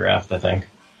choreographed, I think.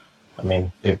 I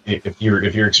mean, if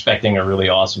you're expecting a really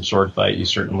awesome sword fight, it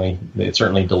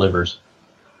certainly delivers.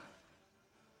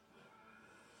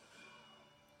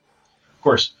 Of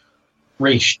course,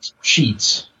 Ray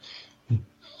cheats.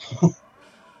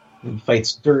 He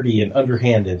fights dirty and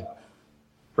underhanded.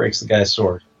 Breaks the guy's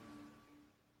sword.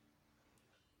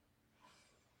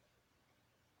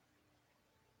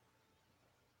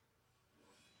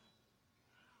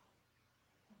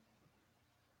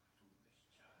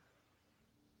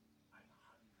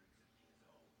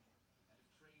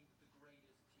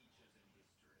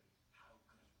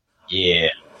 Yeah.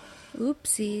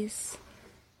 Oopsies.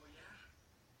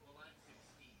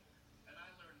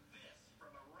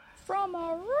 From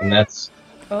a ring. And that's...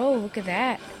 Oh, look at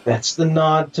that. That's the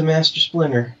nod to Master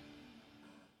Splinter.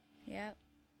 Yep.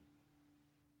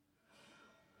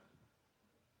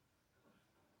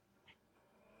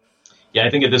 Yeah, I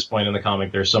think at this point in the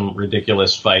comic there's some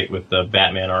ridiculous fight with the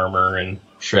Batman armor and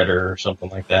Shredder or something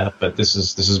like that, but this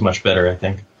is much better, I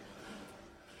think.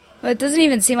 Well, it doesn't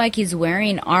even seem like he's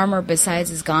wearing armor besides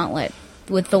his gauntlet.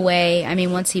 with the way, I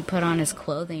mean, once he put on his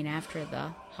clothing after the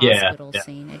hospital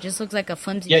scene, it just looks like a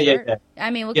flimsy shirt. Yeah.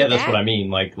 I mean, look at that. Yeah, that's what I mean.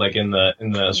 Like in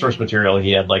the source material, he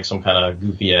had like some kind of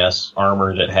goofy ass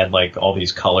armor that had like all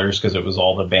these colors because it was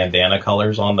all the bandana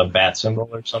colors on the bat symbol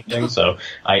or something. So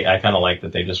I kind of like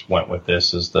that they just went with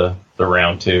this as the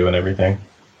round 2 and everything.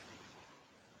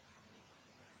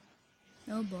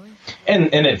 Oh boy.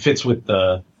 And it fits with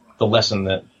the lesson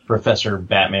that Professor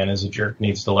Batman is a jerk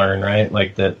needs to learn, right?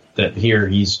 Like that here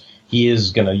he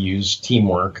is going to use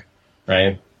teamwork,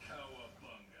 right?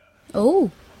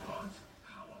 Oh.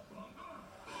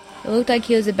 It looked like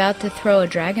he was about to throw a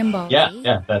Dragon Ball.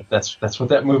 Yeah, that's what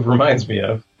that move reminds me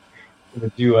of.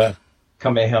 Do a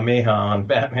Kamehameha on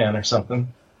Batman or something.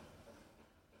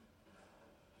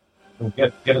 And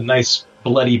get a nice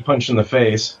bloody punch in the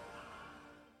face.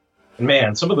 And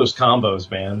man, some of those combos,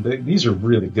 man, these are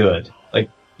really good. Like,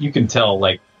 you can tell,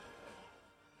 like,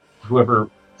 whoever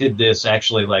did this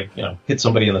actually, like, hit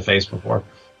somebody in the face before.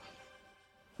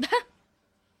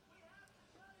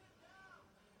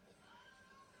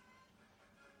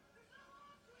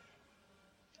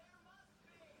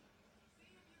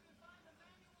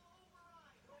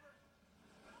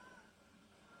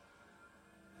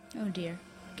 Oh dear.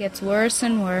 Gets worse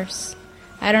and worse.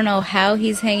 I don't know how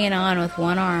he's hanging on with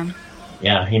one arm.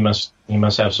 Yeah, he must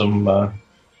have some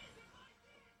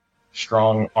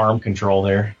strong arm control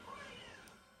there.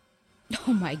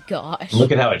 Oh my gosh.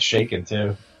 Look at how it's shaking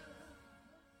too.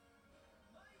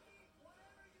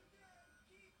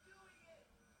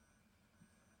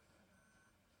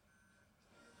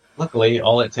 Luckily,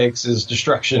 all it takes is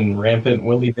destruction, rampant,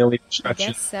 willy-nilly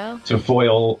destruction to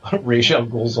foil Ra's al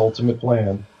Ghul's ultimate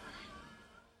plan.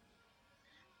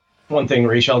 One thing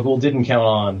Ra's al Ghul didn't count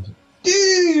on.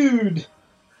 Dude!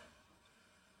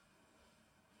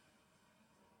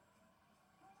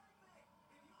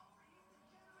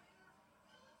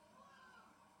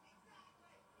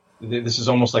 This is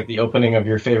almost like the opening of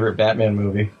your favorite Batman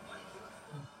movie.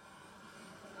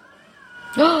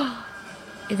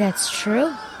 That's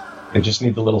true. They just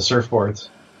need the little surfboards.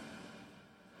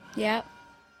 Yep.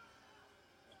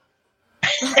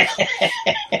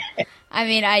 I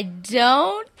mean, I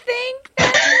don't think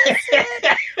that's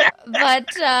it, but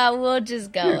we'll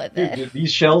just go with it. Dude,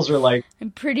 these shells are like...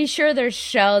 I'm pretty sure their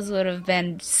shells would have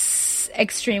been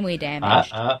extremely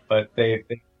damaged. But they...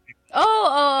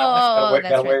 Oh,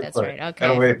 that's right. Okay,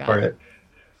 gotta wait for it.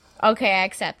 Okay, I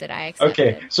accept it.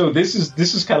 Okay, so this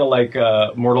is kind of like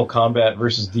Mortal Kombat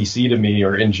versus DC to me,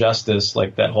 or Injustice,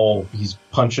 like that whole he's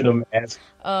punching them as.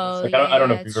 Oh, like, I don't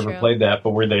know if you've ever played that,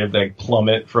 but where they like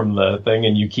plummet from the thing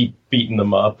and you keep beating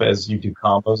them up as you do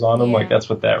combos on them. Yeah. Like that's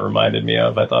what that reminded me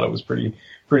of. I thought it was pretty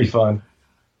fun.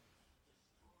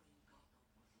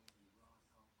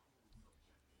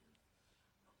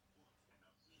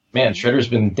 Man, Shredder's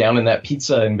been down in that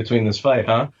pizza in between this fight,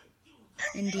 huh?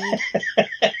 Indeed.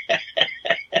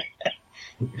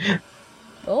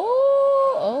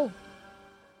 Oh.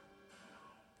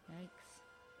 Yikes.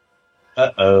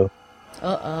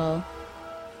 Uh-oh.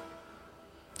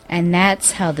 And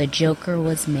that's how the Joker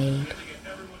was made.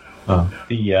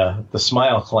 The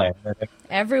Smile Clan.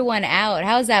 Everyone out.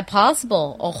 How is that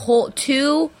possible? A whole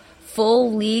 2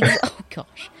 full leagues. Oh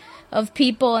gosh. Of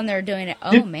people, and they're doing it.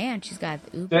 Oh man, she's got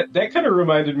Uber. That kind of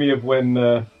reminded me of when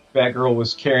Batgirl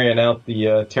was carrying out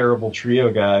the terrible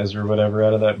trio guys or whatever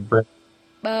out of that brick.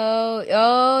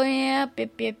 Oh yeah,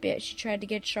 bit. She tried to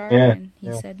get Shark, and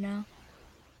he said no.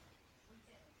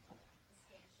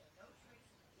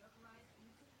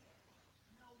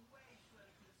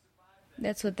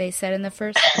 That's what they said in the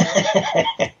first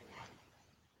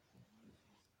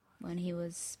when he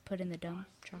was put in the dump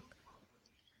truck.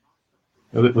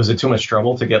 Was it too much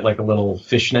trouble to get like a little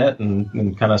fishnet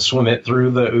and kind of swim it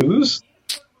through the ooze?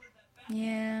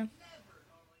 Yeah.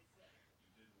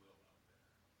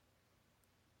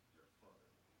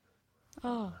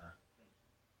 Oh.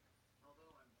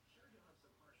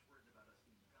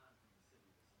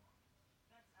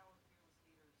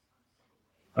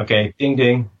 Okay, ding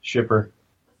ding, shipper.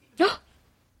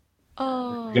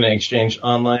 Oh. You're gonna exchange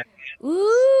online.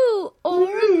 Ooh,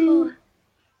 Oracle.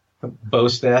 Bow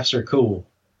staffs are cool.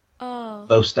 Oh.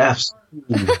 Bow staffs.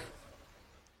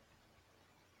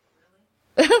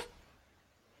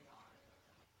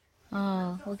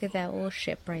 Oh, look at that little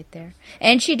ship right there.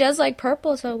 And she does like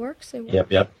purple, so it works.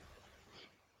 Yep.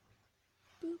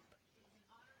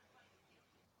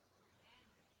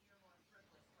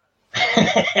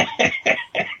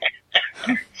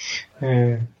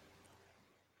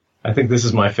 I think this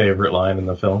is my favorite line in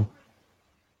the film.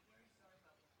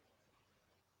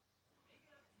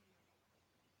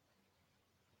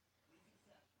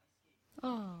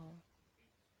 Oh.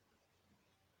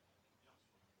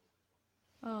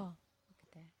 Oh,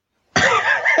 look at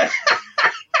that.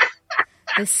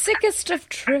 The sickest of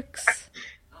tricks.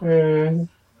 Man.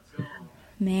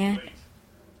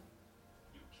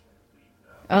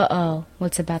 Uh-oh.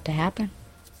 What's about to happen?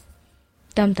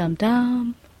 Dum dum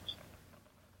dum.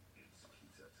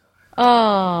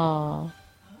 Oh.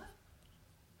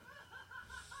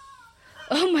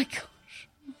 Oh my gosh.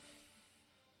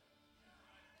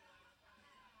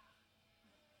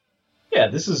 Yeah,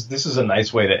 this is a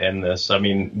nice way to end this. I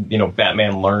mean,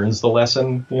 Batman learns the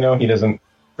lesson. He doesn't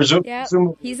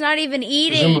he's not even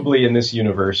eating. Presumably, in this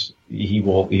universe, he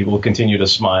will continue to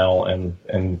smile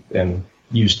and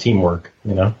use teamwork.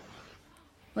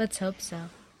 Let's hope so.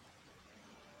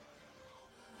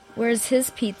 Where's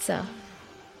his pizza?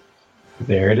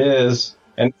 There it is,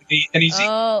 and he's eating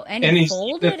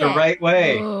it the right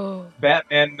way. Oh.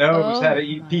 Batman knows how to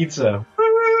eat pizza.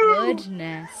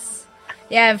 Goodness.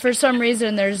 Yeah, and for some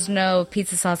reason there's no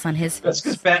pizza sauce on his face. That's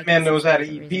because Batman knows how to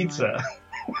eat pizza.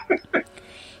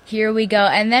 Here we go,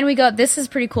 and then we go. This is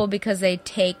pretty cool because they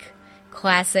take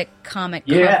classic comic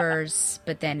covers,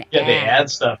 but then they add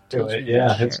stuff to it.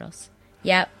 Yeah,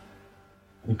 yep.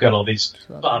 You've got all these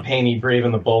Bob Haney, Brave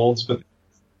and the Bolds, but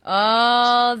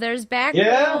there's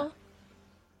Batgirl.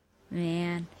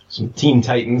 Man, some Teen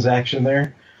Titans action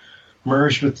there,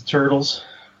 merged with the Turtles.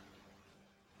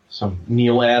 Some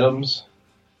Neil Adams,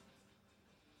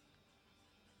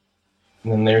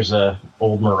 and then there's a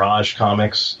old Mirage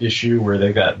Comics issue where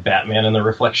they got Batman in the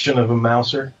reflection of a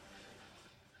Mouser.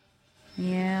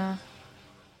 Yeah.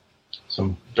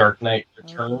 Some Dark Knight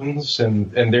Returns,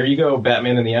 and there you go,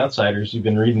 Batman and the Outsiders. You've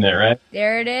been reading that, right?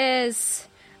 There it is.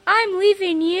 I'm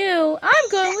leaving you. I'm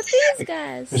going with these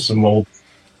guys. There's some old...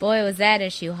 Boy, was that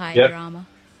issue high drama.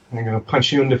 I'm going to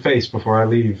punch you in the face before I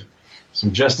leave.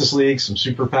 Some Justice League, some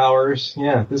superpowers.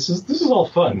 Yeah, this is all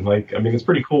fun. It's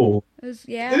pretty cool.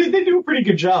 They do a pretty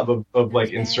good job of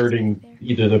inserting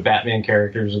either the Batman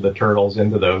characters or the Turtles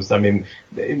into those. I mean,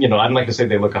 I'd like to say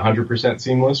they look 100%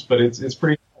 seamless, but it's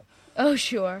pretty cool. Oh,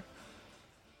 sure.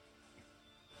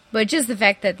 But just the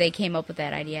fact that they came up with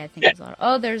that idea, I think is a lot.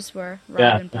 Oh, there's where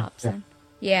Robin pops in.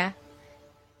 Yeah.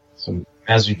 Some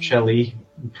Mazzucchelli,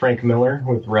 Frank Miller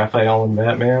with Raphael and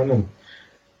Batman, and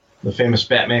the famous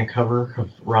Batman cover of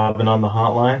Robin on the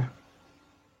hotline.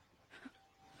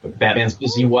 But Batman's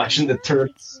busy watching the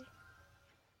Turtles.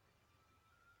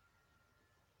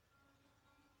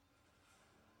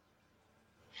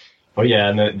 Oh yeah,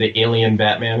 and the Alien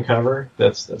Batman cover,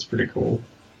 that's pretty cool.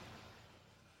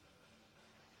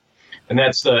 And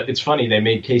it's funny, they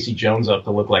made Casey Jones up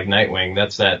to look like Nightwing.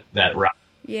 That's that Rob.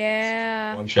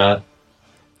 Yeah. One shot.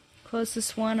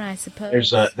 Closest one, I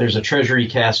suppose. There's a Treasury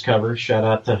cast cover. Shout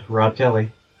out to Rob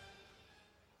Kelly.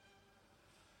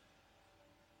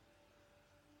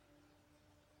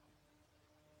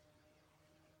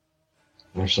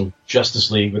 There's some Justice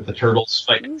League with the Turtles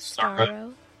fighting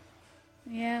Starro.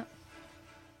 Yeah.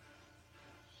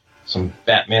 Some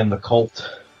Batman the Cult.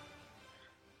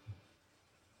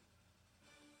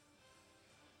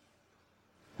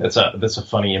 That's a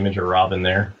funny image of Robin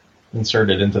there,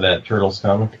 inserted into that Turtles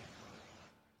comic.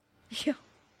 Yeah.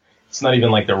 It's not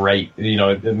even like the right,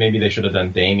 maybe they should have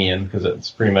done Damian, because it's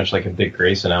pretty much like a Dick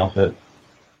Grayson outfit.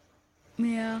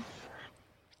 Yeah.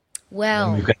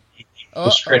 Well,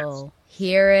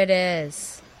 here it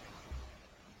is.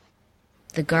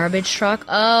 The garbage truck?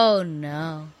 Oh,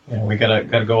 no. Yeah, we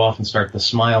gotta go off and start the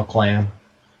Smile Clan.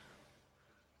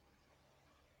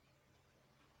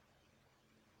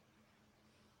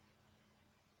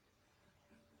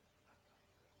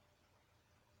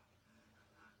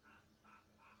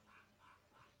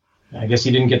 I guess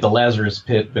he didn't get the Lazarus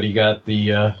Pit, but he got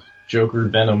the Joker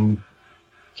Venom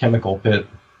chemical pit.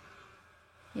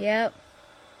 Yep.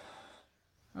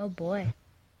 Oh, boy.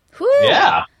 Whew.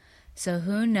 Yeah. So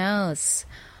who knows?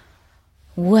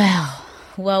 Well,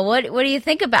 what do you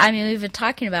think about? I mean, we've been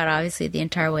talking about it, obviously the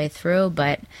entire way through,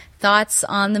 but thoughts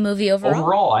on the movie overall?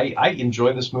 Overall, I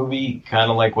enjoy this movie,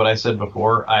 kind of like what I said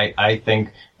before. I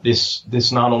think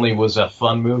this not only was a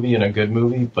fun movie and a good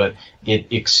movie, but it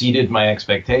exceeded my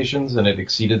expectations and it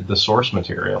exceeded the source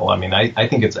material. I mean, I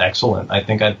think it's excellent. I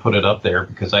think I'd put it up there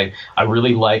because I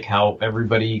really like how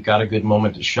everybody got a good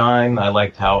moment to shine. I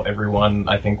liked how everyone,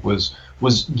 I think, was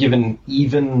given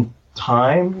even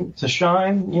time to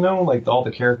shine, like all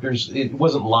the characters. It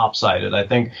wasn't lopsided. I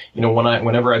think,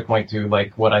 whenever I point to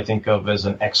like what I think of as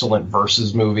an excellent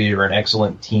versus movie or an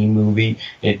excellent team movie,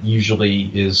 it usually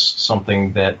is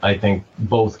something that I think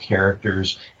both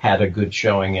characters had a good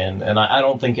showing in. And I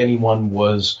don't think anyone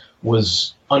was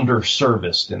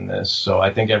underserviced in this. So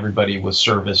I think everybody was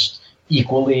serviced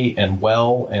equally and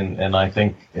well, and I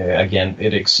think again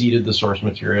it exceeded the source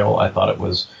material. I thought it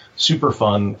was super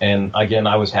fun, and again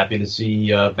I was happy to see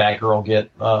Batgirl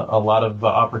get a lot of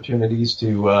opportunities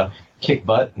to kick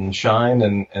butt and shine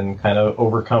and kind of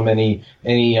overcome any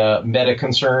meta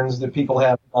concerns that people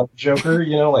have about the Joker.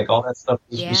 You know, like all that stuff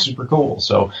was super cool.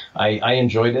 So I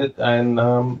enjoyed it, and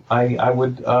I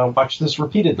would watch this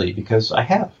repeatedly because I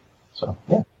have. So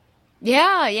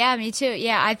Yeah, me too.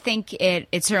 Yeah, I think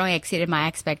it certainly exceeded my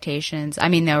expectations. I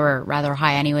mean, they were rather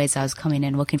high anyways. I was coming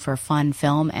in looking for a fun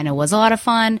film, and it was a lot of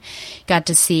fun. Got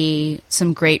to see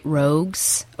some great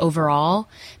rogues overall.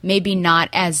 Maybe not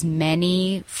as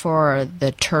many for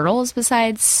the Turtles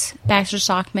besides Baxter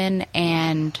Stockman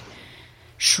and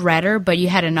Shredder, but you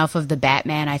had enough of the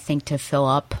Batman, I think, to fill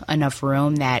up enough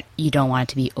room that you don't want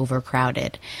it to be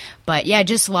overcrowded. But yeah,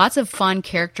 just lots of fun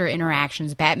character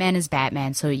interactions. Batman is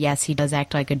Batman, so yes, he does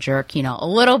act like a jerk, you know, a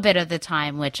little bit of the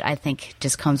time, which I think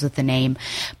just comes with the name.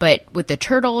 But with the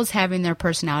Turtles having their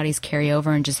personalities carry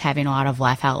over and just having a lot of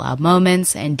laugh out loud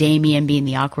moments, and Damian being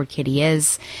the awkward kid he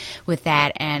is with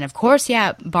that. And of course,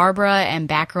 yeah, Barbara and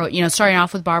Batgirl, you know, starting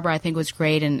off with Barbara I think was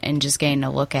great, and just getting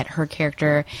a look at her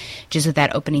character just with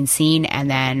that opening scene, and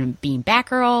then being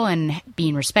Batgirl and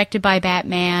being respected by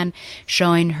Batman,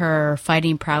 showing her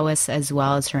fighting prowess as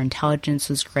well as her intelligence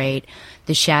was great.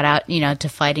 The shout out, you know, to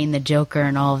fighting the Joker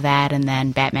and all of that, and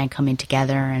then Batman coming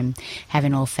together and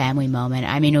having a little family moment.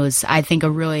 I mean, it was, I think,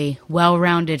 a really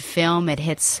well-rounded film. It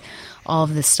hits all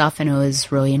of the stuff, and it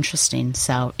was really interesting.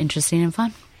 So interesting and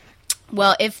fun.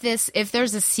 Well, if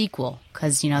there's a sequel,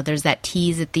 because, you know, there's that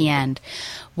tease at the end,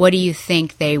 what do you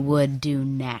think they would do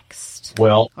next?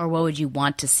 Well, or what would you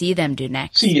want to see them do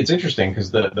next? See, it's interesting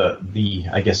because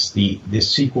I guess the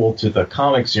sequel to the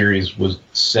comic series was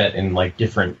set in like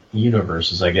different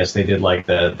universes. I guess they did like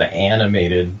the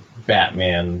animated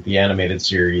Batman, the animated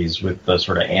series with the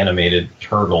sort of animated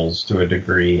Turtles to a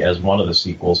degree as one of the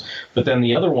sequels. But then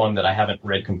the other one that I haven't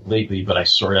read completely, but I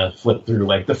sort of flipped through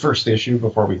like the first issue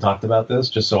before we talked about this,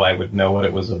 just so I would know what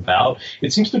it was about.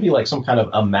 It seems to be like some kind of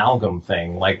amalgam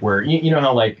thing, like where, you know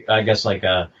how like, I guess like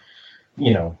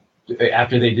you know,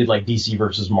 after they did like DC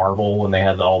versus Marvel and they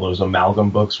had all those amalgam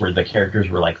books where the characters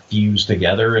were like fused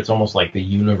together, it's almost like the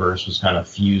universe was kind of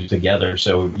fused together.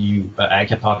 So I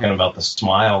kept talking about the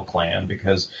Smile Clan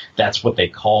because that's what they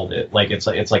called it. Like it's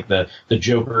like the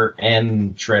Joker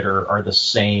and Shredder are the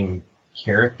same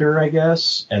character, I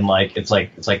guess, and like it's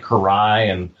like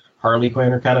Karai and Harley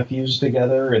Quinn are kind of fused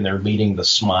together, and they're leading the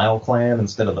Smile Clan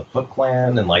instead of the Foot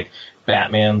Clan, and like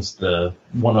Batman's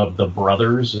one of the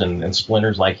brothers, and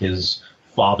Splinter's like his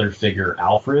father figure,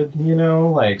 Alfred. You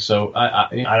know, like so.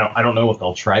 I don't know if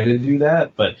they'll try to do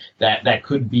that, but that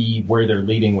could be where they're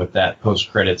leading with that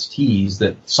post credits tease,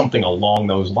 that something along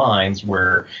those lines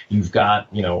where you've got,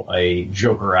 you know, a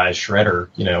Jokerized Shredder,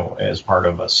 you know, as part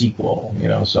of a sequel. You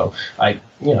know, so I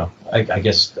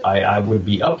guess I would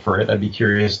be up for it. I'd be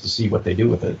curious to see what they do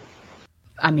with it.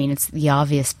 I mean, it's the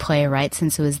obvious play, right,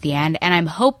 since it was the end. And I'm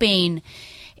hoping,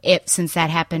 since that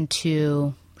happened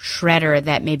to Shredder,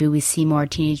 that maybe we see more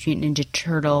Teenage Mutant Ninja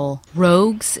Turtle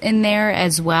rogues in there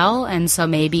as well. And so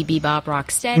maybe Bebop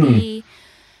Rocksteady.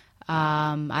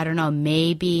 I don't know,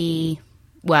 maybe...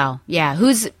 Well, yeah,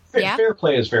 Fair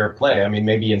play is fair play. I mean,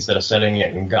 maybe instead of setting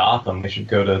it in Gotham, they should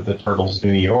go to the Turtles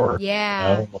New York.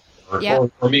 Yeah. You know?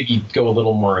 Or maybe go a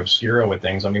little more obscura with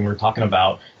things. I mean, we're talking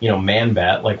about, you know,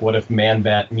 Man-Bat. Like, what if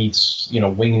Man-Bat meets, you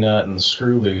know, Wingnut and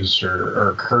Screw-Loose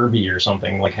or Kirby or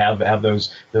something? Like, have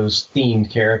those themed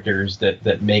characters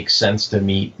that make sense to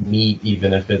meet,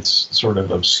 even if it's sort of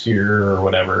obscure or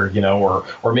whatever, you know,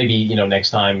 or maybe, you know, next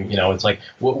time, you know, it's like,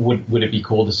 would it be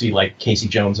cool to see, like, Casey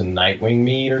Jones and Nightwing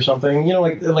meet or something? You know,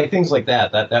 like things like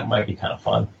that. That might be kind of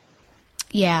fun.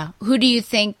 Yeah. Who do you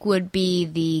think would be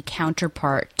the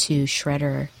counterpart to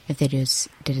Shredder if they did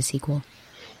a sequel?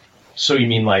 So you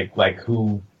mean like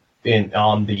who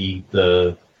on the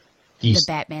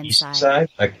Batman side?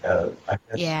 Like I guess,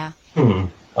 yeah.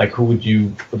 Like who would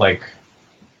you like?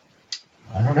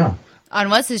 I don't know.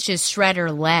 Unless it's just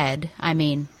Shredder led. I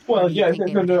mean. Well, yeah.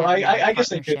 No. I guess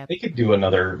they could do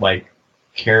another like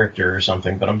character or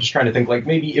something, but I'm just trying to think, like,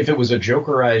 maybe if it was a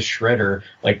Jokerized Shredder,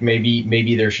 like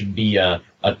maybe there should be a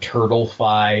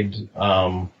turtle-fied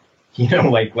you know,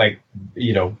 like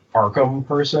you know, Arkham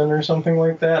person or something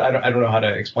like that. I don't know how to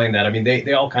explain that. I mean,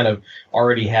 they all kind of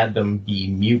already had them be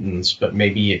mutants, but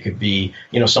maybe it could be,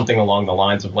 you know, something along the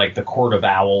lines of like the Court of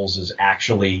Owls is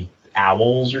actually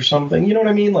owls or something. You know what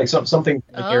I mean? Like something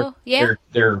like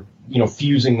they're you know,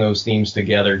 fusing those themes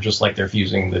together just like they're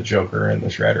fusing the Joker and the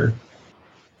Shredder.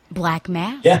 Black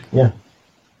Mask? Yeah.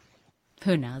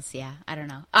 Who knows? Yeah, I don't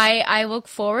know. I look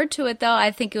forward to it, though.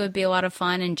 I think it would be a lot of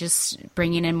fun, and just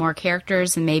bringing in more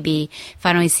characters, and maybe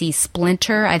finally see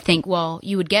Splinter. I think, well,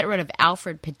 you would get rid of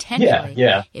Alfred potentially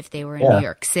if they were in New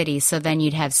York City, so then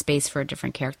you'd have space for a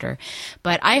different character.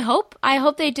 But I hope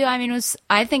they do. I mean,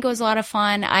 I think it was a lot of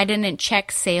fun. I didn't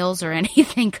check sales or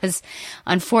anything because,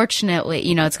 unfortunately,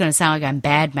 you know, it's going to sound like I'm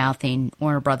bad-mouthing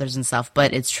Warner Brothers and stuff,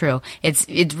 but it's true.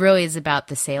 It really is about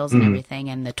the sales and everything,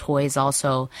 and the toys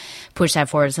also push that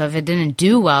forward. So if it didn't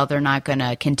do well, they're not going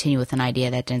to continue with an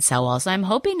idea that didn't sell well. So I'm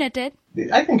hoping it did.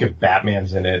 I think if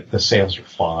Batman's in it, the sales are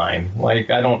fine. Like,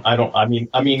 I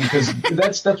mean, because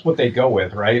that's what they go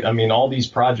with, right? I mean, all these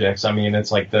projects, I mean,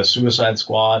 it's like the Suicide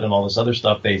Squad and all this other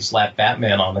stuff. They slap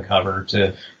Batman on the cover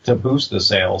to boost the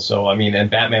sales. So, I mean, and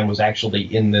Batman was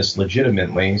actually in this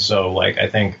legitimately. So, like, I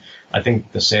think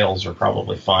the sales are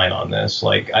probably fine on this.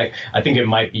 Like, I think it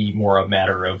might be more a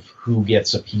matter of who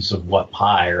gets a piece of what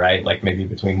pie, right? Like maybe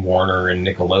between Warner and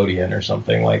Nickelodeon or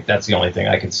something. Like, that's the only thing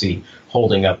I could see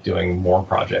holding up doing more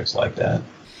projects like that.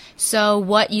 So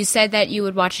what you said that you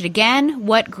would watch it again.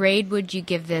 What grade would you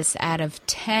give this out of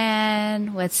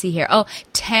 10? Let's see here.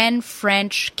 10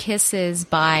 French kisses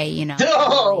by, you know.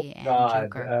 Oh,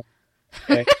 God.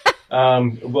 Okay.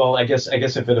 Well, I guess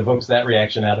if it evokes that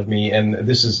reaction out of me, and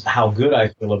this is how good I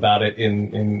feel about it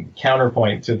in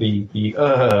counterpoint to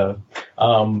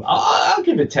I'll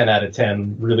give it 10 out of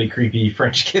 10 really creepy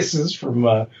French kisses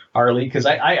from Harley, because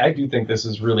I do think this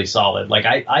is really solid. Like,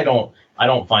 I don't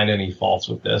find any faults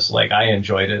with this. Like, I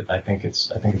enjoyed it. I think it's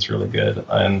really good,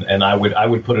 and I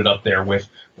would put it up there with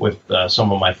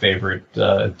some of my favorite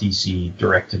DC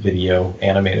direct-to-video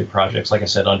animated projects. Like I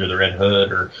said, Under the Red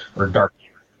Hood or Dark.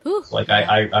 Ooh, like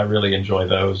I really enjoy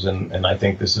those, and I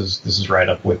think this is right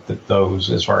up with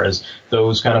those as far as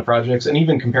those kind of projects, and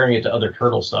even comparing it to other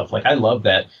Turtle stuff. Like, I love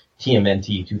that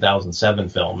TMNT 2007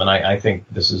 film, and I think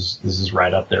this is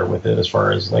right up there with it as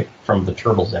far as, like, from the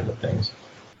Turtles end of things.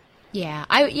 Yeah,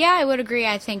 I would agree.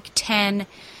 I think 10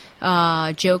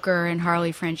 Joker and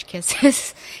Harley French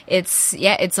kisses. It's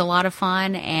a lot of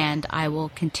fun, and I will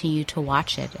continue to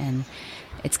watch it. And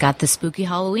it's got the spooky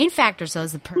Halloween factor, so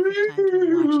it's the perfect time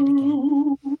to watch it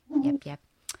again. Yep.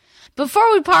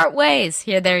 Before we part ways,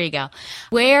 there you go.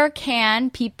 Where can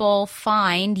people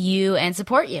find you and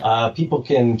support you? People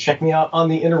can check me out on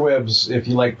the interwebs. If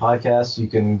you like podcasts, you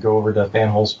can go over to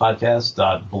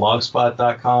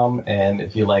fanholespodcast.blogspot.com. And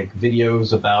if you like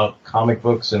videos about comic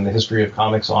books and the history of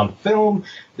comics on film,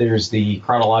 there's the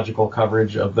chronological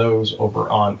coverage of those over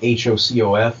on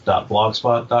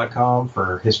hocof.blogspot.com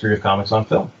for history of comics on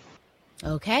film.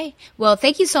 Okay. Well,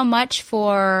 thank you so much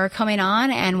for coming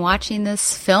on and watching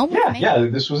this film. Yeah,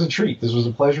 this was a treat. This was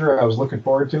a pleasure. I was looking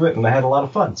forward to it, and I had a lot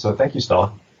of fun. So thank you,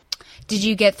 Stella. Did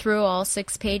you get through all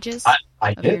 6 pages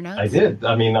I of did. your notes? I did.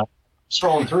 I mean, I'm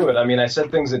scrolling through it. I mean, I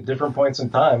said things at different points in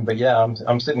time, but yeah,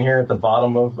 I'm sitting here at the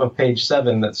bottom of page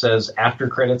 7 that says after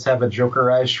credits have a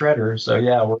Jokerized Shredder. So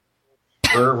yeah,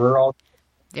 we're all.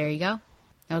 There you go.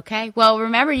 Okay. Well,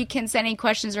 remember, you can send any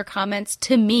questions or comments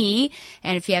to me.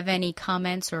 And if you have any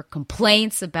comments or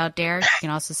complaints about Derek, you can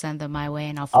also send them my way,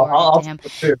 and I'll forward it to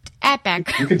him. At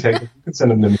back. You can take it. You can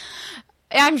send them to me.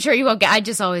 I'm sure you won't get. I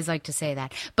just always like to say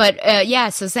that. But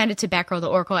so send it to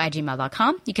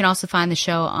backrolltheoracle@gmail.com. You can also find the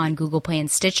show on Google Play and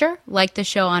Stitcher, like the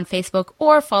show on Facebook,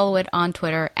 or follow it on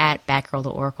Twitter at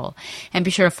backrolltheoracle. And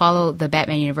be sure to follow the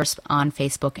Batman Universe on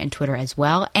Facebook and Twitter as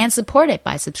well, and support it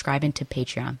by subscribing to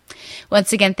Patreon.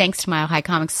 Once again, thanks to Mile High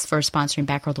Comics for sponsoring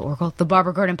Backroll the Oracle, the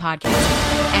Barbara Gordon podcast.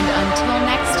 And until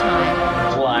next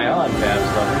time, fly on,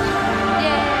 Babs lovers.